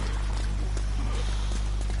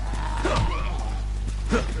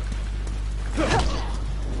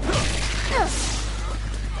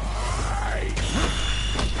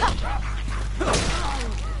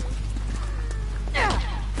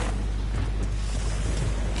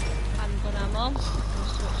 Handgun ammo. We'll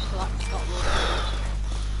switch to that. Got loads.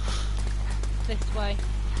 This way.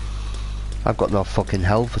 I've got no fucking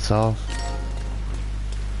health at all.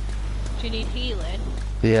 Do you need healing?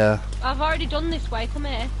 Yeah. I've already done this way, come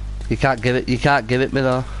here. You can't give it me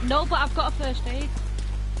though. No, but I've got a first aid.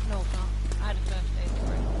 No, I've not. I had a first aid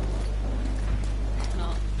for it.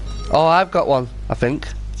 No. Oh, I've got one, I think.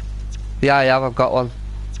 Yeah, I have, I've got one.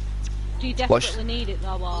 Do you desperately need it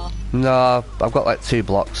though, or? No, I've got like 2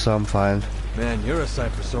 blocks, so I'm fine. Man, you're a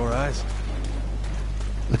sight for sore eyes.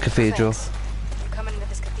 The cathedral. Thanks. You coming into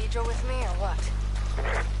this cathedral with me, or what?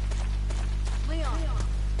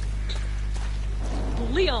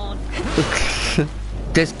 Leon!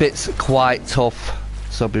 This bit's quite tough,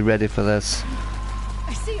 so be ready for this.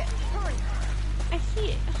 I see it. Hurry. I see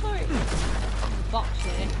it, hurry. Box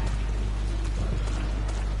here.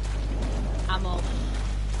 Ammo.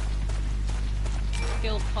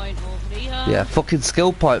 Skill point over here. Yeah, fucking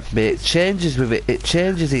skill point for me. It changes with it. It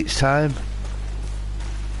changes each time.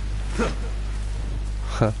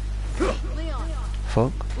 Leon.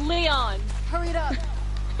 Fuck. Leon! Hurry it up.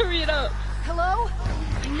 Hurry it up! Hello?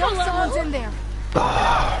 I know Hello? someone's in there.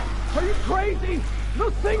 Are you crazy?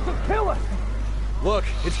 Those things will kill us! Look,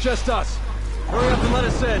 it's just us. Hurry up and let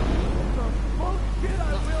us in.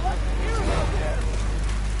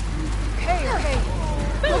 Hey.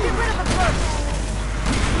 We'll get rid of them first.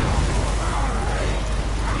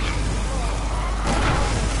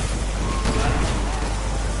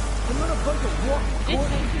 Did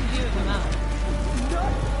take you them out.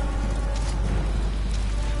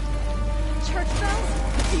 Church bells?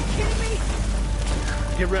 Are you kidding me?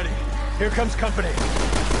 Get ready. Here comes company.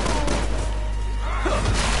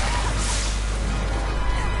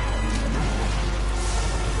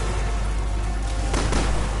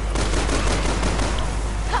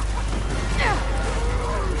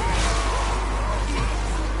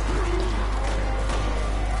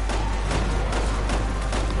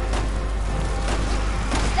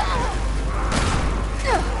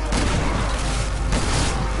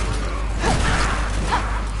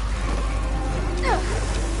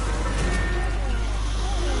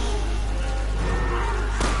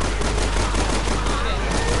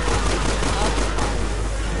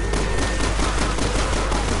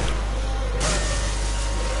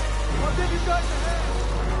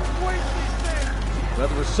 Well,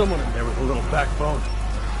 there was someone in there with a little backbone.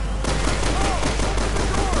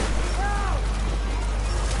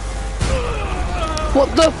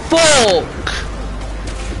 What the fuck?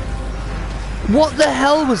 What the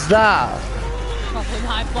hell was that? Probably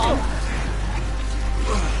my bomb.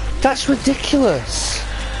 That's ridiculous.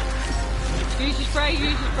 Use your spray, use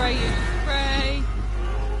your spray, use your spray.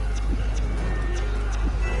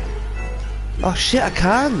 Oh shit, I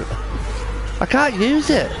can't. I can't use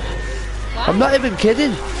it. Wow. I'm not even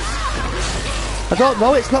kidding. I don't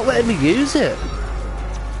know, it's not letting me use it.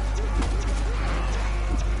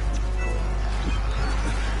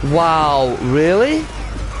 Wow, really?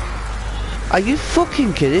 Are you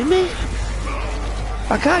fucking kidding me?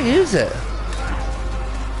 I can't use it.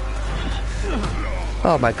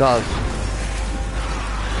 Oh my god.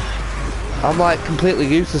 I'm like completely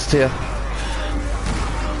useless to you.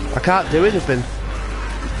 I can't do anything.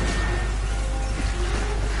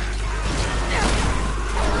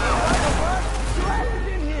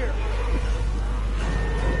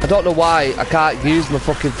 I don't know why I can't use my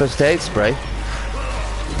fucking first aid spray. Use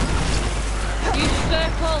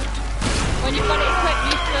circle. When you've got it equipped,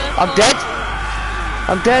 use circle. I'm dead.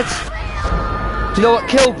 I'm dead. Do you know what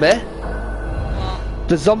killed me? What?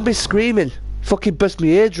 The zombie screaming. Fucking burst my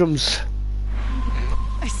eardrums.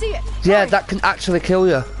 I see it. Yeah, Hurry. that can actually kill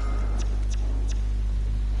you.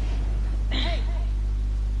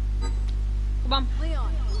 Come on.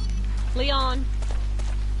 Leon. Leon.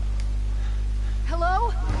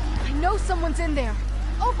 Hello? I know someone's in there.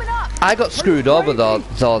 Open up. I got screwed over though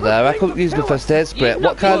there. I couldn't use my first aid spray. You've What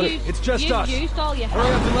not kind of used- It's just you've us. used all your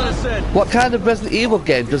Hurry up and let us in. what kind of Resident Evil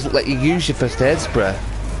game doesn't let you use your first aid spray?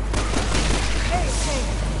 Hey.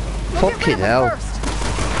 We'll Fucking get rid of them hell. first.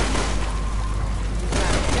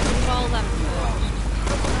 Get rid of all them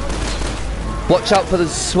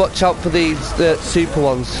first. Watch out for these super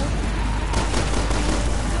ones.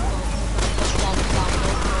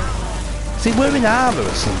 Is he wearing armour or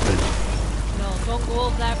something? No, don't go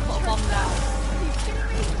over there and put a bomb down.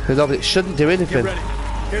 Because no, but it shouldn't do Get anything. ready.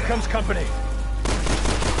 Here comes company. Be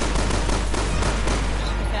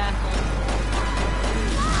careful.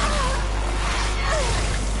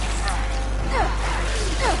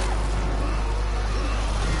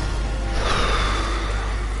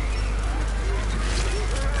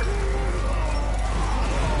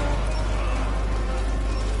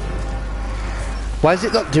 Why is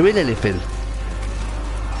it not doing anything?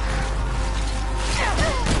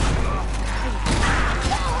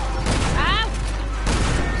 Ow!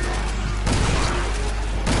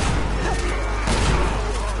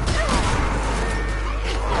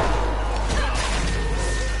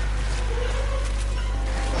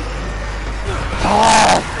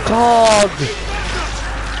 God!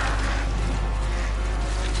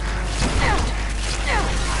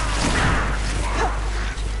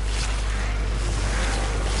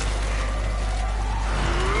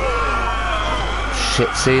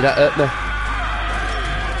 Shit, see, that hurt me.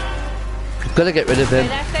 I've got to get rid of him.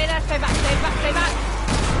 Stay there, stay back, stay back, stay back.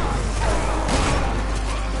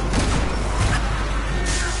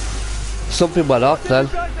 Something went off then.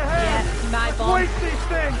 Yeah, my bomb.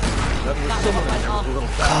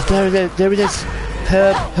 Oh, there it is.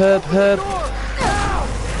 Herb.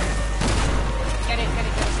 Get it.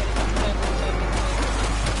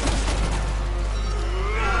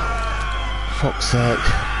 Fuck's sake.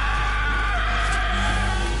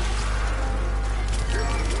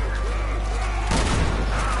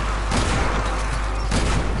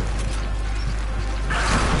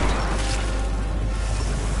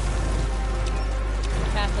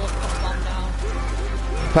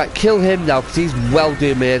 Right, kill him now, because he's well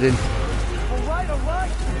dominating. Alright, your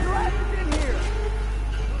ass is in here.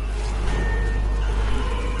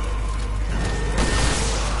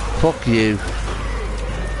 Fuck you.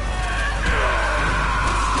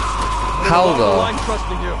 How though? I'm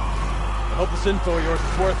trusting you. I hope this info of yours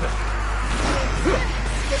is worth it.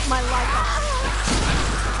 Take my life off.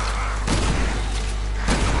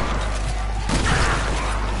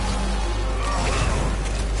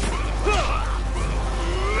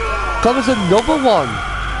 God, there's another one.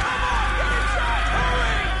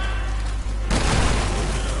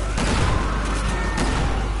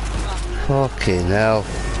 Fucking hell.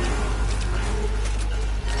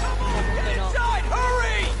 Get inside,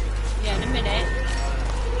 hurry! Yeah, in a minute.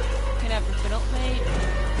 Can everything up, mate?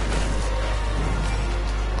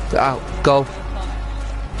 Out, go.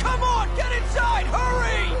 Come on, get inside,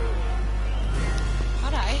 hurry!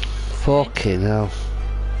 Alright. Fucking hell.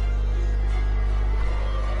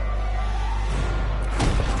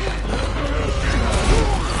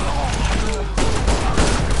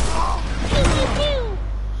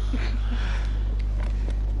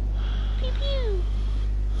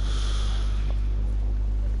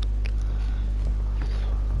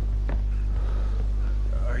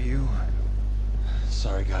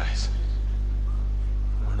 Sorry, guys.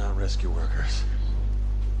 We're not rescue workers.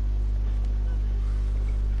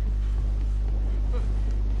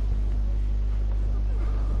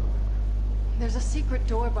 There's a secret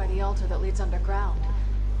door by the altar that leads underground.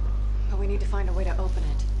 But we need to find a way to open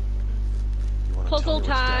it. You wanna Puzzle tell me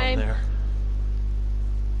what's down time. there?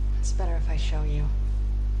 It's better if I show you.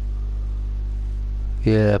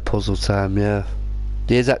 Yeah, puzzle time, yeah.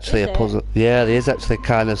 There's actually Is a it? puzzle. Yeah, there's actually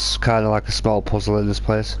kind of like a small puzzle in this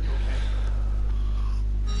place.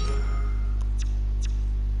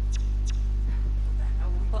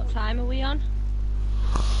 What time are we on?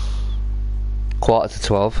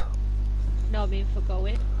 11:45. No, I mean for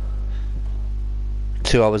going.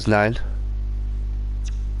 2 hours 9. Do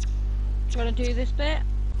you want to do this bit?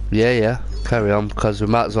 Yeah, carry on, because we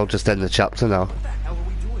might as well just end the chapter now.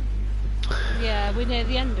 Yeah, we're near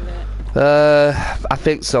the end of it. I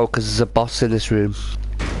think so, because there's a boss in this room.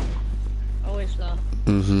 Oh, is there?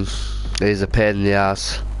 He's a pain in the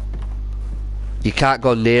ass. You can't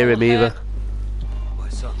go near him either.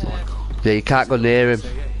 Yeah, you can't go near him. I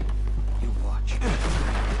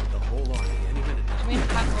mean, I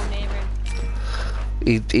can't go near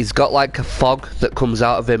him. He's got like a fog that comes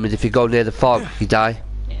out of him, and if you go near the fog, you die.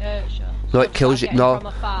 It hurts you. No, it kills you. From No,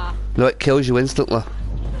 afar. no, it kills you instantly.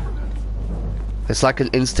 It's like an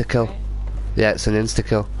insta kill. Yeah, it's an insta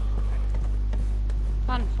kill.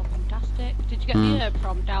 Fan-fucking-tastic. Did you get the herb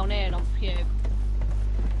from down here on Pew?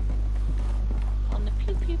 On the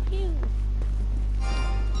pew pew pew.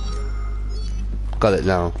 Got it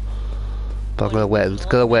now. But I'm gonna wait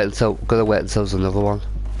until there's another one.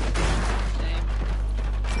 Same.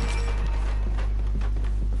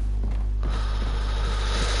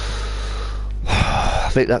 I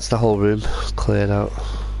think that's the whole room cleared out.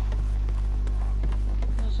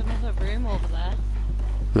 There's another room over there.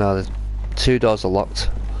 No, the 2 doors are locked.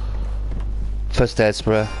 First aid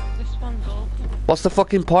spray. This one's open. What's the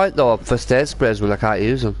fucking point though of first aid sprays when I can't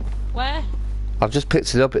use them? Where? I've just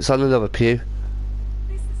picked it up, it's on another pew.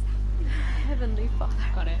 Heavenly Father,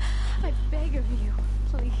 Got it. I beg of you,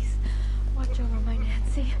 please, watch over my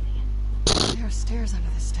Nancy. There are stairs under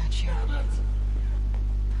the statue.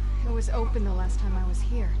 It was open the last time I was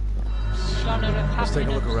here. Let's take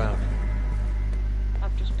a look around.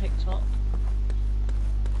 I've just picked up.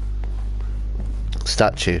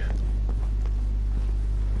 Statue.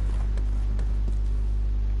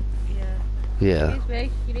 Yeah. Yeah. Excuse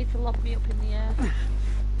me, you need to lock me up in the air.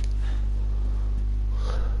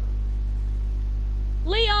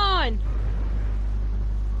 Leon!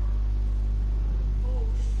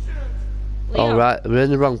 Leo, Alright, we're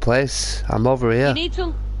in the wrong place. I'm over here. You need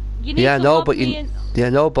to Yeah, no, log but me in. yeah,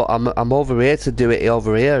 no, but I'm over here to do it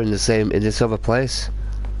over here in this other place.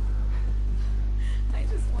 I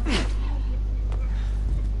just want to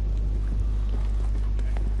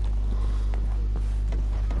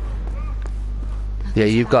Yeah,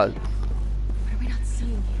 you've got. What are we not seeing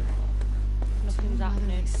here? Nothing's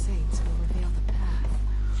happening. Saints will reveal the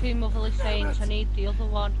path. 2 motherly saints. I need the other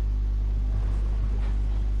one.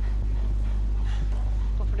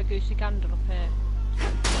 Go for the goosey gander up here.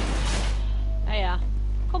 There you are.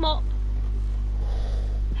 Come up.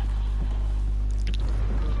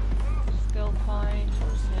 Skill point.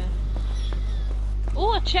 Yeah.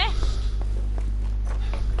 Oh, a chest.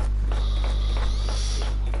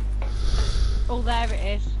 Oh, there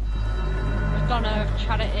it is. Madonna of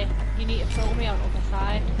Charity. You need to throw me on the other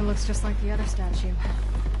side. It looks just like the other statue.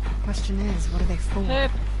 Question is, what are they for?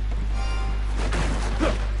 Herb.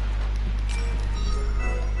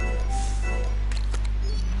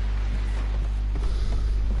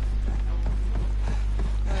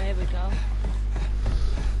 Oh, here we go.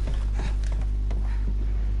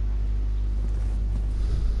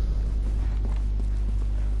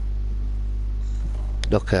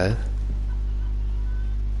 Okay.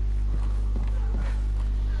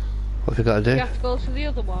 What have you got to do? You have to go to the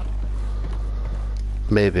other one.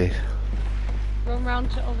 Maybe. Run round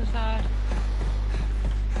to the other side.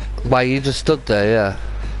 Why, you just stood there, yeah?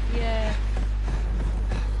 Yeah.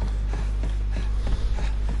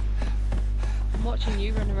 I'm watching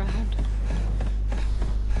you run around.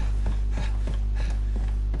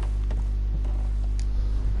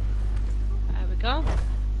 There we go.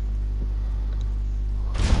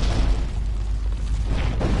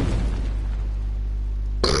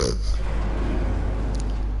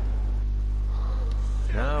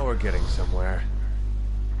 Now we're getting somewhere.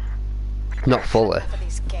 Not fully. Enough of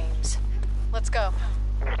these games. Let's go.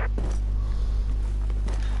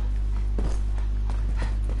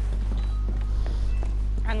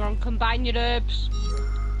 Hang on, combine your herbs.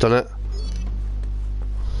 Done it.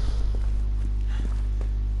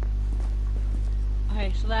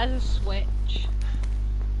 Okay, so there's a switch.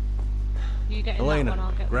 You get in that one, I'll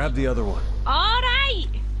Elena, get grab the other one. Alright!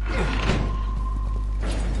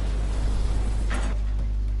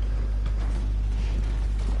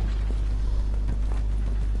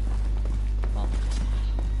 Well,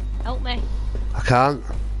 help me. I can't.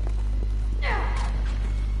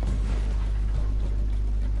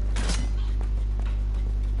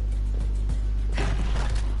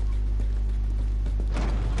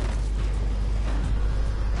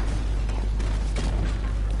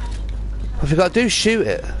 What have you got to do? Shoot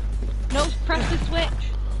it. No, press the switch.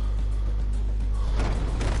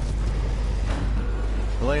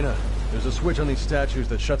 Elena, there's a switch on these statues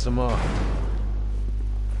that shuts them off.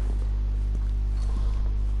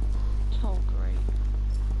 Oh, great.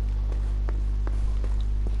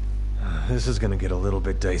 This is gonna get a little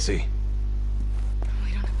bit dicey.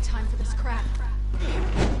 We don't have time for this crap.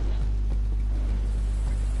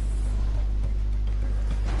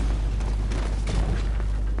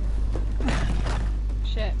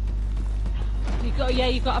 Shit.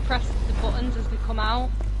 You gotta press the buttons as they come out.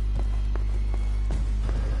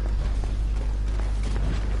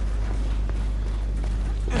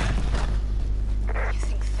 You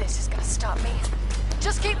think this is gonna stop me?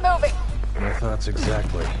 Just keep moving! My thoughts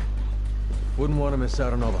exactly. Wouldn't want to miss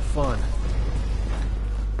out on all the fun.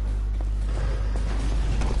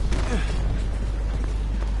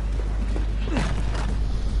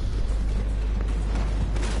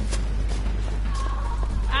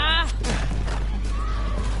 Ah!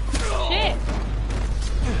 Shit!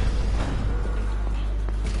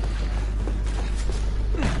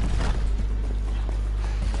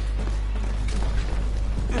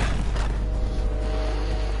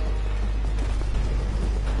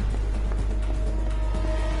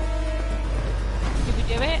 Did we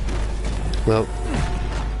do it? Well,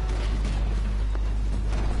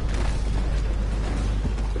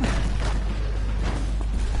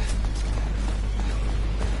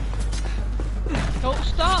 Don't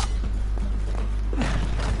stop!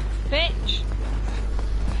 Bitch!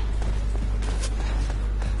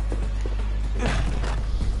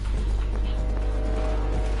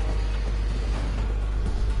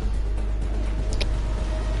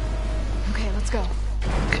 Okay, let's go.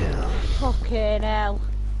 okay. Fucking hell.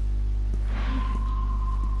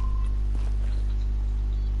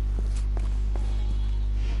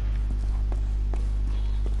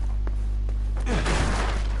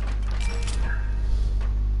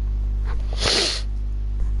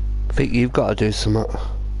 I think you've got to do something.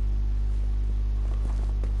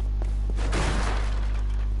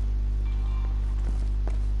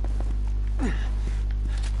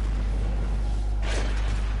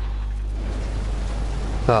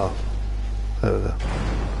 Oh. There we go.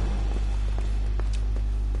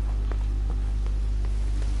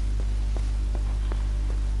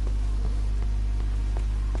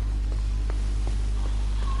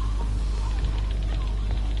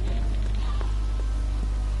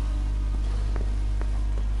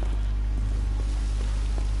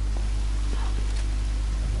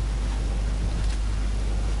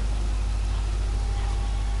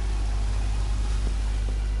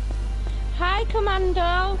 Hi,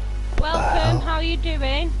 Commando. Welcome. How are you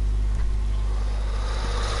doing?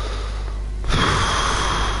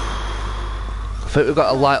 I think we've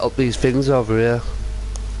got to light up these things over here.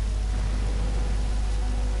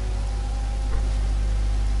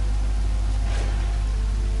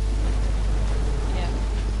 Yeah.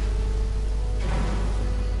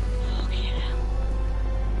 Okay.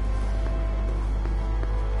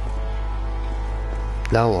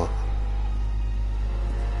 Now what?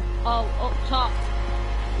 Oh, up top.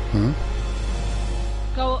 Hmm?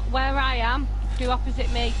 Go where I am. Do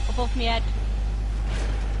opposite me, above my head.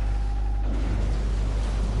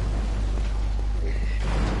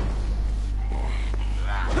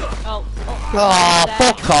 Oh, Oh, there.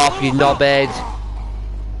 fuck off, you knobhead!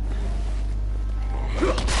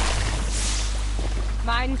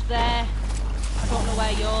 Mine's there. I don't know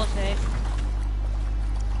where yours is.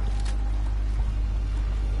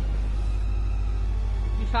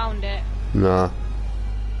 You found it? No.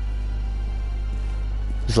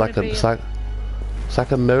 It's like a, it's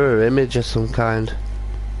like a mirror image of some kind.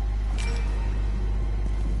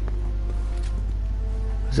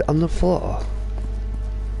 Is it on the floor?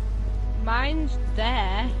 Mine's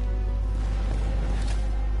there.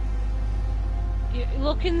 You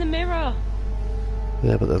look in the mirror.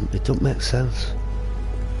 Yeah, but it don't make sense.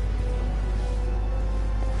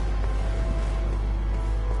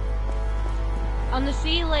 On the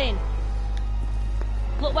ceiling.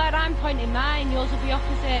 Look where I'm pointing mine, yours will be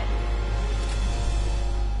opposite.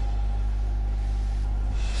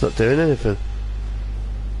 It's not doing anything.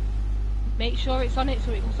 Make sure it's on it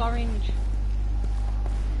so it goes orange.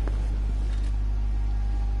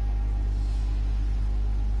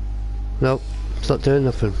 Nope, it's not doing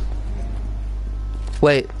nothing.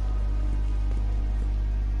 Wait.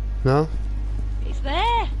 No? It's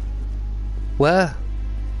there. Where?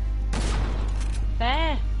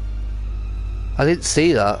 There. I didn't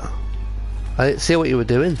see that. I didn't see what you were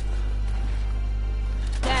doing.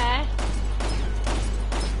 There.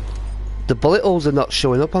 The bullet holes are not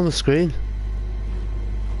showing up on the screen.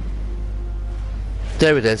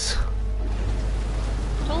 There it is.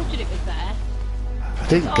 Told you it was there. I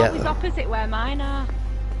didn't It's get always that. opposite where mine are.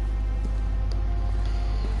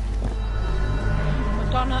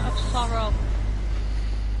 Madonna of Sorrow.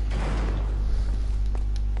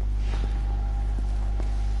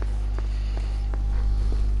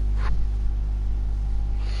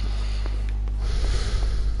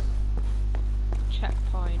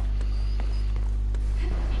 Checkpoint.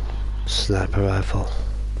 Sniper rifle.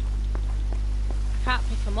 Can't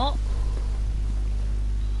pick them up.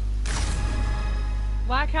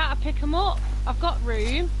 Why can't I pick them up? I've got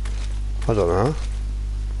room. I don't know.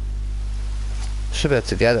 Should be able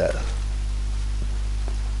to get it.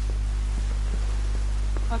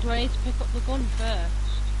 Or do I need to pick up the gun first?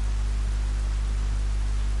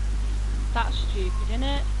 That's stupid, isn't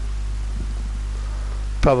it?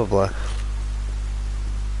 Probably.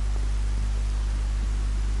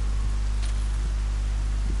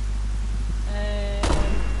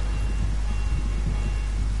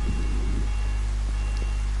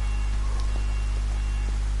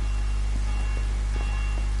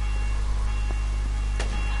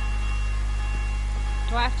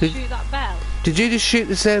 Do I have to shoot that bell? Did you just shoot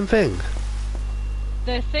the same thing?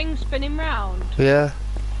 The thing spinning round? Yeah.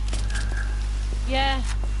 Yeah.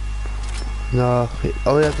 No. You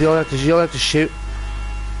only have to shoot.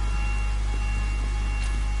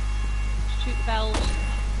 Shoot the bells.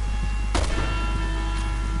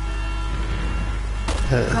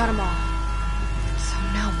 Got them all. So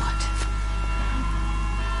now what?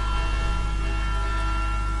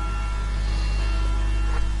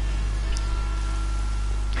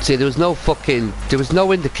 See, there was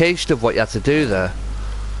no indication of what you had to do there.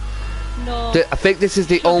 No. I think this is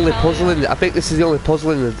the only puzzle in. I think this is the only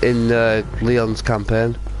puzzle in Leon's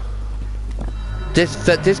campaign. This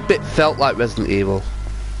bit felt like Resident Evil.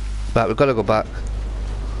 Right, we've got to go back.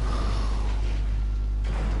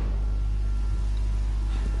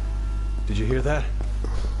 Did you hear that?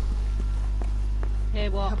 Hey,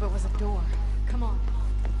 what? Hope it was a door. Come on.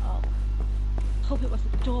 Oh. Hope it was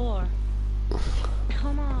a door.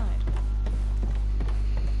 Come on.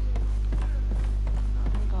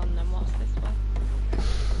 Hang on then, what's this one?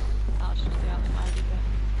 just the outside of it.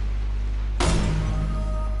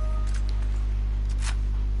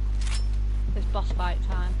 It's boss fight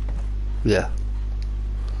time. Yeah.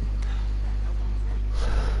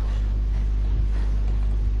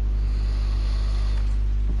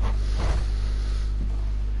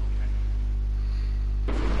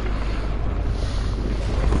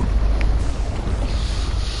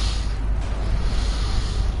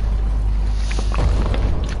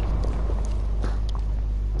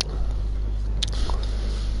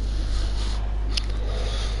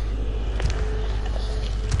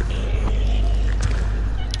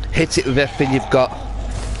 Hit it with everything you've got.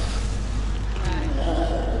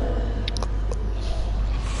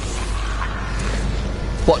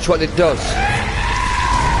 Watch what it does.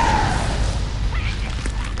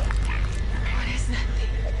 What is that thing?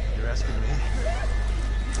 You're asking me?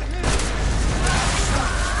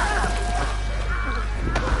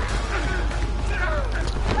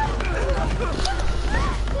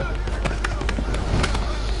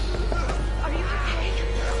 Are you okay?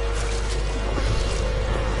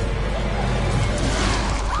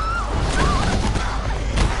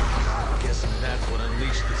 Guessing that's what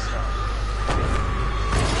unleashed this stuff.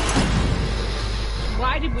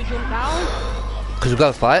 Why did we jump down? Because we've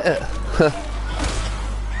got to fight it.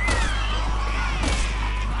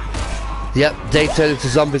 Yep, they turn into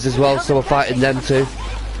zombies as well, so we're fighting them too.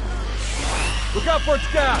 Look out for its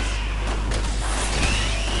gas!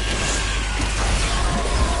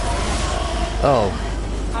 Oh.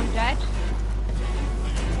 I'm dead.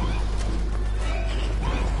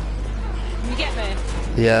 Can you get me?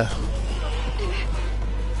 Yeah.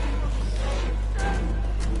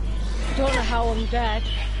 Don't know how I'm dead,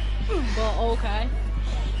 but okay.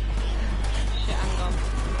 Shit, I'm gone.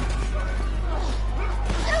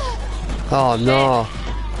 Oh no.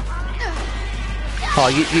 Oh,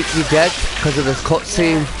 you're dead because of this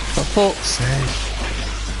cutscene. For fuck's sake.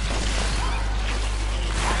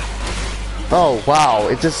 Oh wow,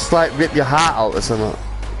 it just like ripped your heart out or something.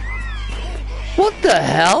 What the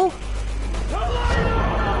hell?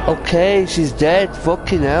 Okay, she's dead.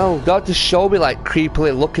 Fucking hell. God just show me like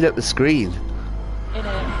creepily looking at the screen. It is.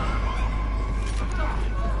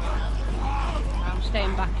 I'm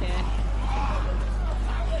staying back here.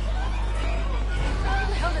 Where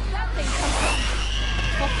the hell did that thing come from?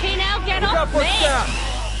 Fucking hell, get Look out off for me! its gas!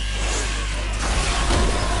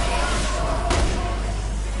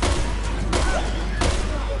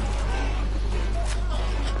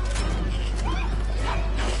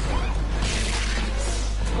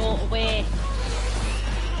 Go away.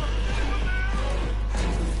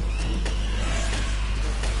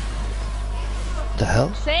 The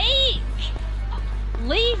hell? Sake!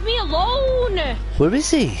 Leave me alone! Where is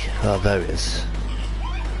he? Oh, there he is.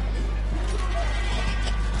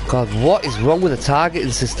 God, what is wrong with the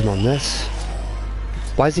targeting system on this?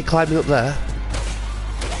 Why is he climbing up there?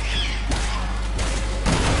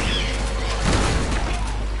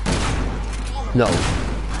 No,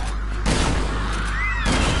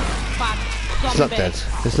 Bad it's not zombie. dead.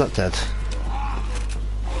 It's not dead.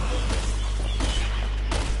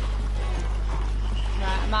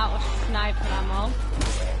 Right, I'm out of sniper ammo.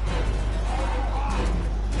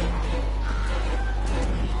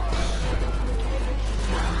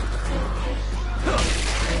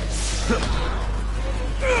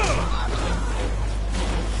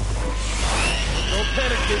 Don't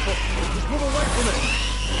panic, people. Just move away from it.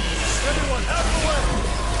 Everyone, out of the way.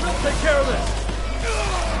 We'll take care of this.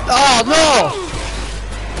 Oh no!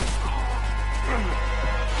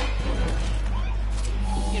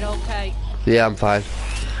 You're okay. Yeah, I'm fine.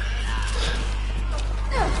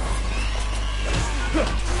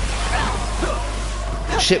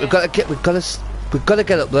 Shit, we've got to get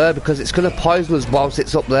up there because it's gonna poison us whilst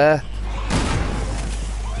it's up there.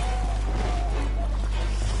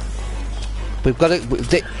 We've got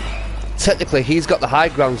to. Technically, he's got the high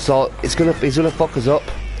ground, so he's gonna fuck us up.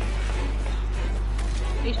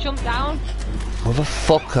 He's jumped down.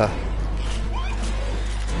 Motherfucker!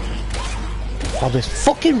 Oh, this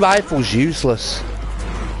fucking rifle's useless.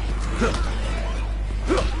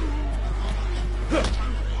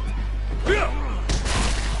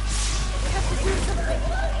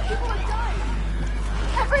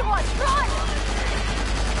 Everyone, run!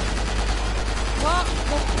 What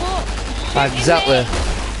the fuck? Shooting Exactly. me?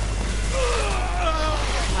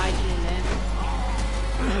 Hiding in there.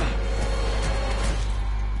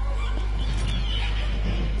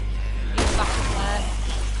 He's back up there.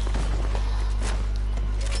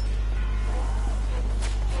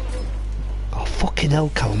 Oh fucking hell,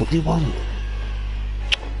 Callum! What do you want?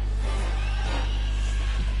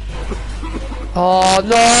 Oh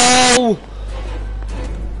no!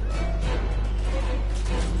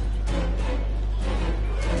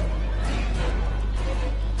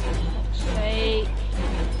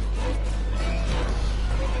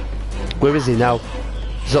 Where is he now?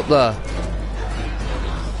 He's up there.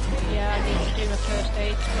 Yeah, I need to do my first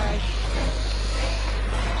aid spray.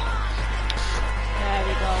 There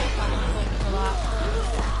we go. Thank for that.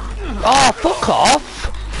 Oh, fuck off!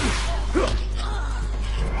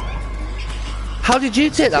 How did you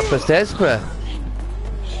take that first aid spray?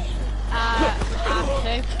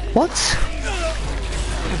 R2. What?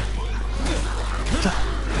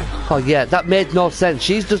 Oh yeah, that made no sense.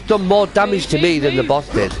 She's just done more damage to me than the boss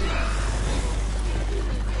did.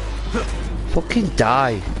 Fucking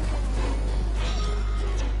die.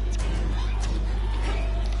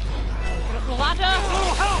 The ladder.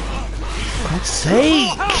 God's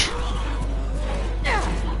sake!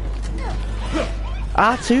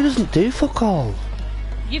 R2 doesn't do fuck all.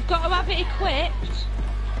 You've got to have it equipped,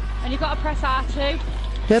 and you've got to press R2.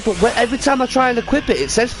 Yeah, but every time I try and equip it, it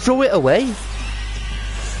says throw it away.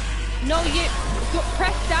 No, you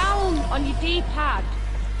press down on your D-pad,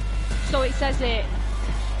 so it says it.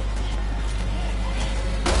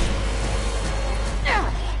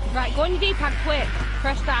 Right, go on your D-pad quick.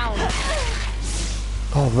 Press down.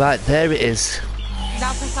 Oh right, there it is.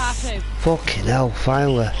 Now press R2. Fucking hell,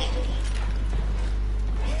 finally.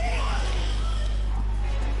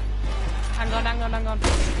 Hang on.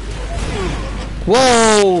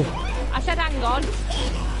 Whoa! I said hang on.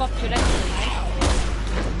 Got to it.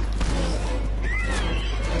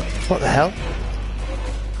 What the hell?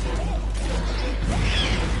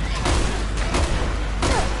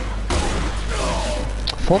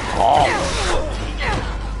 Fuck off!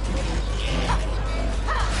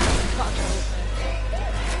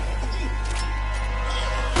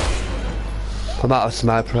 I'm out of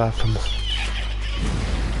sniper rifle.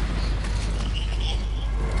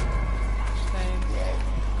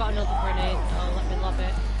 Got another grenade, so let me lob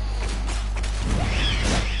it.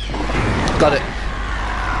 Got it.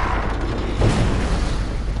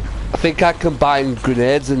 I think I combined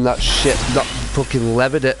grenades and that shit, not fucking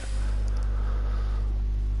levered it.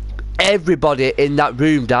 Everybody in that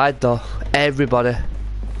room died though. Everybody.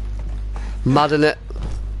 Mad in it.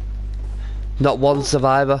 Not one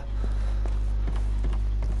survivor.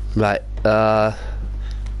 Right,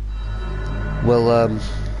 we'll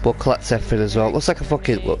collect everything as well. Looks like a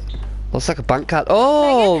fucking, looks like a bank card.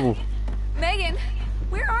 Oh! Megan,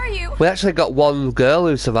 where are you? We actually got one girl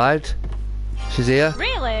who survived. She's here.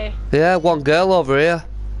 Really? Yeah, one girl over here.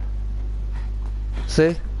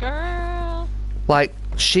 See? Girl. Like,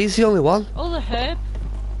 she's the only one. Oh, the herb.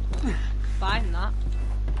 Fine, that.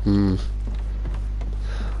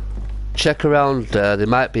 Check around, there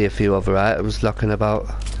might be a few other items knocking about.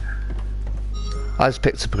 I just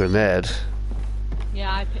picked up a grenade.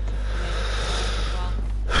 Yeah, I picked up a grenade as well.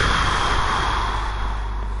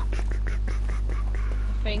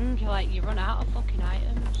 I think, like, you run out of fucking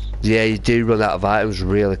items. Yeah, you do run out of items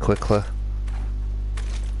really quickly.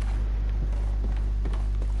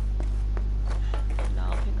 No,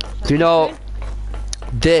 I think that's Do you know,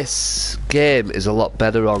 this game is a lot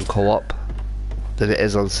better on co-op than it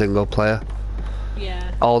is on single player.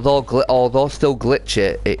 Yeah. Although still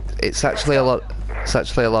glitchy, it's actually a lot. It's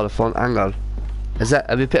actually a lot of fun. Hang on, is that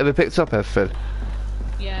have you picked up everything?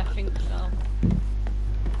 Yeah, I think so.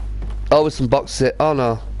 Oh, with some boxes. Oh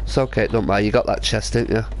no, it's okay. Don't matter. You got that chest,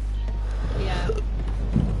 didn't you? Yeah.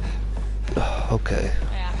 Okay.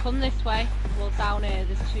 Yeah, come this way. Well, down here,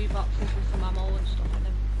 there's 2 boxes with some ammo and stuff in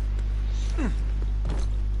them.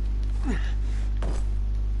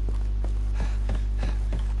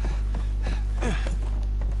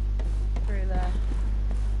 Through there.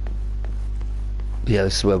 Yeah,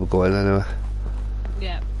 this is where we're going anyway.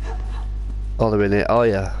 Yeah. Oh, they're in it. Oh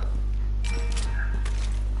yeah.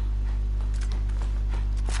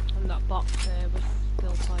 And that box there was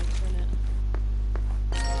still points in it.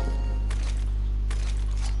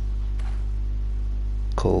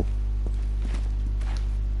 Cool.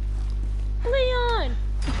 Leon!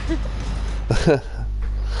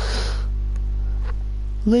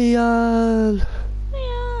 Leon.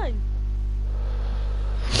 Leon!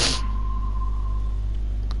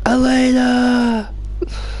 Elena.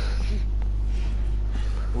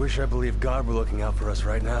 Wish I believed God were looking out for us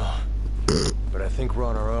right now. But I think we're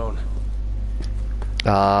on our own.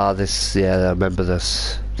 Ah, this. Yeah, I remember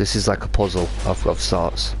this. This is like a puzzle of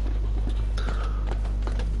sorts.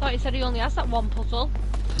 Thought he said he only has that one puzzle.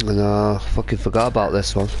 No, fucking forgot about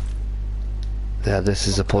this one. Yeah, this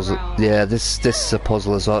is a puzzle. Yeah, this is a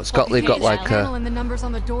puzzle as well. It's got they've got like The panel and the numbers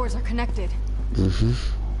on the doors are connected.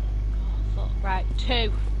 Right,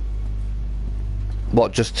 2.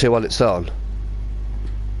 What? Just 2 on its own?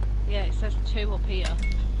 Yeah, it says 2 up here.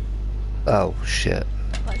 Oh shit.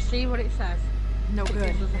 Let's see what it says. No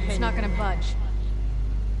good. It's not gonna budge.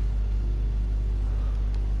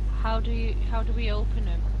 How do we open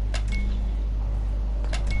them?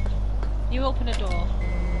 You open a door.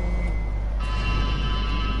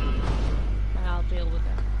 And I'll deal with it.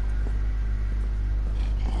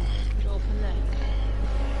 You open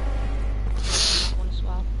this. That one as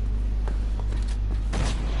well.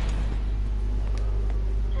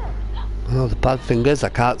 Oh, the bad thing is I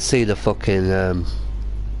can't see the fucking Can't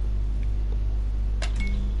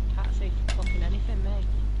see fucking anything, mate.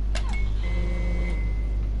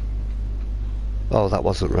 Oh, that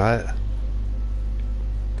wasn't right.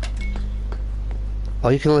 Oh,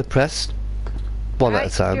 you can only press one at a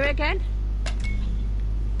time. Do it again.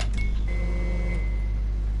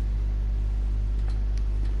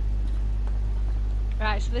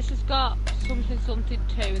 Right, so this has got something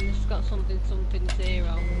 2 and this has got something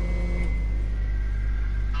 0.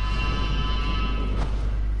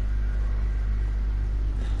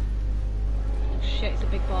 Oh shit, it's a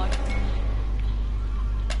big boy.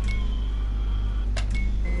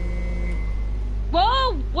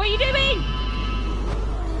 Whoa! What are you doing?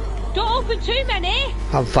 Don't open too many!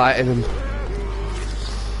 I'm fighting him.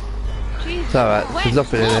 Jesus. It's alright, there's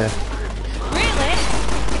nothing in here. Really?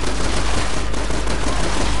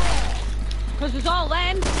 Because there's all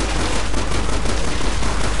them.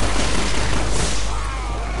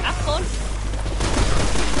 Have fun.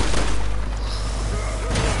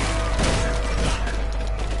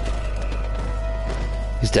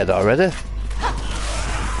 He's dead already.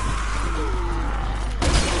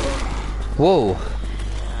 Whoa.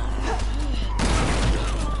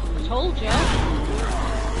 I told you.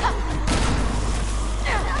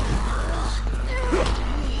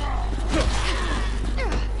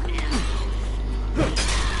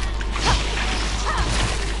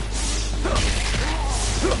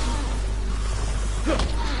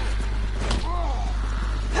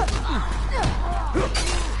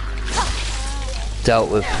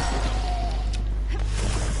 Dealt with.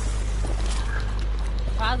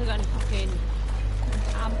 Rather than fucking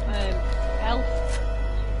health.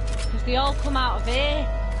 Because they all come out of here,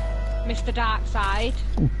 Mr. Darkside.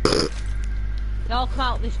 They all come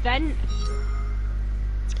out this vent.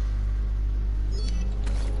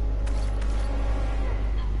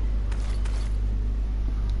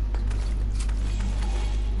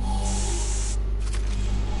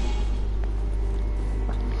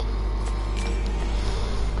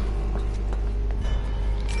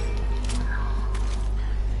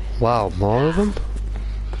 Wow, more of them?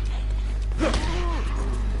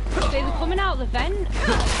 They're coming out of the vent.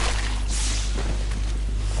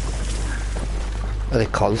 Are they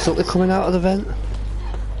constantly coming out of the vent?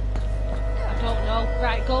 I don't know.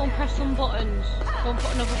 Right, go and press some buttons. Go and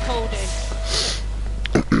put another code in.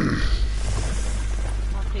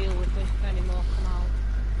 I'll deal with this if any more come out.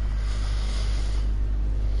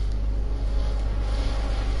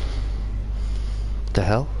 The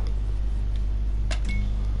hell?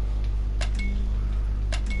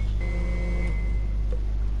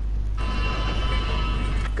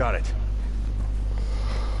 Got it.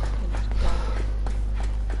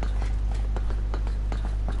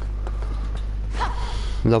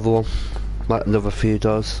 Another one. Like another few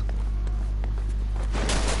doors.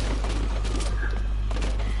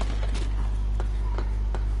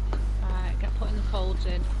 Right, get putting the codes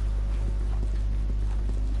in.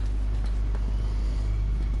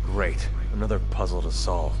 Great. Another puzzle to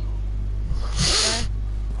solve. Okay.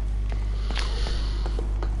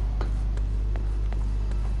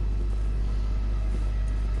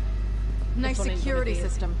 Nice This one ain't security gonna be-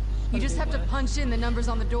 system. it's You gonna just be have to worse. punch in the numbers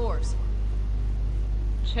on the doors.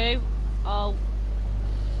 2 0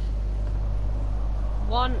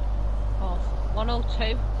 1 oh,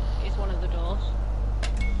 102 is one of the doors.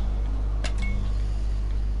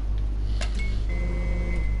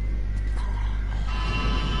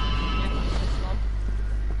 Yeah, that's this one.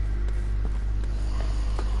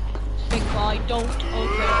 Big boy, don't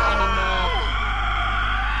open anymore.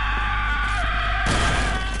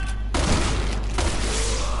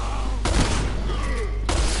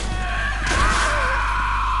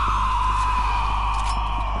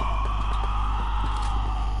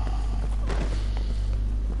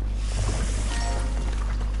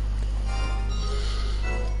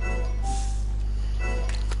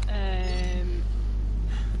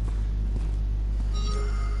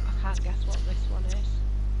 I can't guess what this one is.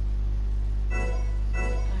 I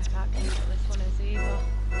can't guess what this one is either.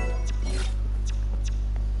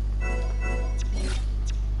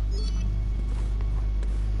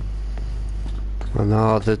 I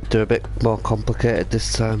know they're a bit more complicated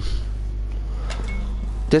this time.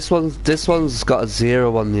 This one's got a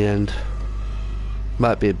 0 on the end.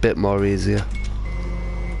 Might be a bit more easier.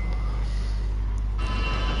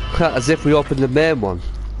 As if we opened the main one.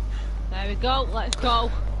 There we go, let's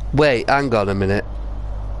go. Wait, hang on a minute.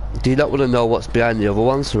 Do you not want to know what's behind the other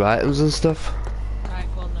ones for items and stuff? Right,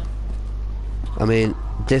 go on then. I mean,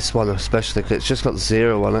 this one especially, 'cause it's just got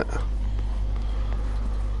 0 on it.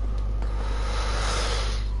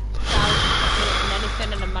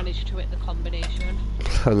 Anything and I managed to hit the combination.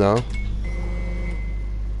 I know.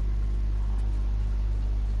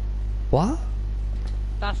 What?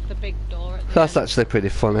 That's the big door at the That's end. actually pretty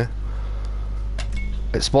funny.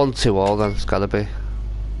 It's 1-2-all then, it's gotta be.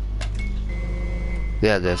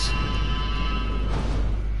 Yeah, it is.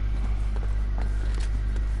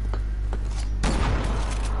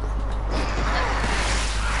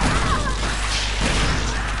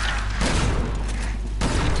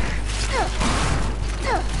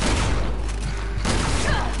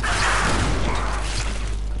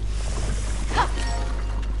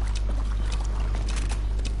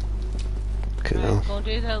 Right, we'll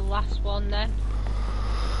do the last one then.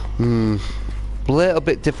 A little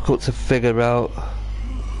bit difficult to figure out.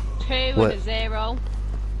 2 and a 0.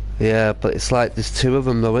 Yeah, but it's like there's 2 of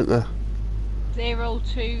them though, isn't there? 0,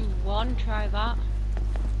 2, 1, try that.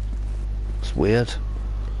 It's weird.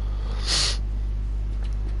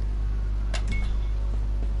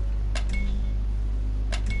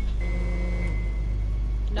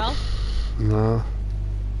 No? No.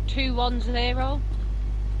 2, 1, 0.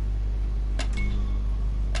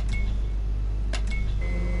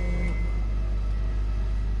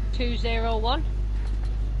 Two, 0, 1.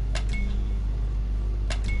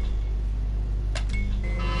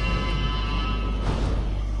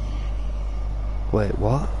 Wait,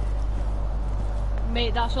 what?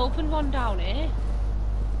 Mate, that's open one down here.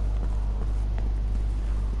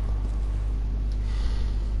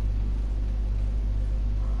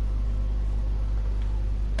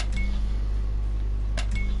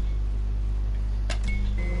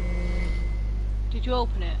 Did you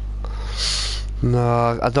open it?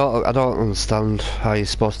 No, I don't understand how you're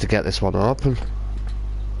supposed to get this one open. Mate,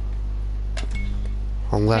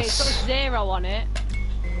 it's Unless... got 0 on it.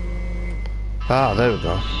 Ah, there we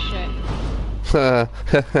go. Shit. Come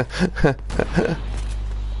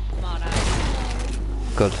on,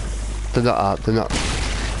 Good. They're not hard, they're not...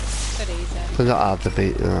 Good easy. They're not hard to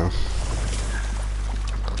beat, you know.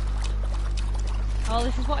 Oh,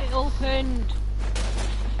 this is what it opened.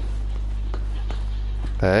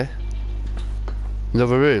 Hey?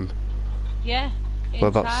 Another room? Yeah,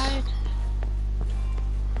 Whereabouts? inside.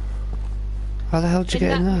 How the hell did you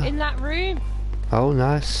get in there? In that room. Oh,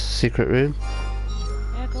 nice. Secret room.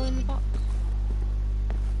 Yeah, go in the box.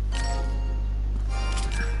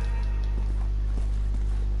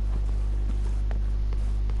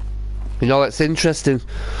 You know, it's interesting.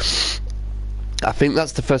 I think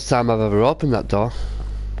that's the first time I've ever opened that door.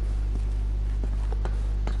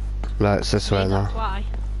 Right, it's this way now. That's why.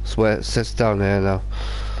 It's where it sits down here now.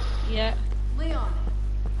 Yeah. Leon.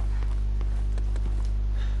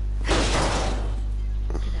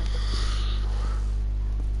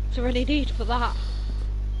 Is there any need for that?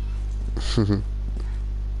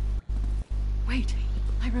 Wait,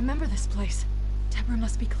 I remember this place. Deborah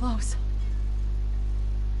must be close.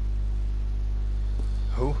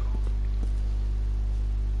 Who?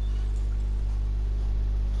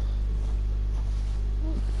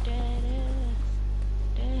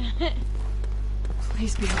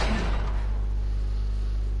 Please be okay.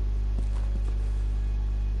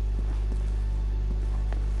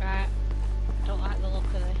 Right. Don't like the look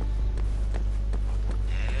of this.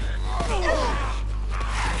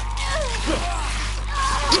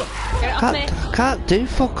 Get it off me. Can't do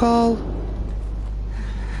fuck all.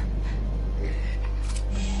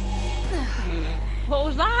 What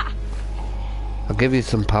was that? I'll give you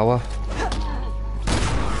some power.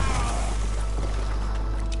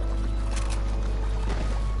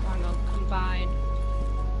 Hang on, combine.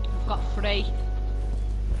 I've got 3.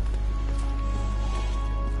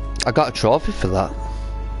 I got a trophy for that.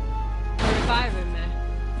 For reviving me.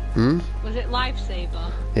 Was it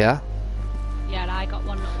lifesaver? Yeah. Yeah, and I got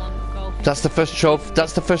one not long ago. That's the first trophy.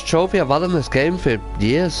 That's the first trophy I've had in this game for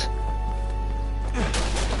years.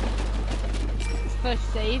 It's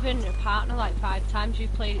first saving a partner like 5 times. You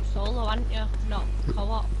played it solo, haven't you? Not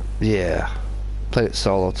co-op. Yeah. Played it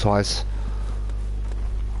solo twice.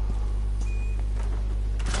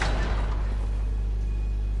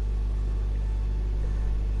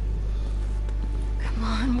 Come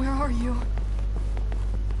on, where are you?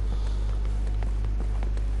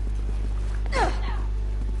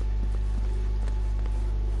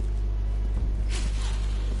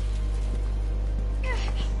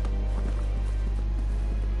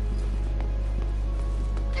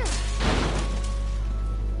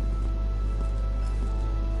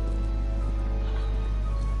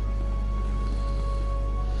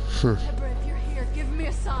 Deborah, if you're here, give me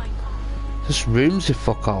a sign. Just rooms with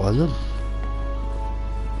fuck all in them.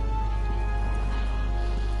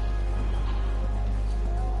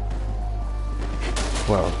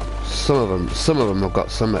 Well, some of them have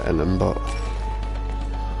got something in them, but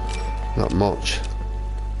not much.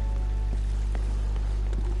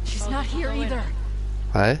 She's not here either.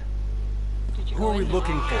 Hey? Who are we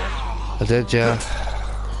looking for? I did, yeah.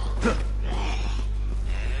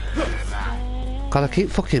 God, I keep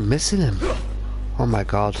fucking missing him. Oh my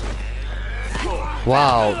god.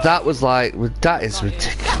 Wow, that was like, that is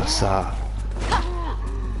ridiculous, that.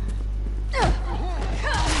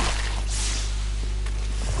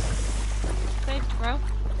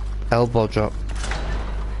 Elbow drop.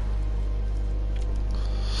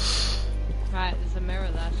 Right, there's a mirror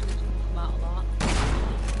there, so it's going to come out of that.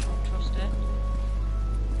 Don't trust it.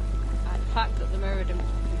 Right, the fact that the mirror didn't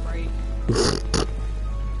fucking break.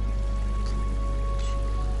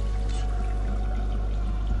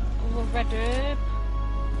 Oh, red herb.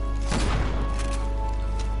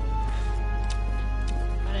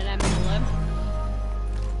 And an emblem.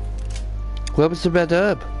 Where was the red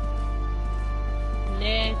herb?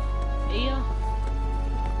 Near here.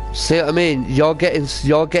 See what I mean? You're getting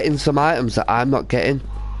some items that I'm not getting.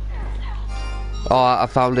 Oh, I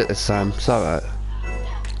found it this time. It's alright.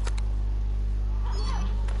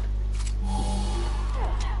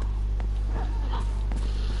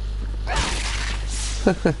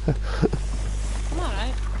 I'm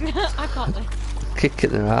alright. I can't live. Kicking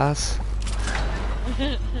their ass.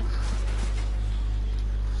 Damn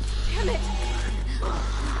it!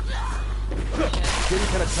 Getting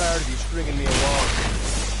kind of tired of you stringing me along.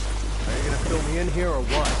 Are you gonna fill me in here or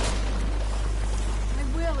what? I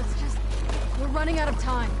will, it's just... we're running out of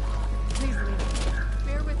time. Please leave.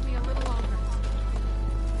 Bear with me a little longer.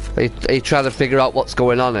 Are you trying to figure out what's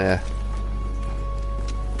going on here?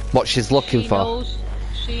 What she's looking for?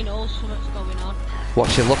 She knows something's going on.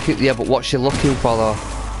 What's she looking? Yeah, but what's she looking for though?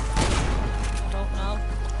 I don't know.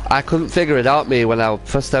 I couldn't figure it out. Me when I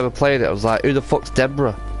first ever played it, I was like, "Who the fuck's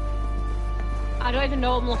Deborah?" I don't even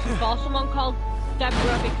know I'm looking for. Someone called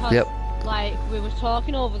Deborah because, like, we were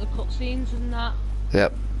talking over the cutscenes and that.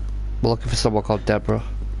 Yep. We're looking for someone called Deborah.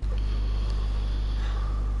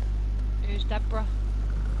 Who's Deborah?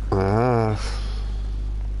 Ah.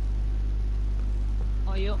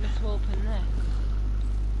 Oh, you want me to open this?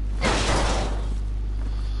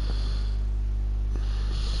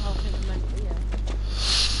 I think I'm meant to, yeah.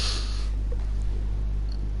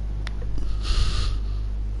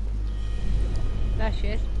 There she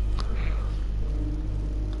is.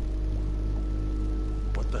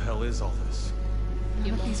 What the hell is all this?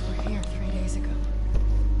 None of these were here 3 days ago.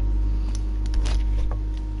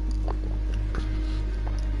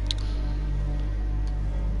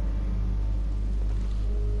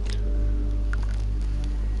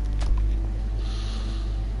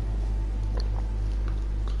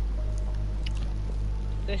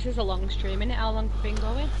 This is a long stream, innit? How long have you been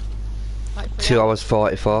going? Like 2 hours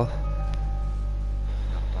 44. Not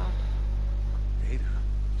bad. Ada.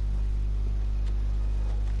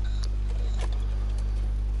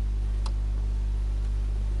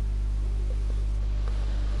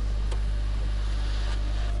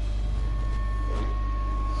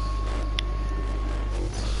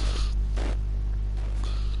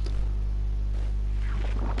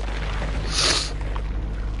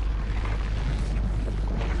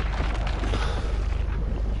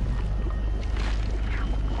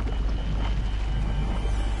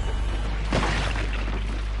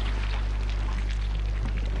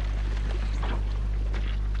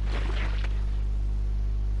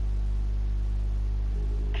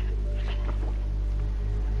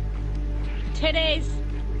 Titties!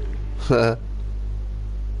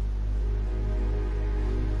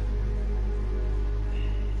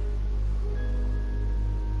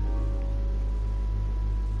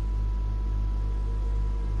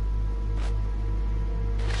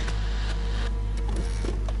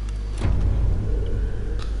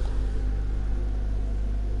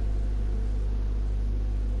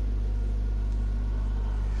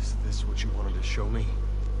 Is this what you wanted to show me?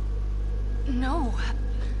 No.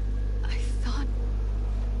 I thought...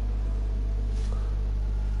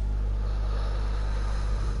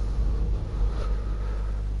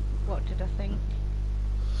 What did I think?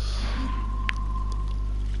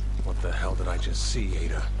 What the hell did I just see,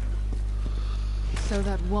 Ada? So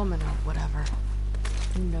that woman or whatever.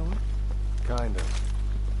 You know her? Kind of.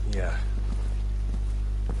 Yeah.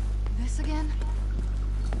 This again?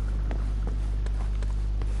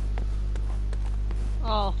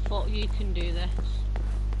 Oh, fuck, you can do this.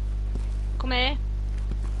 Come here.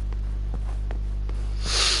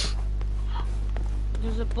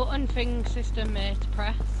 There's a button thing system here to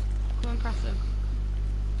press. Go and press them.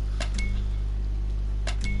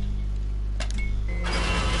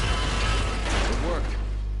 It worked.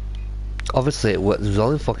 Obviously it worked, there's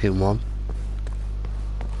only fucking one.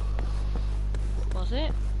 Was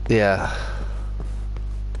it? Yeah.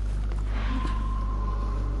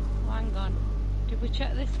 Oh, hang on. Did we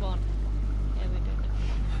check this one? Yeah, we did.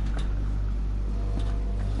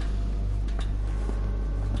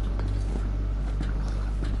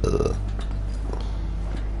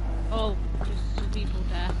 Oh, there's some people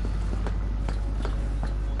there.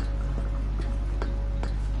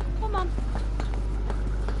 Come on.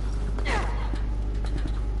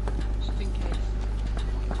 Just in case.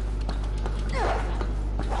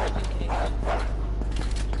 Just in case.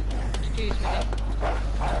 Excuse me.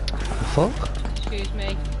 The fuck? Excuse me.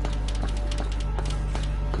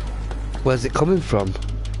 Where's it coming from?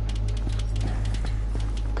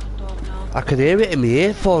 I don't know. I could hear it in my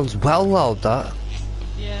earphones well loud, that.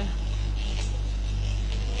 Yeah.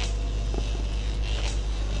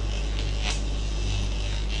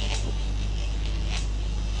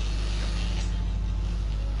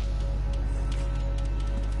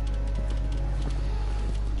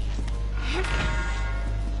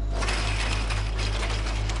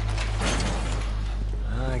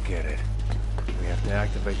 I get it. We have to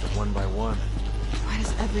activate them one by one. Why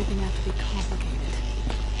does everything have to be complicated?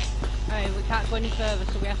 Right, we can't go any further,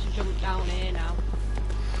 so we have to jump down here now.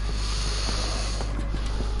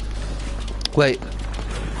 Wait.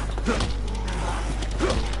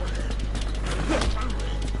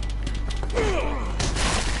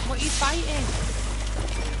 What are you fighting?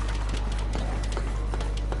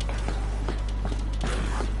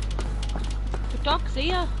 The dog's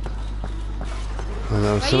here. I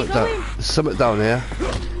know, Where you going? something down here.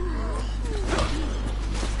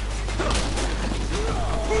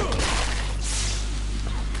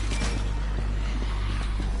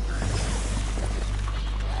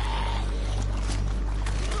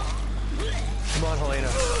 Come on, Helena.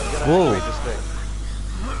 We gotta Whoa. activate this thing.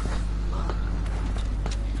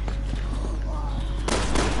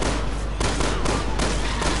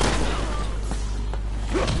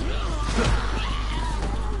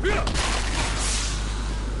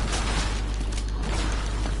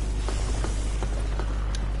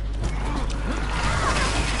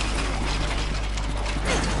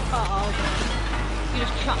 Uh-oh. You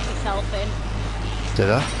just trapped yourself in. Did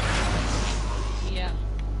I? Yeah.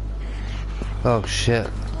 Oh shit.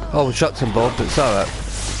 Oh, we shot them both, but it's alright.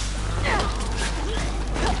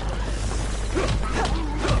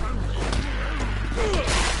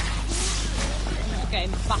 Just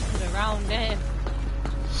getting battered around here.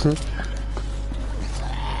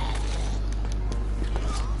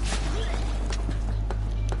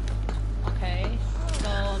 Okay, so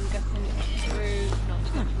I'm guessing it's through, not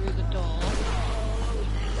to go through the door.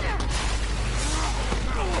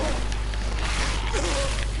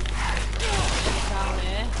 Down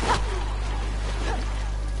here.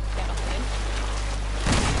 Get up in.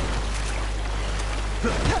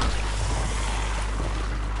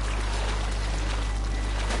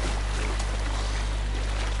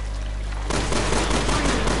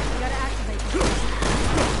 We gotta activate this.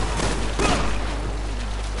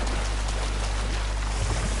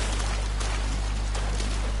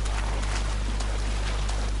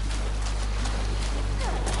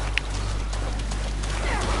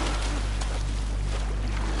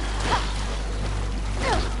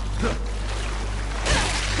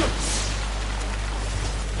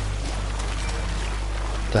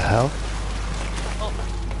 The hell?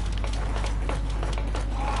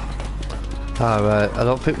 Alright, I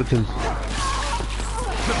don't think we can...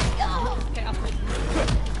 Get up in.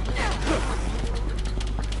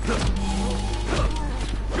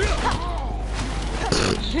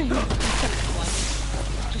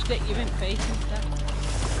 Just hit you in the face instead.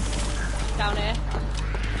 Down here.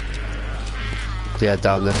 Yeah,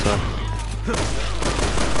 down this way.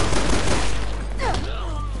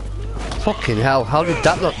 Fucking hell, how did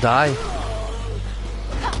that not die?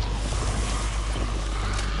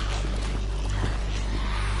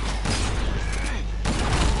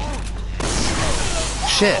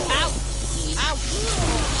 Shit. Ow! Ow!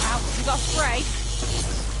 Ow! You got a spray?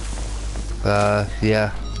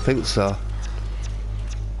 Yeah, I think so.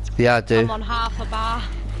 Yeah, I do. I'm on half a bar.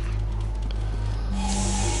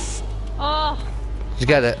 Oh! Did you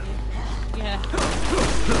get it? Yeah.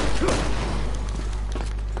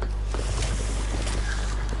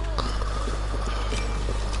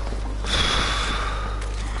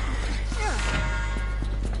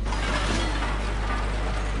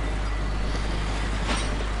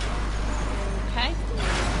 Okay.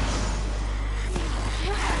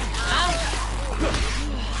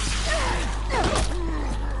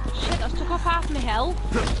 health.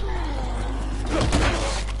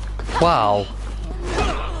 Wow.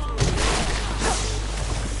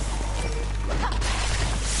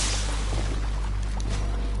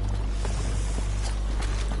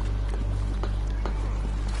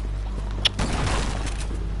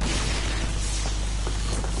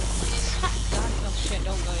 Oh shit,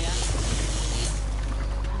 don't go yet.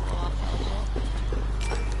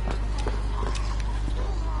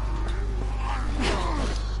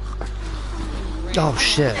 Oh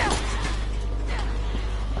shit.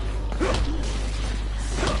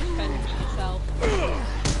 Defend yourself.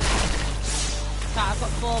 Right, I've got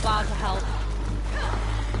 4 bars of health.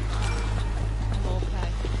 I'm okay.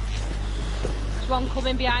 There's one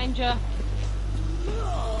coming behind you.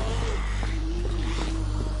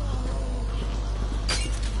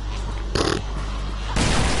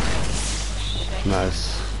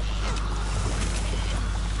 Nice.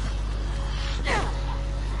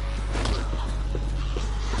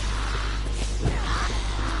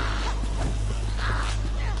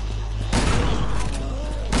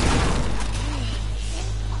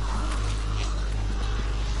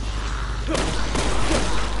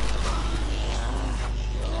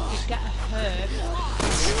 Just get a herb.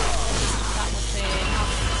 That would be...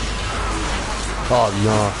 Oh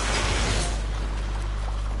no.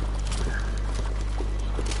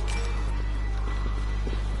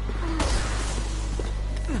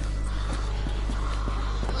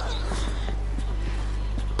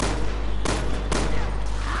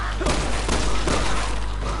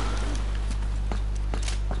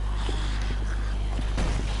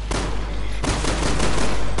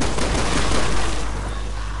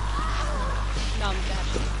 No, I'm dead.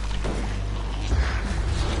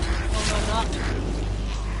 Oh no, not.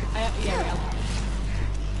 Yeah, we are.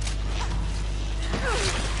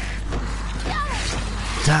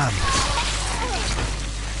 Damn.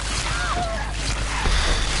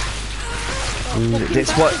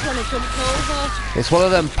 It's what. It's one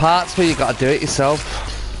of them parts where you gotta do it yourself.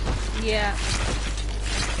 Yeah. See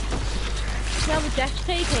how the death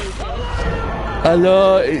take easy? I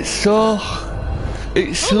know, it's so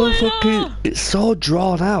fucking, it's so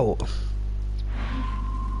drawn out.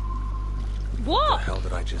 What? What the hell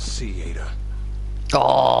did I just see, Ada?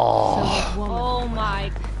 Oh. Oh my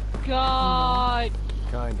god.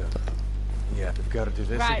 Kinda. Yeah, we've got to do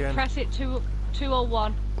this Right, again. press it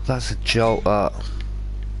 201. That's a joke, that.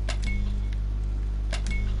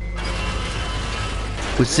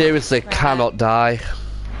 We seriously cannot die.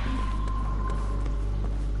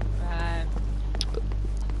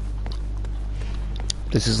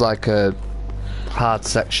 This is like a hard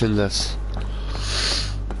section, this.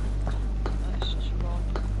 Let's just run.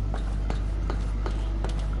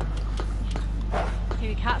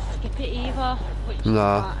 You can't skip it either, which No.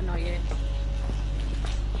 might annoy you.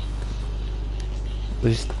 We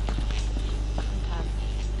just,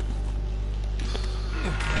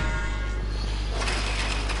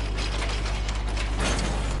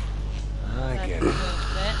 I get it. We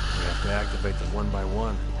have to activate them one by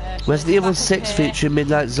one. Resident Evil 6 featuring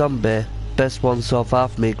Midnight Zombie. Best one so far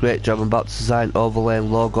for me. Great job. I'm about to design overlay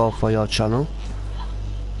and logo for your channel.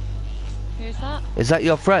 Who's that? Is that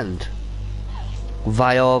your friend?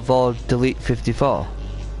 Viovo Delete 54.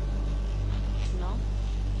 No.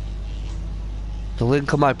 The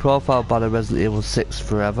link on my profile banner Resident Evil 6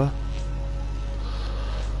 forever.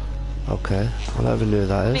 Okay, I never knew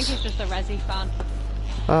that I think is. he's just a Resi fan.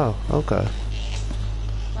 Oh, okay.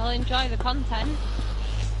 Well, enjoy the content.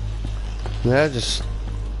 Yeah, just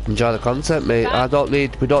enjoy the content, mate.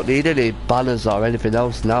 We don't need any banners or anything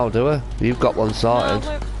else now, do we? You've got one sorted.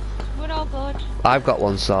 No, we're all good. I've got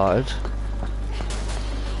one sorted.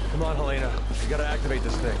 Come on, Helena. You gotta activate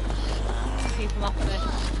this thing. Keep him off of it.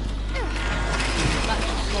 Let's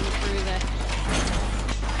just run through this.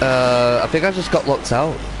 I think I just got locked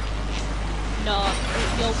out. No,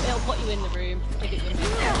 it'll put you in the room. Did it with me.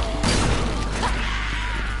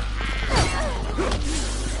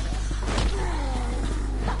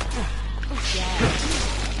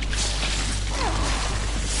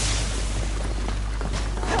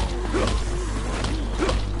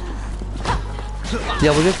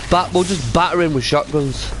 Yeah, we'll just batter him with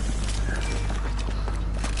shotguns.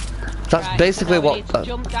 That's Right, basically so now we what. need to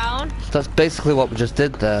jump down. That's basically what we just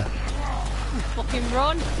did there. Fucking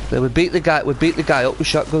run. Yeah, we beat the guy up with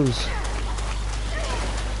shotguns.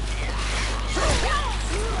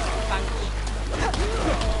 Thanks.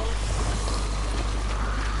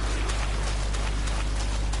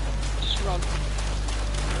 Just run.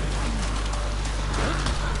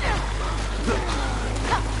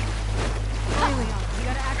 There we are. We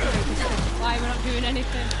gotta activate this thing. Why are we not doing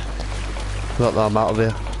anything? Not that I'm out of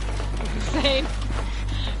here. Same.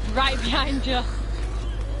 right behind you.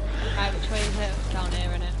 Right, which way is it? It's down here,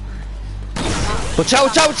 isn't it? Watch out,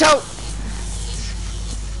 watch out, watch out!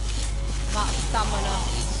 That's stamina.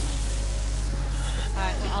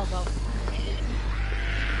 Right, well, I'll go.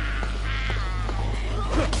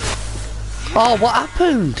 Oh, what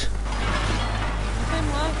happened?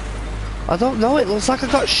 What? I don't know, it looks like I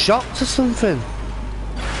got shocked or something.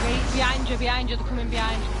 Behind you, they're coming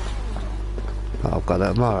behind you. Oh, I've got it,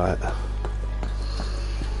 I'm alright.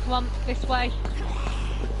 Come on, this way.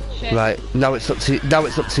 Shit. Right, now it's up to you.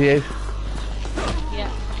 Yeah,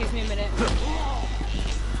 give me a minute.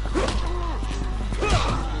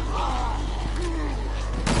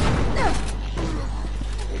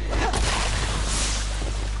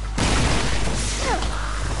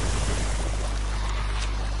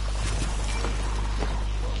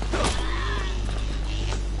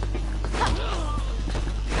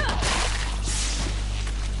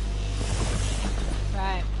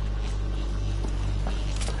 Right.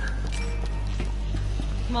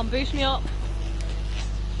 Come on, boost me up.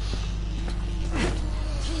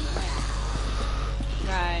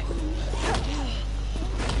 Right.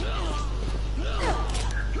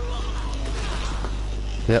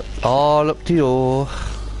 Yep, all up to you.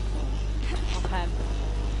 Okay.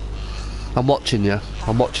 I'm watching you.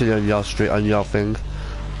 I'm watching you on your street, on your thing.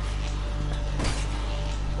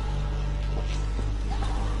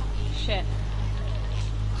 Shit.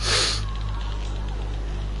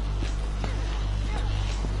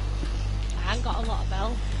 I ain't got a lot of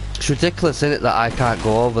bells. It's ridiculous, isn't it, that I can't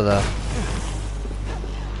go over there?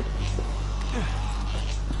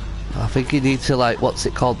 I think you need to, like, what's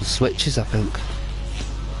it called? The switches, I think.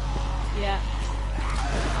 Yeah.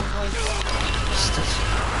 I'm going to.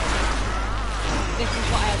 This is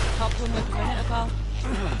what I had the problem with a minute ago.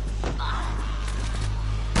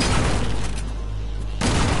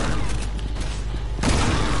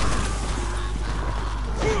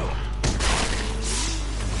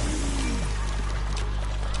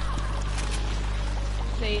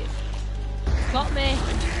 See, it's got me.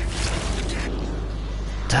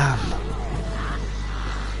 Damn.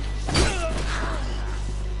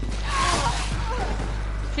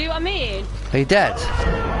 See what I mean? Are you dead?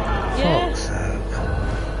 Yeah. Fuck's sake.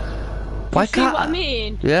 Why See can't what I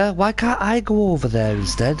mean? Yeah, why can't I go over there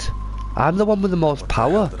instead? I'm the one with the most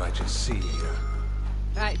power. What did I just see here?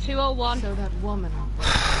 Right, 201. So that woman.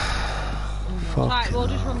 Right, we'll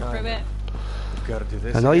just run through it. You've got to do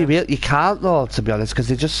this. I know you again. you can't though, to be honest, because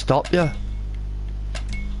they just stop you.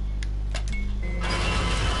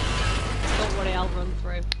 Don't worry, I'll run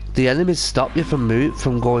through. The enemies stop you from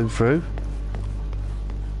going through.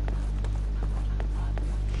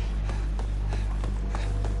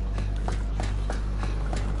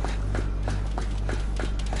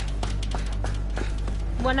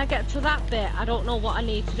 When I get to that bit, I don't know what I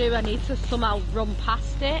need to do. I need to somehow run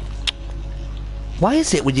past it. Why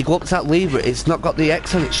is it when you go up to that lever, it's not got the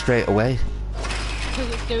X on it straight away?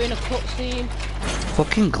 Because it's doing a cutscene.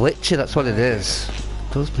 Fucking glitchy, that's what it is.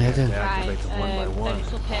 Does me head in. Right, Activate them one by one. then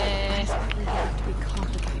it's up here. To be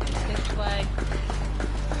complicated. It's this way.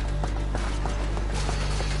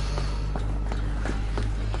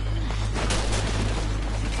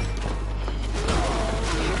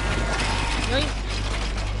 Yoink.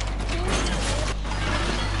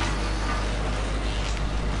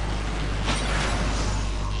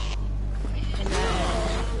 And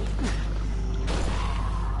then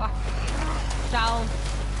back down.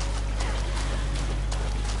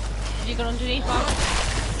 Have you got underneath one?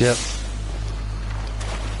 Yep.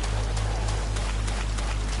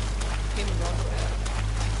 Give me one.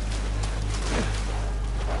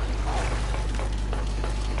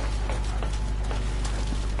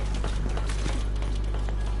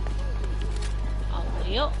 I'll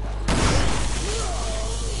lay up.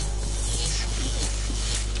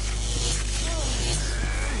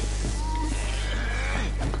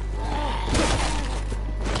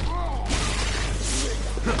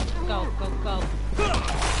 Go, go, go.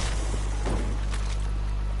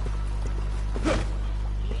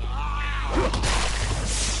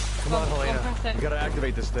 Come on, Helena. press it. You gotta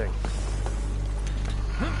activate this thing.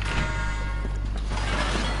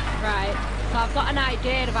 Right, so I've got an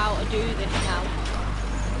idea of how to do this now.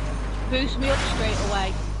 Boost me up straight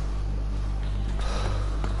away.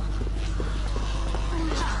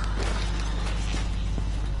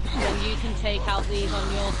 So you can take out these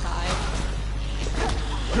on your side.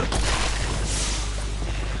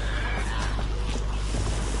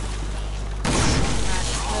 Right,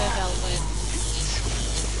 we're dealt with.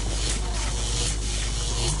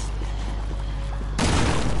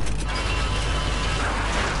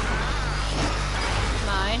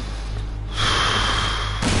 Mine.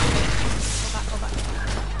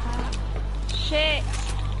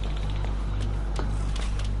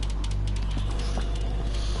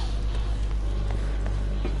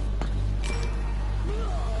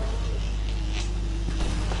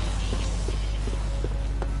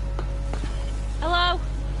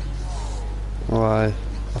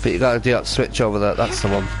 think you gotta do that switch over there, that's the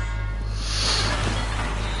one.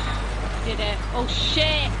 Did it? Oh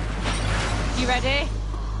shit! You ready?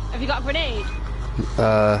 Have you got a grenade?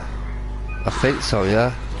 I think so, yeah.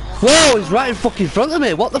 Whoa, he's right in fucking front of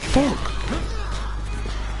me, what the fuck?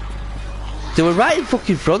 They were right in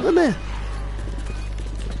fucking front of me. There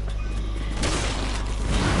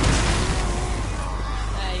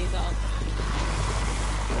you go.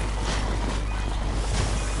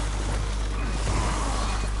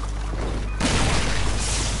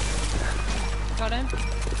 Got him?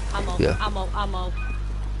 Ammo, Yeah. ammo, ammo.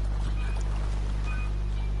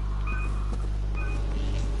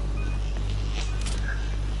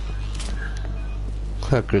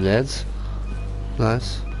 Grenades.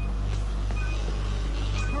 Nice.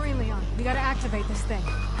 Hurry, Leon. We gotta activate this thing.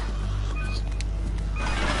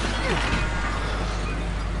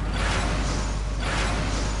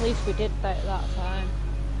 At least we did that time.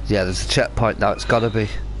 Yeah, there's a checkpoint now, it's gotta be.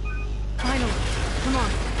 Finally. Come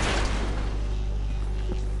on.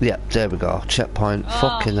 Yeah, there we go. Checkpoint. Oh.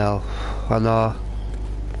 Fucking hell. I know.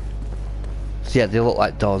 Yeah, they look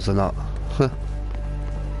like doors or not.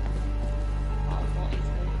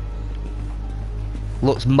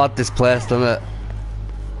 Looks mad displaced, doesn't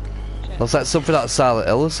it? Looks like something out of Silent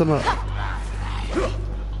Hill or something.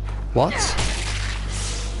 What?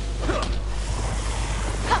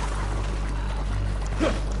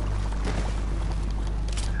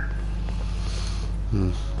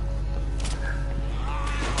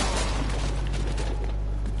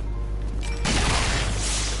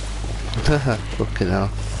 Fucking hell.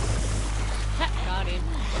 Got him.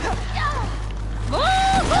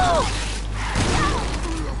 Woo-hoo!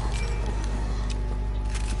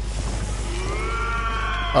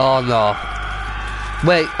 Oh no.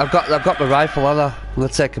 Wait, I've got my rifle on her. I'm gonna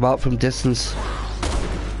take him out from distance.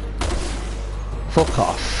 Fuck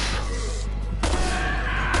off.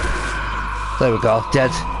 There we go,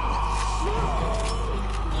 dead.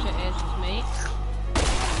 Shit is, it's me.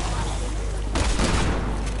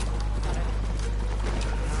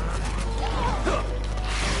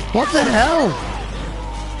 What the hell?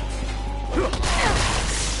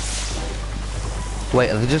 Wait,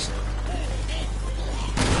 are they just...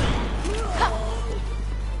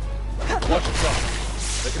 Watch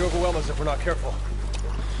yourself. They could overwhelm us if we're not careful.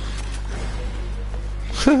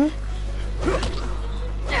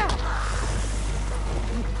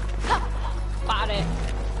 Got it.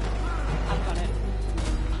 I've got it.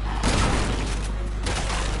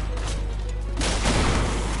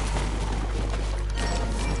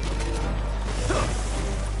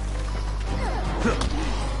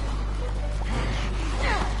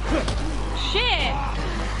 Shit!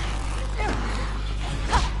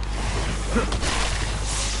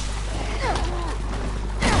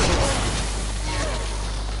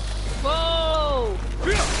 Whoa!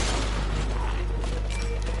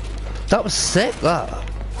 That was sick, that.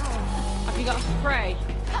 Have you got a spray?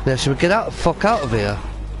 Yeah, should we get out, fuck out of here?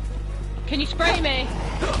 Can you spray me?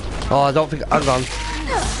 Oh, I don't think... Hang on.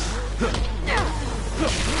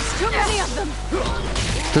 There's too many of them.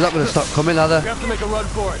 They're not gonna stop coming, are We they? have to make a run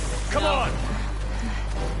for it. Come on!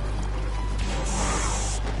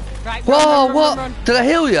 Right, Whoa, run, what? run. Did I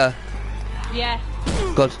heal you? Yeah.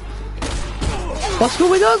 Good. What's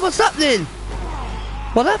going on? What's happening?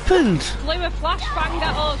 What happened? Blew a flashbang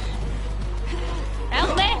at us.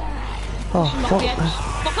 Help me! Oh, She's fuck. off the edge.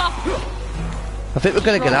 Fuck off! I think we're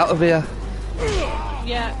gonna get out of here.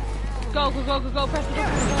 Yeah. Go, go, go, go, go, press the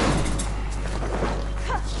button.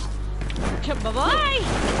 Bye-bye!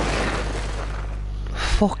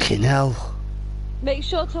 Fucking hell. Make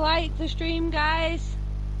sure to like the stream, guys.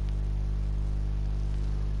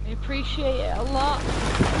 I appreciate it a lot.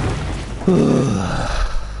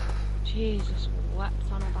 Jesus,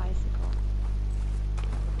 wept on a bicycle.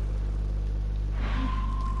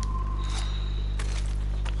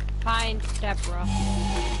 Find Deborah.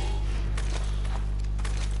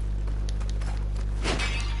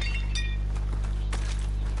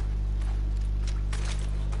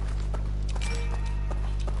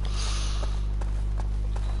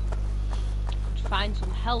 Find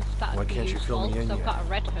some health that Why would be can't you fill useful. me in So I've yet? got a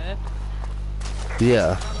red herb,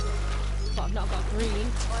 Yeah. but I've not got green.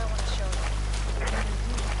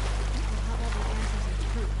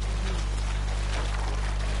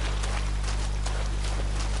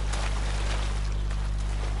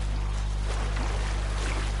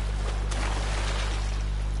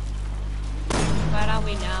 Where are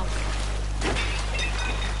we now?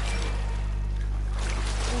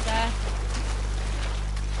 Oh, there.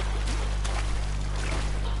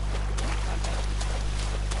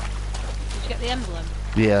 Did you get the emblem?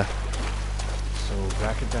 Yeah. So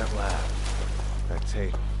back at that lab, that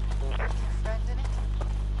tape.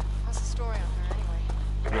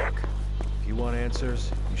 you want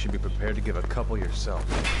answers, you should be prepared to give a couple yourself.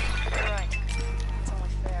 Right. It's only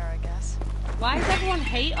fair, I guess. Why does everyone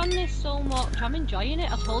hate on this so much? I'm enjoying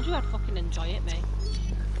it. I told you I'd fucking enjoy it, mate.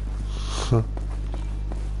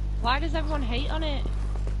 Why does everyone hate on it?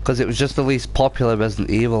 Because it was just the least popular Resident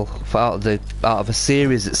Evil out of a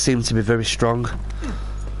series that seemed to be very strong.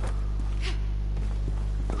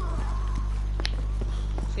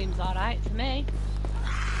 Seems alright to me.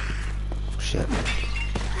 Shit.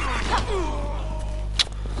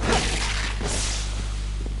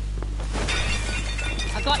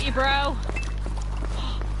 I got you, bro.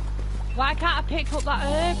 Why can't I pick up that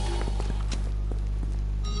herb?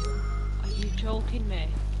 Are you joking me?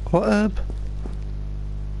 What herb?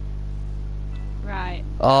 Right.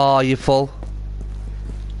 Oh, you're full.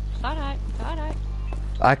 It's alright, it's alright.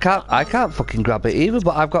 I can't fucking grab it either,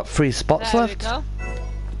 but I've got 3 spots left. There we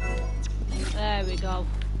go. There we go.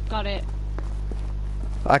 Got it.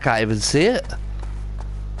 I can't even see it.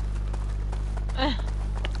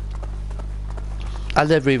 I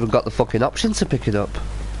never even got the fucking option to pick it up.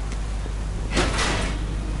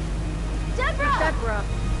 Deborah!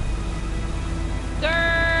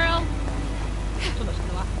 Girl! So much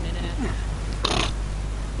gonna happen in here.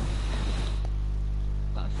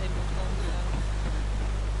 Gotta save my phone.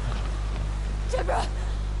 Deborah!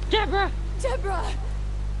 Deborah! Deborah!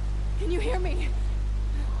 Can you hear me?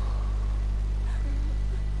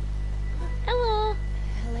 Hello!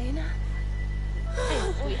 Elena?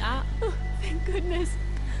 Hey, sweetheart. Oh, thank goodness.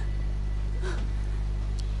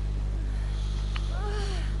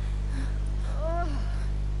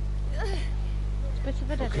 It's a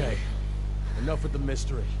bit of a dead Okay, enough with the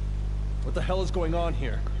mystery. What the hell is going on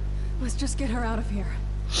here? Let's just get her out of here.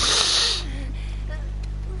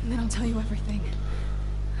 And then I'll tell you everything.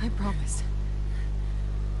 I promise.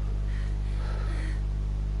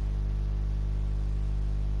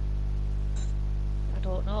 I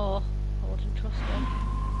don't know. I wouldn't trust him.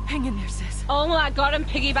 Hang in there, sis. Oh my god, I'm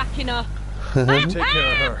piggybacking her. Take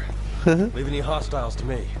care of her. Leave any hostiles to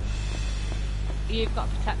me. You've got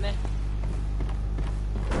to protect me.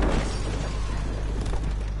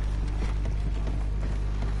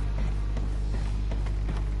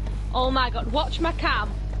 Oh my god, watch my cam.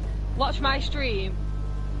 Watch my stream.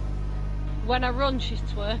 When I run, she's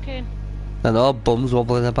twerking. And all bums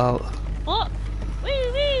wobbling about. What? Wee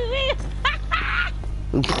wee wee!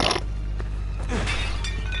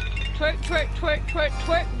 Twerk, twerk, twerk, twerk,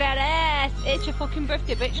 twerk that ass. It's your fucking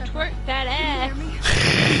birthday, bitch. Twerk that ass. Can you hear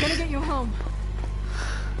me? I'm gonna get you home.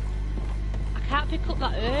 I can't pick up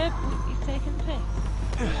that herb. He's taking the piss.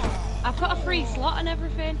 I've got a free slot and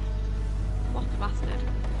everything. What a bastard.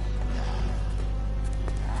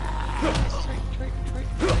 Twerk, twerk, twerk,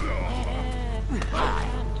 twerk that ass. I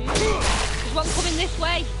can't do it. There's one coming this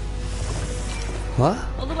way. What?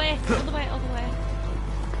 Other way, other way, other way.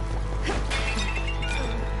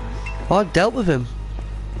 Oh, I dealt with him.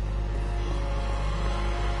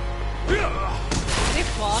 This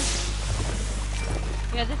one.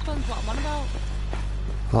 Yeah, this one's what I'm on about.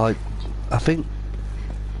 Oh, I think.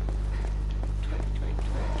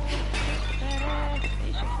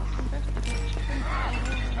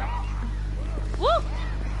 Woo!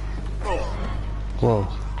 Whoa.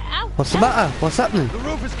 Ow, What's the ow. matter? What's happening? The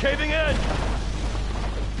roof is caving in!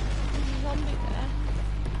 Zombie there.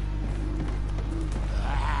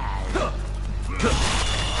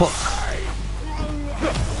 Fuck.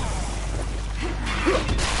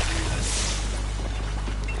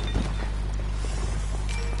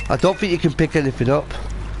 I don't think you can pick anything up.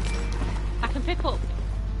 I can pick up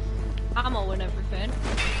ammo and everything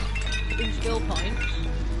in skill points.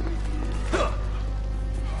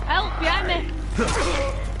 Help, behind me!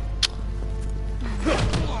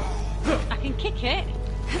 I can kick it.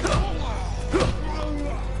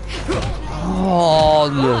 Oh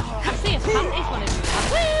no. Oh, I see a panties when I do that.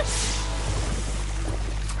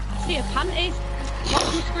 I see a panties. Watch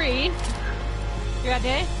the screen. You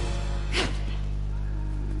ready?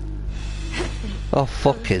 Oh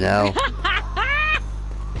fucking hell.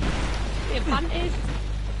 See a panties.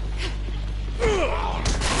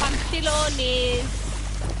 Pantilones.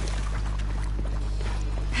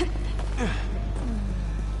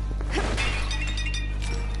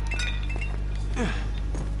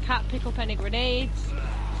 Can't pick up any grenades.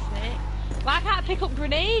 Snake. Why can't I pick up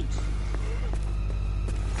grenades?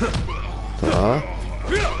 Huh?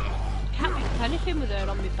 Can't pick up anything with her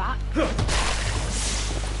on my back.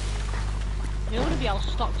 You're gonna be all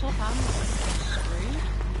stocked up and screwed.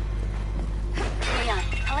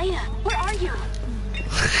 Elena, where are you?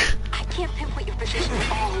 I can't pinpoint your position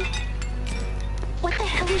at all. What the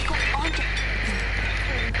hell is going on?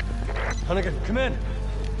 Hunnigan, come in.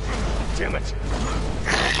 Damn it.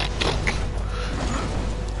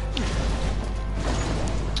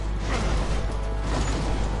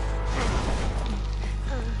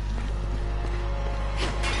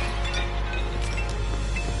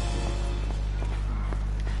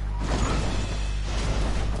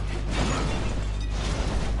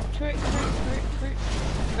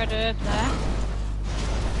 Red herb there.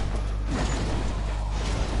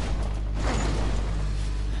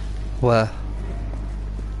 Where?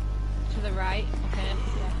 To the right. Okay.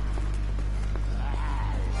 Yeah.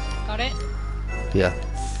 Got it? Yeah.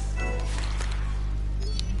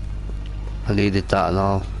 I needed that and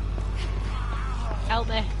all. Help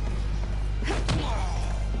me.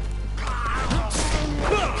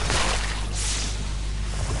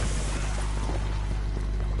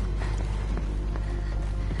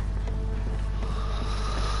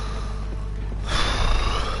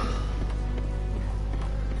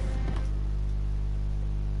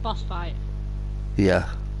 Boss fight. Yeah.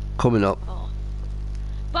 Coming up. Oh.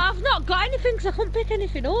 But I've not got anything because I couldn't pick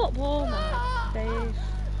anything up. Oh my days.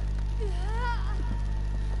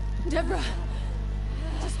 Deborah,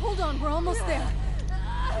 just hold on. We're almost there.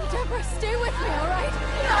 Deborah, stay with me, all right?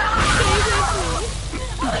 Stay with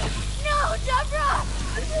me. No, Deborah!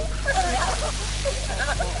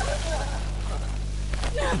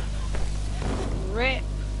 Rip.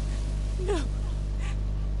 No.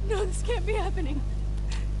 No, this can't be happening.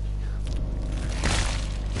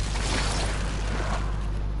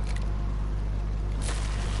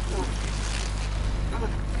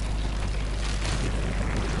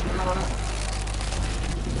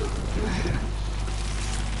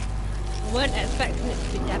 I weren't expecting it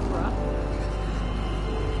to be Deborah.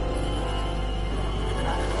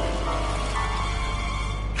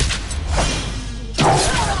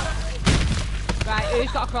 Right,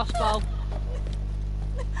 who's got a crossbow?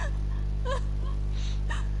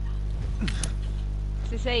 Is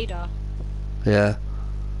this Ada? Yeah.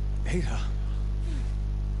 Ada.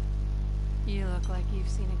 You look like you've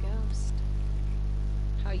seen a ghost.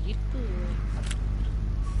 How you doing?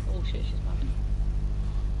 Oh shit, she's mad.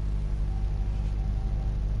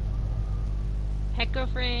 Hey,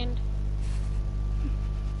 girlfriend.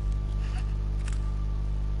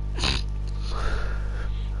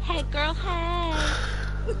 Hey, girl, hey.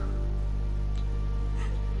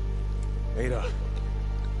 Ada.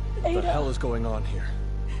 What the hell is going on here?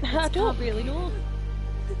 I don't really know.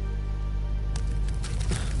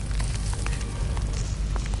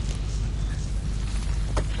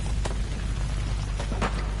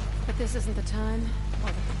 But this isn't the time or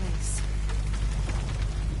the place.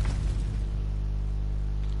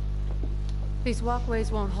 These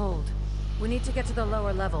walkways won't hold. We need to get to the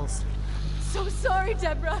lower levels. So sorry,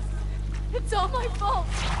 Deborah. It's all my fault.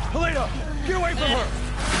 Helena, get away from her!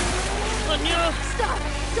 Oh no! Stop!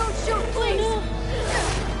 Don't shoot, please!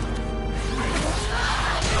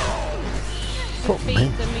 Fuck me.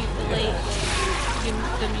 Beat the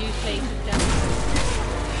mutated devil.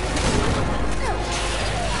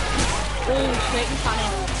 Oh, straight and funny.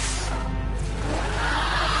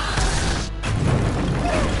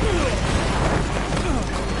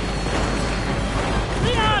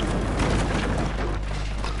 Leon!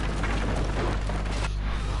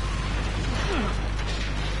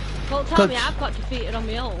 Don't tell me I've got defeated on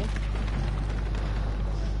my own.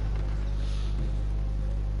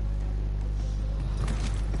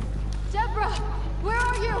 Deborah! Where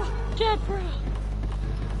are you? Deborah!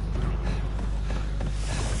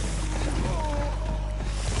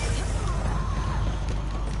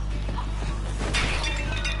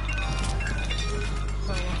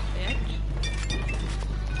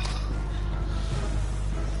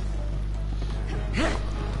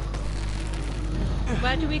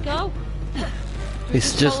 Where do we go? Do we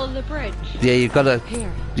It's just follow the bridge? Yeah, you've got to.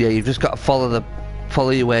 Here. Yeah, you've just got to follow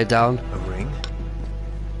your way down. A ring?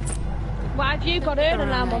 Why have you got her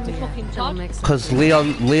and I'm on the fucking top? Because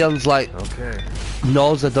Leon's like Okay.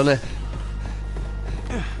 knows her, doesn't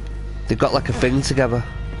he? They've got like a thing together.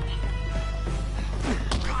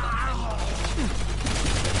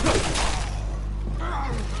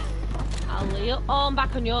 I'll Leo. Oh, I'm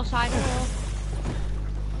back on your side now.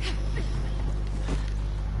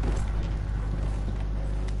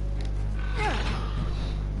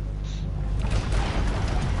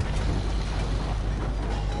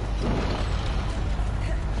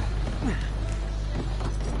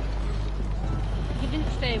 You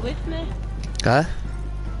didn't stay with me. Huh?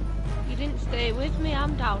 You didn't stay with me.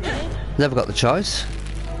 I'm down here. Never got the choice.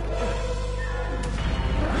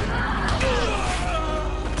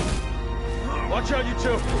 Watch out, you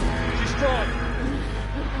two! She's strong!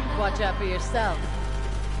 Watch out for yourself.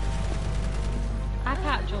 I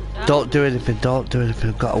can't jump down. Don't do anything, don't do anything.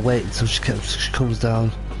 I've got to wait until she comes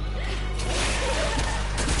down.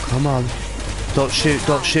 Come on. Don't shoot,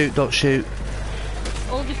 don't shoot, don't shoot.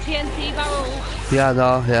 All the TNT barrels. Yeah, I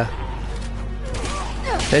know, yeah.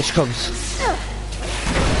 Here she comes.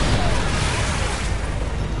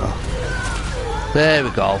 Oh. There we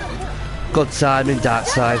go. Good timing, dark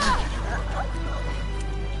side.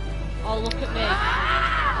 Oh, look at me.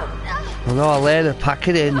 I know, Elena, pack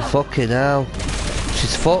it in, fucking hell.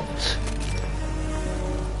 She's fucked.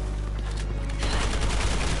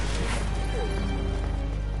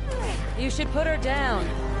 You should put her down.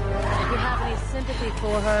 If you have any sympathy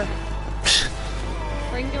for her.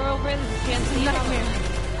 Bring her over in the TNT barrel.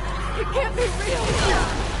 It can't be real.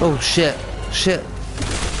 Oh shit, shit.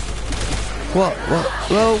 What?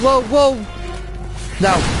 Whoa, whoa, whoa!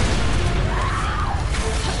 Now.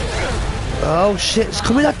 Oh shit, it's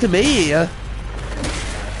coming after me here.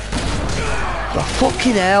 Oh,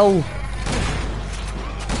 fucking hell.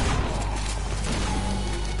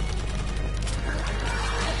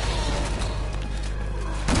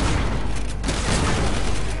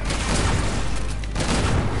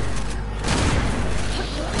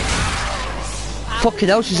 Fucking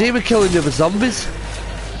hell, she's even killing the other zombies.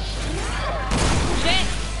 Shit.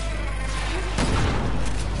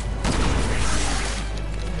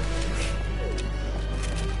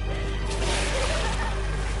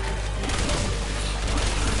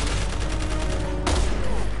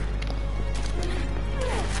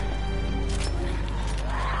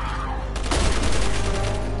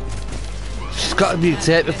 She's got to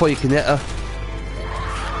mutate before you can hit her.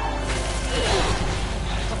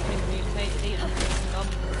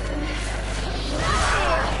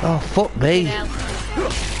 Oh, fuck me.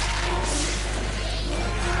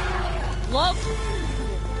 Look.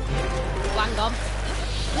 Hang on.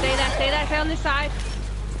 Stay there, stay on this side.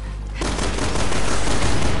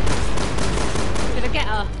 Did I get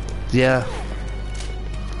her? Yeah.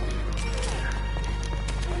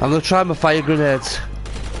 I'm gonna try my fire grenades.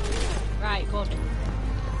 Right, good.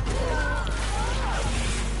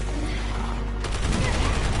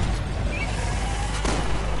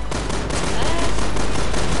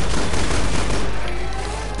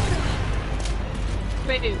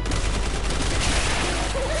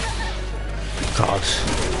 God.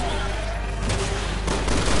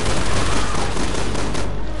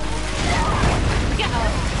 Get her.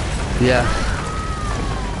 Yeah.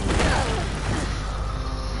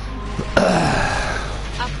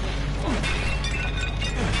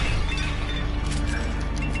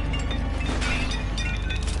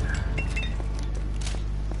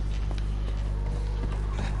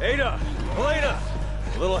 Ada! Elena!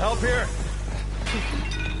 A little help here?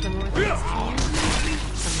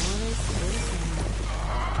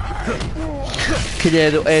 Can you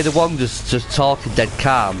hear the one just talking dead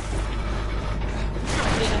calm?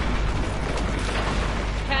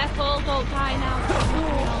 Careful, don't die now.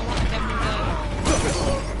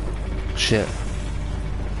 Shit.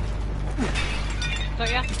 So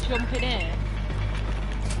you have to jump in here.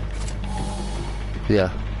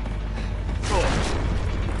 Yeah.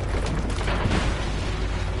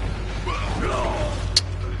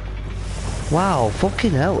 Wow,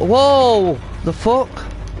 fucking hell. Whoa! The fuck?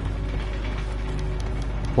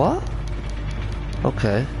 What?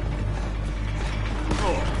 Okay.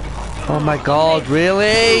 Oh my god,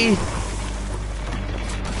 really?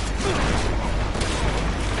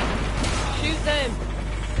 Shoot them.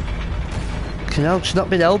 You know, she's not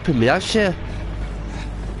been helping me, has she?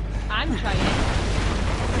 I'm trying.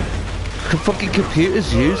 The fucking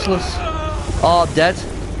computer's useless. Oh, I'm dead.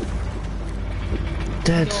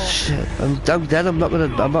 Dead. Shit. I'm dead. I'm not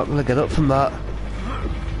gonna get up from that.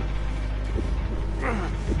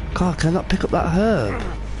 God, can I not pick up that herb?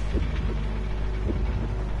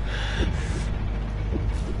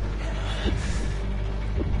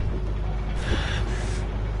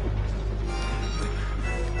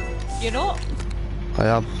 You're up. I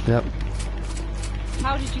am. Yep.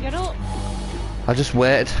 How did you get up? I just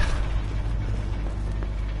waited.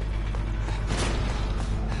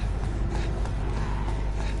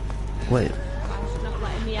 Wait. It's not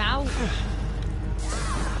letting me out.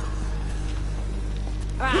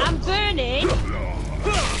 Alright, I'm burning.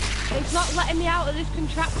 It's not letting me out of this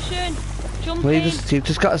contraption. Jump Well, in. you've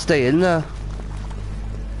just got to stay in there.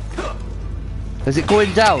 Is it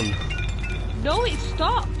going down? No, it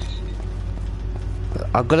stopped.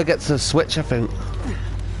 I've got to get to the switch, I think.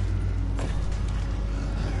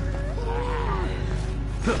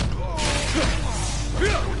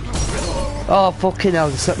 Oh, fucking hell,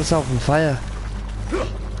 I set myself on fire.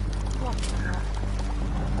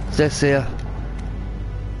 This here.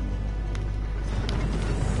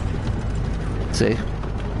 See? So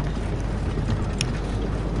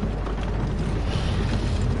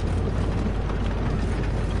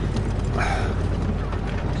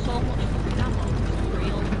much fucking ammo. It's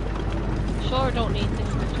real. Sure, I don't need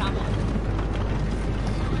this much ammo.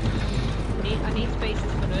 I need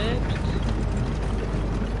spaces for herbs.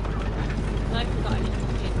 I haven't got any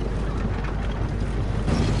fucking...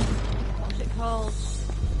 What's it called?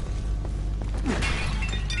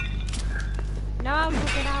 No, I'm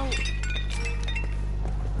looking out.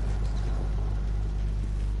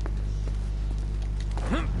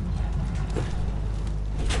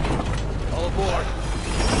 All aboard.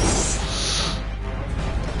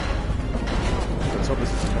 Let's hope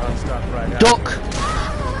this is a non-stop ride out. Duck!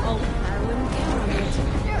 Oh,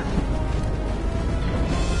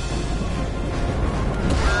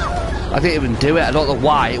 I didn't even do it, I don't know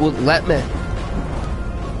why, it wouldn't let me.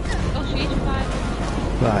 oh, she's fine.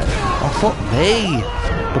 Right. Oh, fuck me!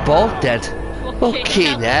 We're both dead.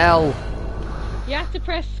 Fucking hell. You have to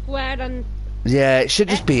press square and... Yeah, it should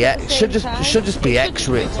just be X. Should just be X,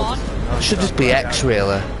 really. Should just be X,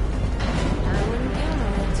 really.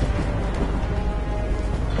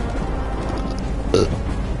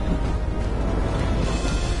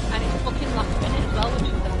 And it's fucking last minute as well, which is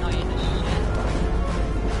annoying as shit.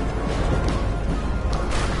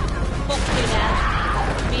 Fucking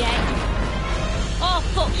hell. Yeah. Oh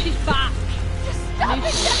fuck, she's back. Just stop it,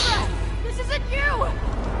 Deborah! This isn't you!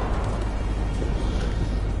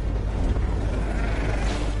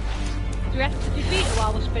 Do we have to defeat her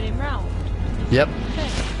while we're spinning round? Yep. Okay.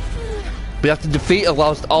 We have to defeat her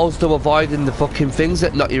whilst also avoiding the fucking things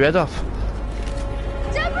that knock your head off.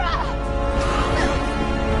 Deborah!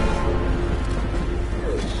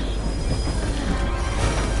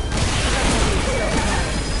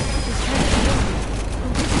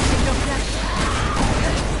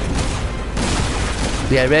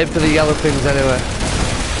 Yeah, aim for the yellow things anyway.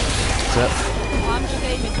 That's it. Well, I'm just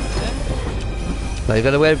aiming for her. Now you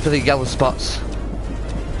gotta aim for the yellow spots.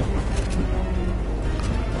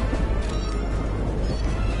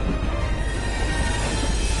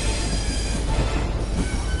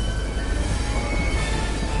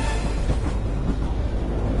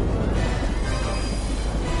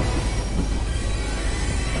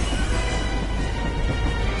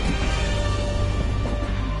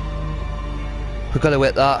 We've got to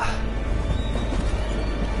hit that.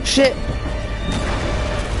 Shit!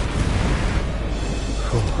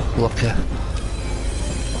 Oh, lucky.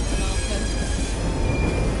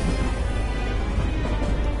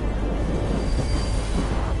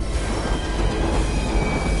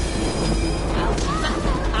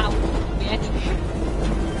 Ow.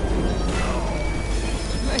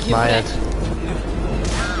 My head. My head.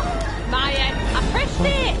 My head. I pressed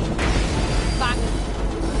it! Bang.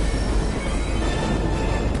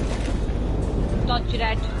 Dodge your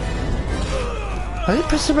head. I didn't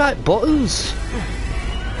press the right buttons.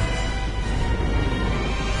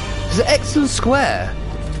 Is it X and square?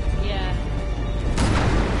 Yeah.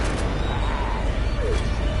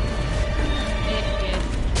 Here she is.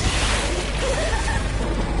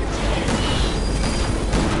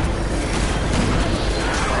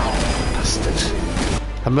 Bastard.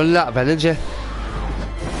 I'm running out of energy. I've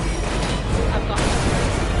got it.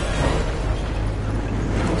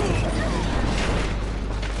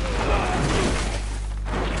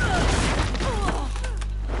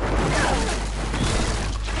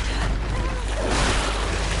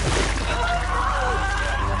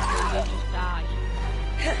 You just die.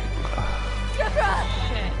 Deborah!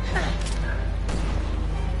 Shit.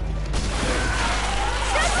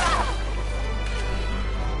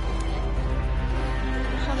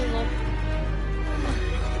 Sorry, love.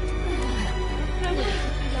 No, we need to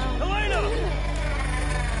see now. Elena!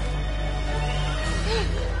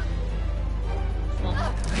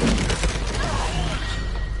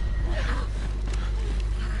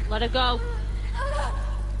 Let her go.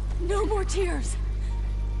 No more tears.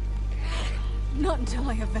 Not until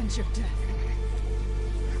I avenge your death.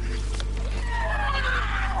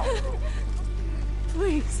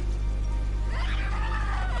 Please.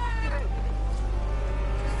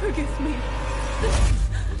 Forgive me.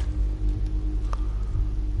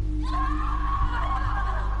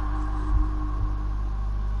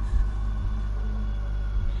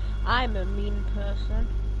 I'm a mean person.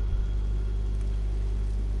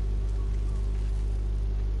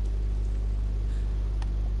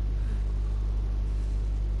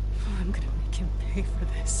 I'm gonna make him pay for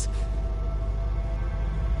this.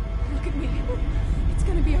 Look at me. It's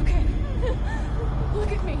gonna be okay.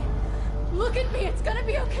 Look at me. Look at me. It's gonna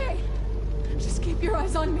be okay. Just keep your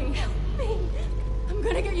eyes on me. Help me. I'm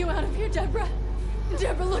gonna get you out of here, Deborah.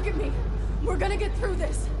 Deborah, look at me. We're gonna get through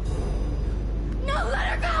this. No, let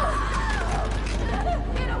her go!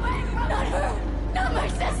 Get away from Not her! Not my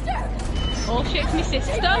sister! Oh shit, it's my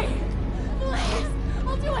sister. Please!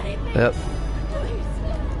 I'll do anything! Yep.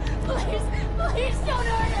 Please don't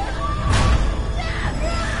hurt her!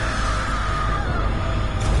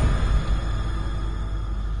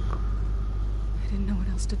 I didn't know what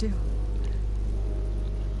else to do.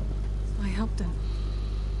 I helped him.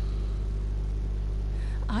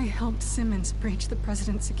 I helped Simmons breach the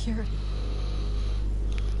president's security.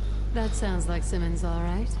 That sounds like Simmons, all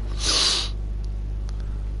right.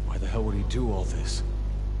 Why the hell would he do all this?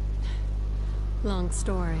 Long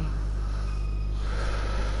story.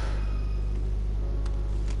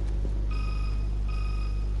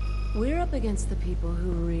 We're up against the people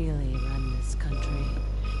who really run this country.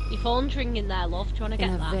 Your phone's ringing there, love. Do you want to get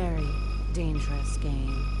In a that? very dangerous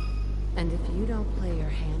game. And if you don't play your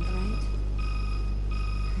hand right...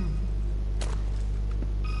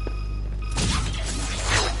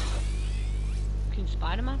 Fucking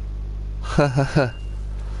Spider-Man.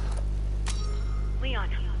 Leon,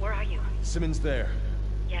 where are you? Simmons there.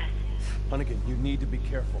 Yes. Hunnigan, you need to be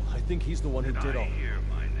careful. I think he's the one who did all. Hear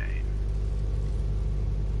my name.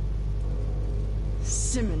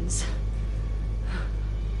 Simmons.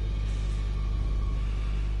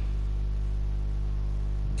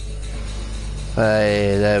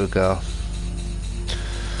 Hey, there we go.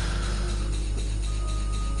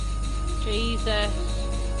 Jesus.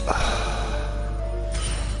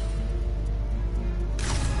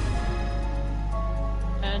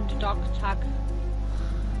 And dog tag.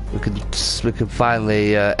 We can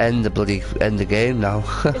finally end the game now.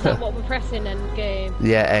 Is that what we're pressing? End game.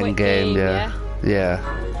 Yeah, end Quick game. game, Yeah.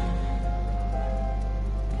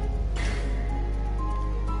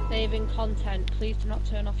 Saving content. Please do not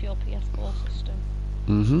turn off your PS4 system.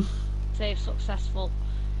 Mhm. Save successful.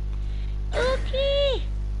 Okay.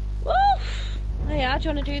 Woof. Oh yeah, do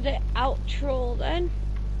you want to do the outro then?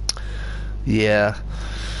 Yeah.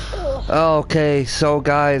 Ugh. Okay, so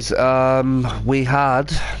guys, we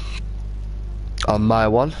had on my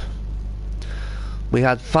one, we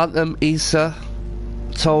had Phantom, Issa,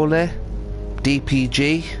 Tony,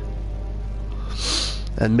 DPG,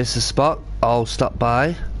 and Mrs. Spot all stopped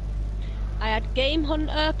by. I had Game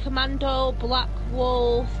Hunter, Commando, Black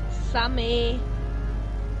Wolf, Sammy.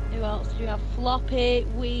 Who else do you have? Floppy,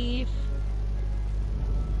 Weave.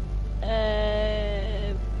 Who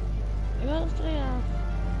else do I have?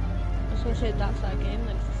 I was going to say that's our game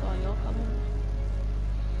then, 'cause I saw your comment.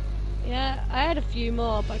 Yeah, I had a few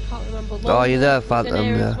more, but I can't remember. Oh, you're there, Lone Wolf was in Phantom,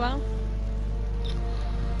 here yeah. as well.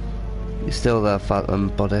 You're still there, Phantom,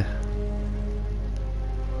 buddy.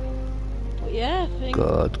 But yeah, I think.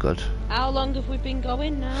 Good. How long have we been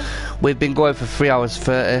going now? We've been going for 3 hours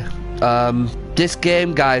 30. This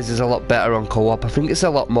game, guys, is a lot better on co-op. I think it's a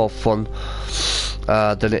lot more fun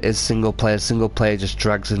than it is single player. Single player just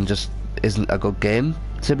drags and just isn't a good game,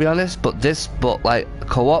 to be honest. But like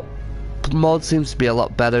co-op mode seems to be a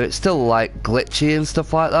lot better. It's still like glitchy and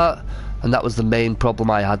stuff like that, and that was the main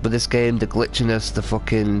problem I had with this game: the glitchiness, the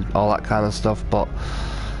fucking all that kind of stuff. But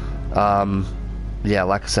yeah,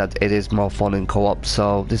 like I said, it is more fun in co-op.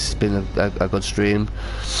 So this has been a good stream.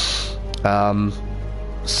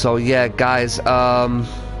 So yeah, guys, I've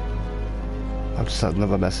just had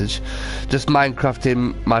another message. Just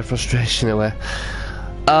Minecrafting my frustration away.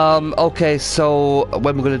 Okay, so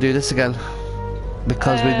when we're gonna do this again?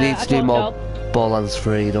 Because we need to do more Borderlands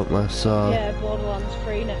 3, don't we? So Yeah, Borderlands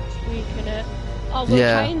 3 next week, innit? Oh, we'll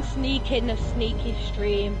try and sneak in a sneaky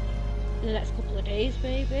stream in the next couple of days,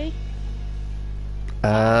 maybe.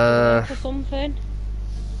 Or something.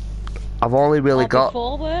 I've only really got.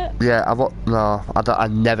 Before work? Yeah, I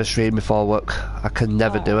never stream before work. I can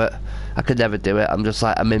never do it. I could never do it. I'm just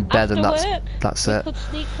like I'm in bed After and work, that's we it. Could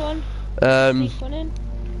sneak one. Sneak one in.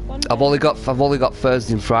 I've only got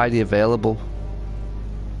Thursday and Friday available.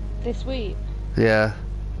 This week. Yeah.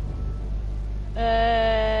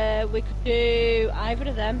 We could do either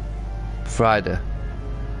of them. Friday.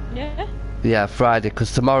 Yeah. Yeah, Friday.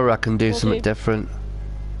 Because tomorrow I can do We'll something do- different.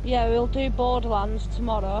 Yeah, we'll do Borderlands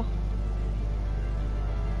tomorrow.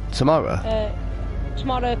 Tomorrow.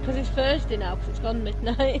 Tomorrow, because it's Thursday now, because it's gone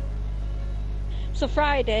midnight. So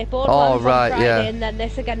Friday, Borderlands right, on Friday, yeah. and then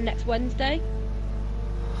this again next Wednesday.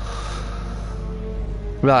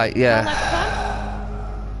 Right. Yeah. Sound like a plan?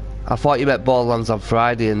 I thought you meant Borderlands on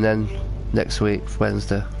Friday and then next week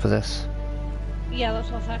Wednesday for this. Yeah, that's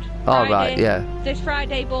what I said. Oh, Friday, right, yeah. This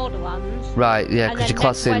Friday, Borderlands. Right. Yeah, And because then you're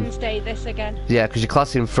classing. next Wednesday, this again. Yeah, because you're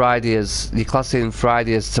classing Friday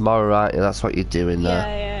as tomorrow, aren't you? That's what you're doing there.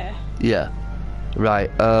 Yeah. Yeah.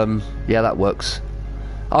 Right. Yeah, that works.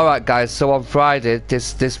 Alright guys, so on Friday,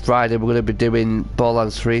 this Friday we're going to be doing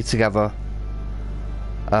Borderlands 3 together.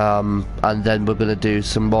 And then we're going to do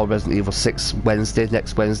some more Resident Evil 6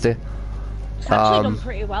 next Wednesday. It's actually done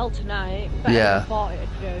pretty well tonight, better than I thought it'd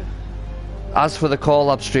do. As for the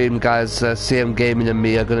collab stream guys, CM Gaming and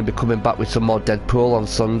me are going to be coming back with some more Deadpool on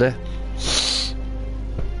Sunday.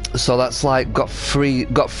 So that's like, got three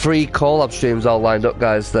collab streams all lined up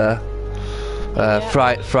guys there.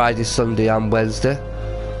 Friday, Sunday and Wednesday.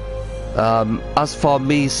 As for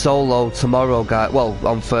me solo tomorrow guys, well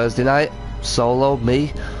on Thursday night, solo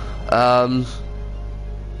me, I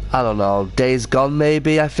don't know, Days Gone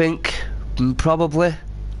maybe, I think, probably.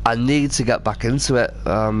 I need to get back into it,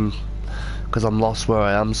 because I'm lost where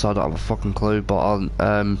I am, so I don't have a fucking clue, but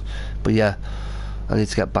yeah, I need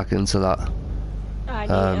to get back into that. I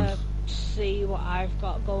need to see what I've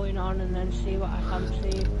got going on and then see what I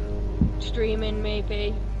fancy streaming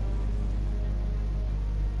maybe.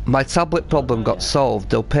 My tablet problem got solved.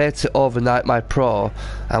 They'll pay to overnight my Pro,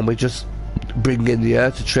 and we just bring in the air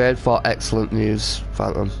to trade for. Excellent news,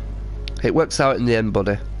 Phantom. It works out in the end,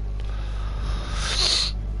 buddy.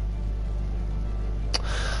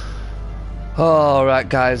 Alright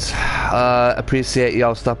guys, appreciate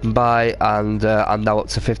y'all stopping by, and I'm now up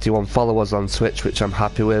to 51 followers on Twitch, which I'm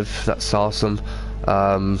happy with. That's awesome.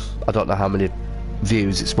 I don't know how many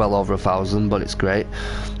views, it's well over 1,000, but it's great.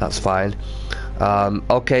 That's fine.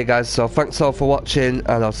 Okay guys, so thanks all for watching,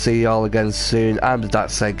 and I'll see you all again soon. I'm the Dark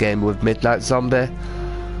Side Gamer with Midnight Zombie.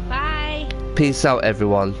 Bye. Peace out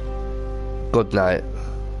everyone. Good night.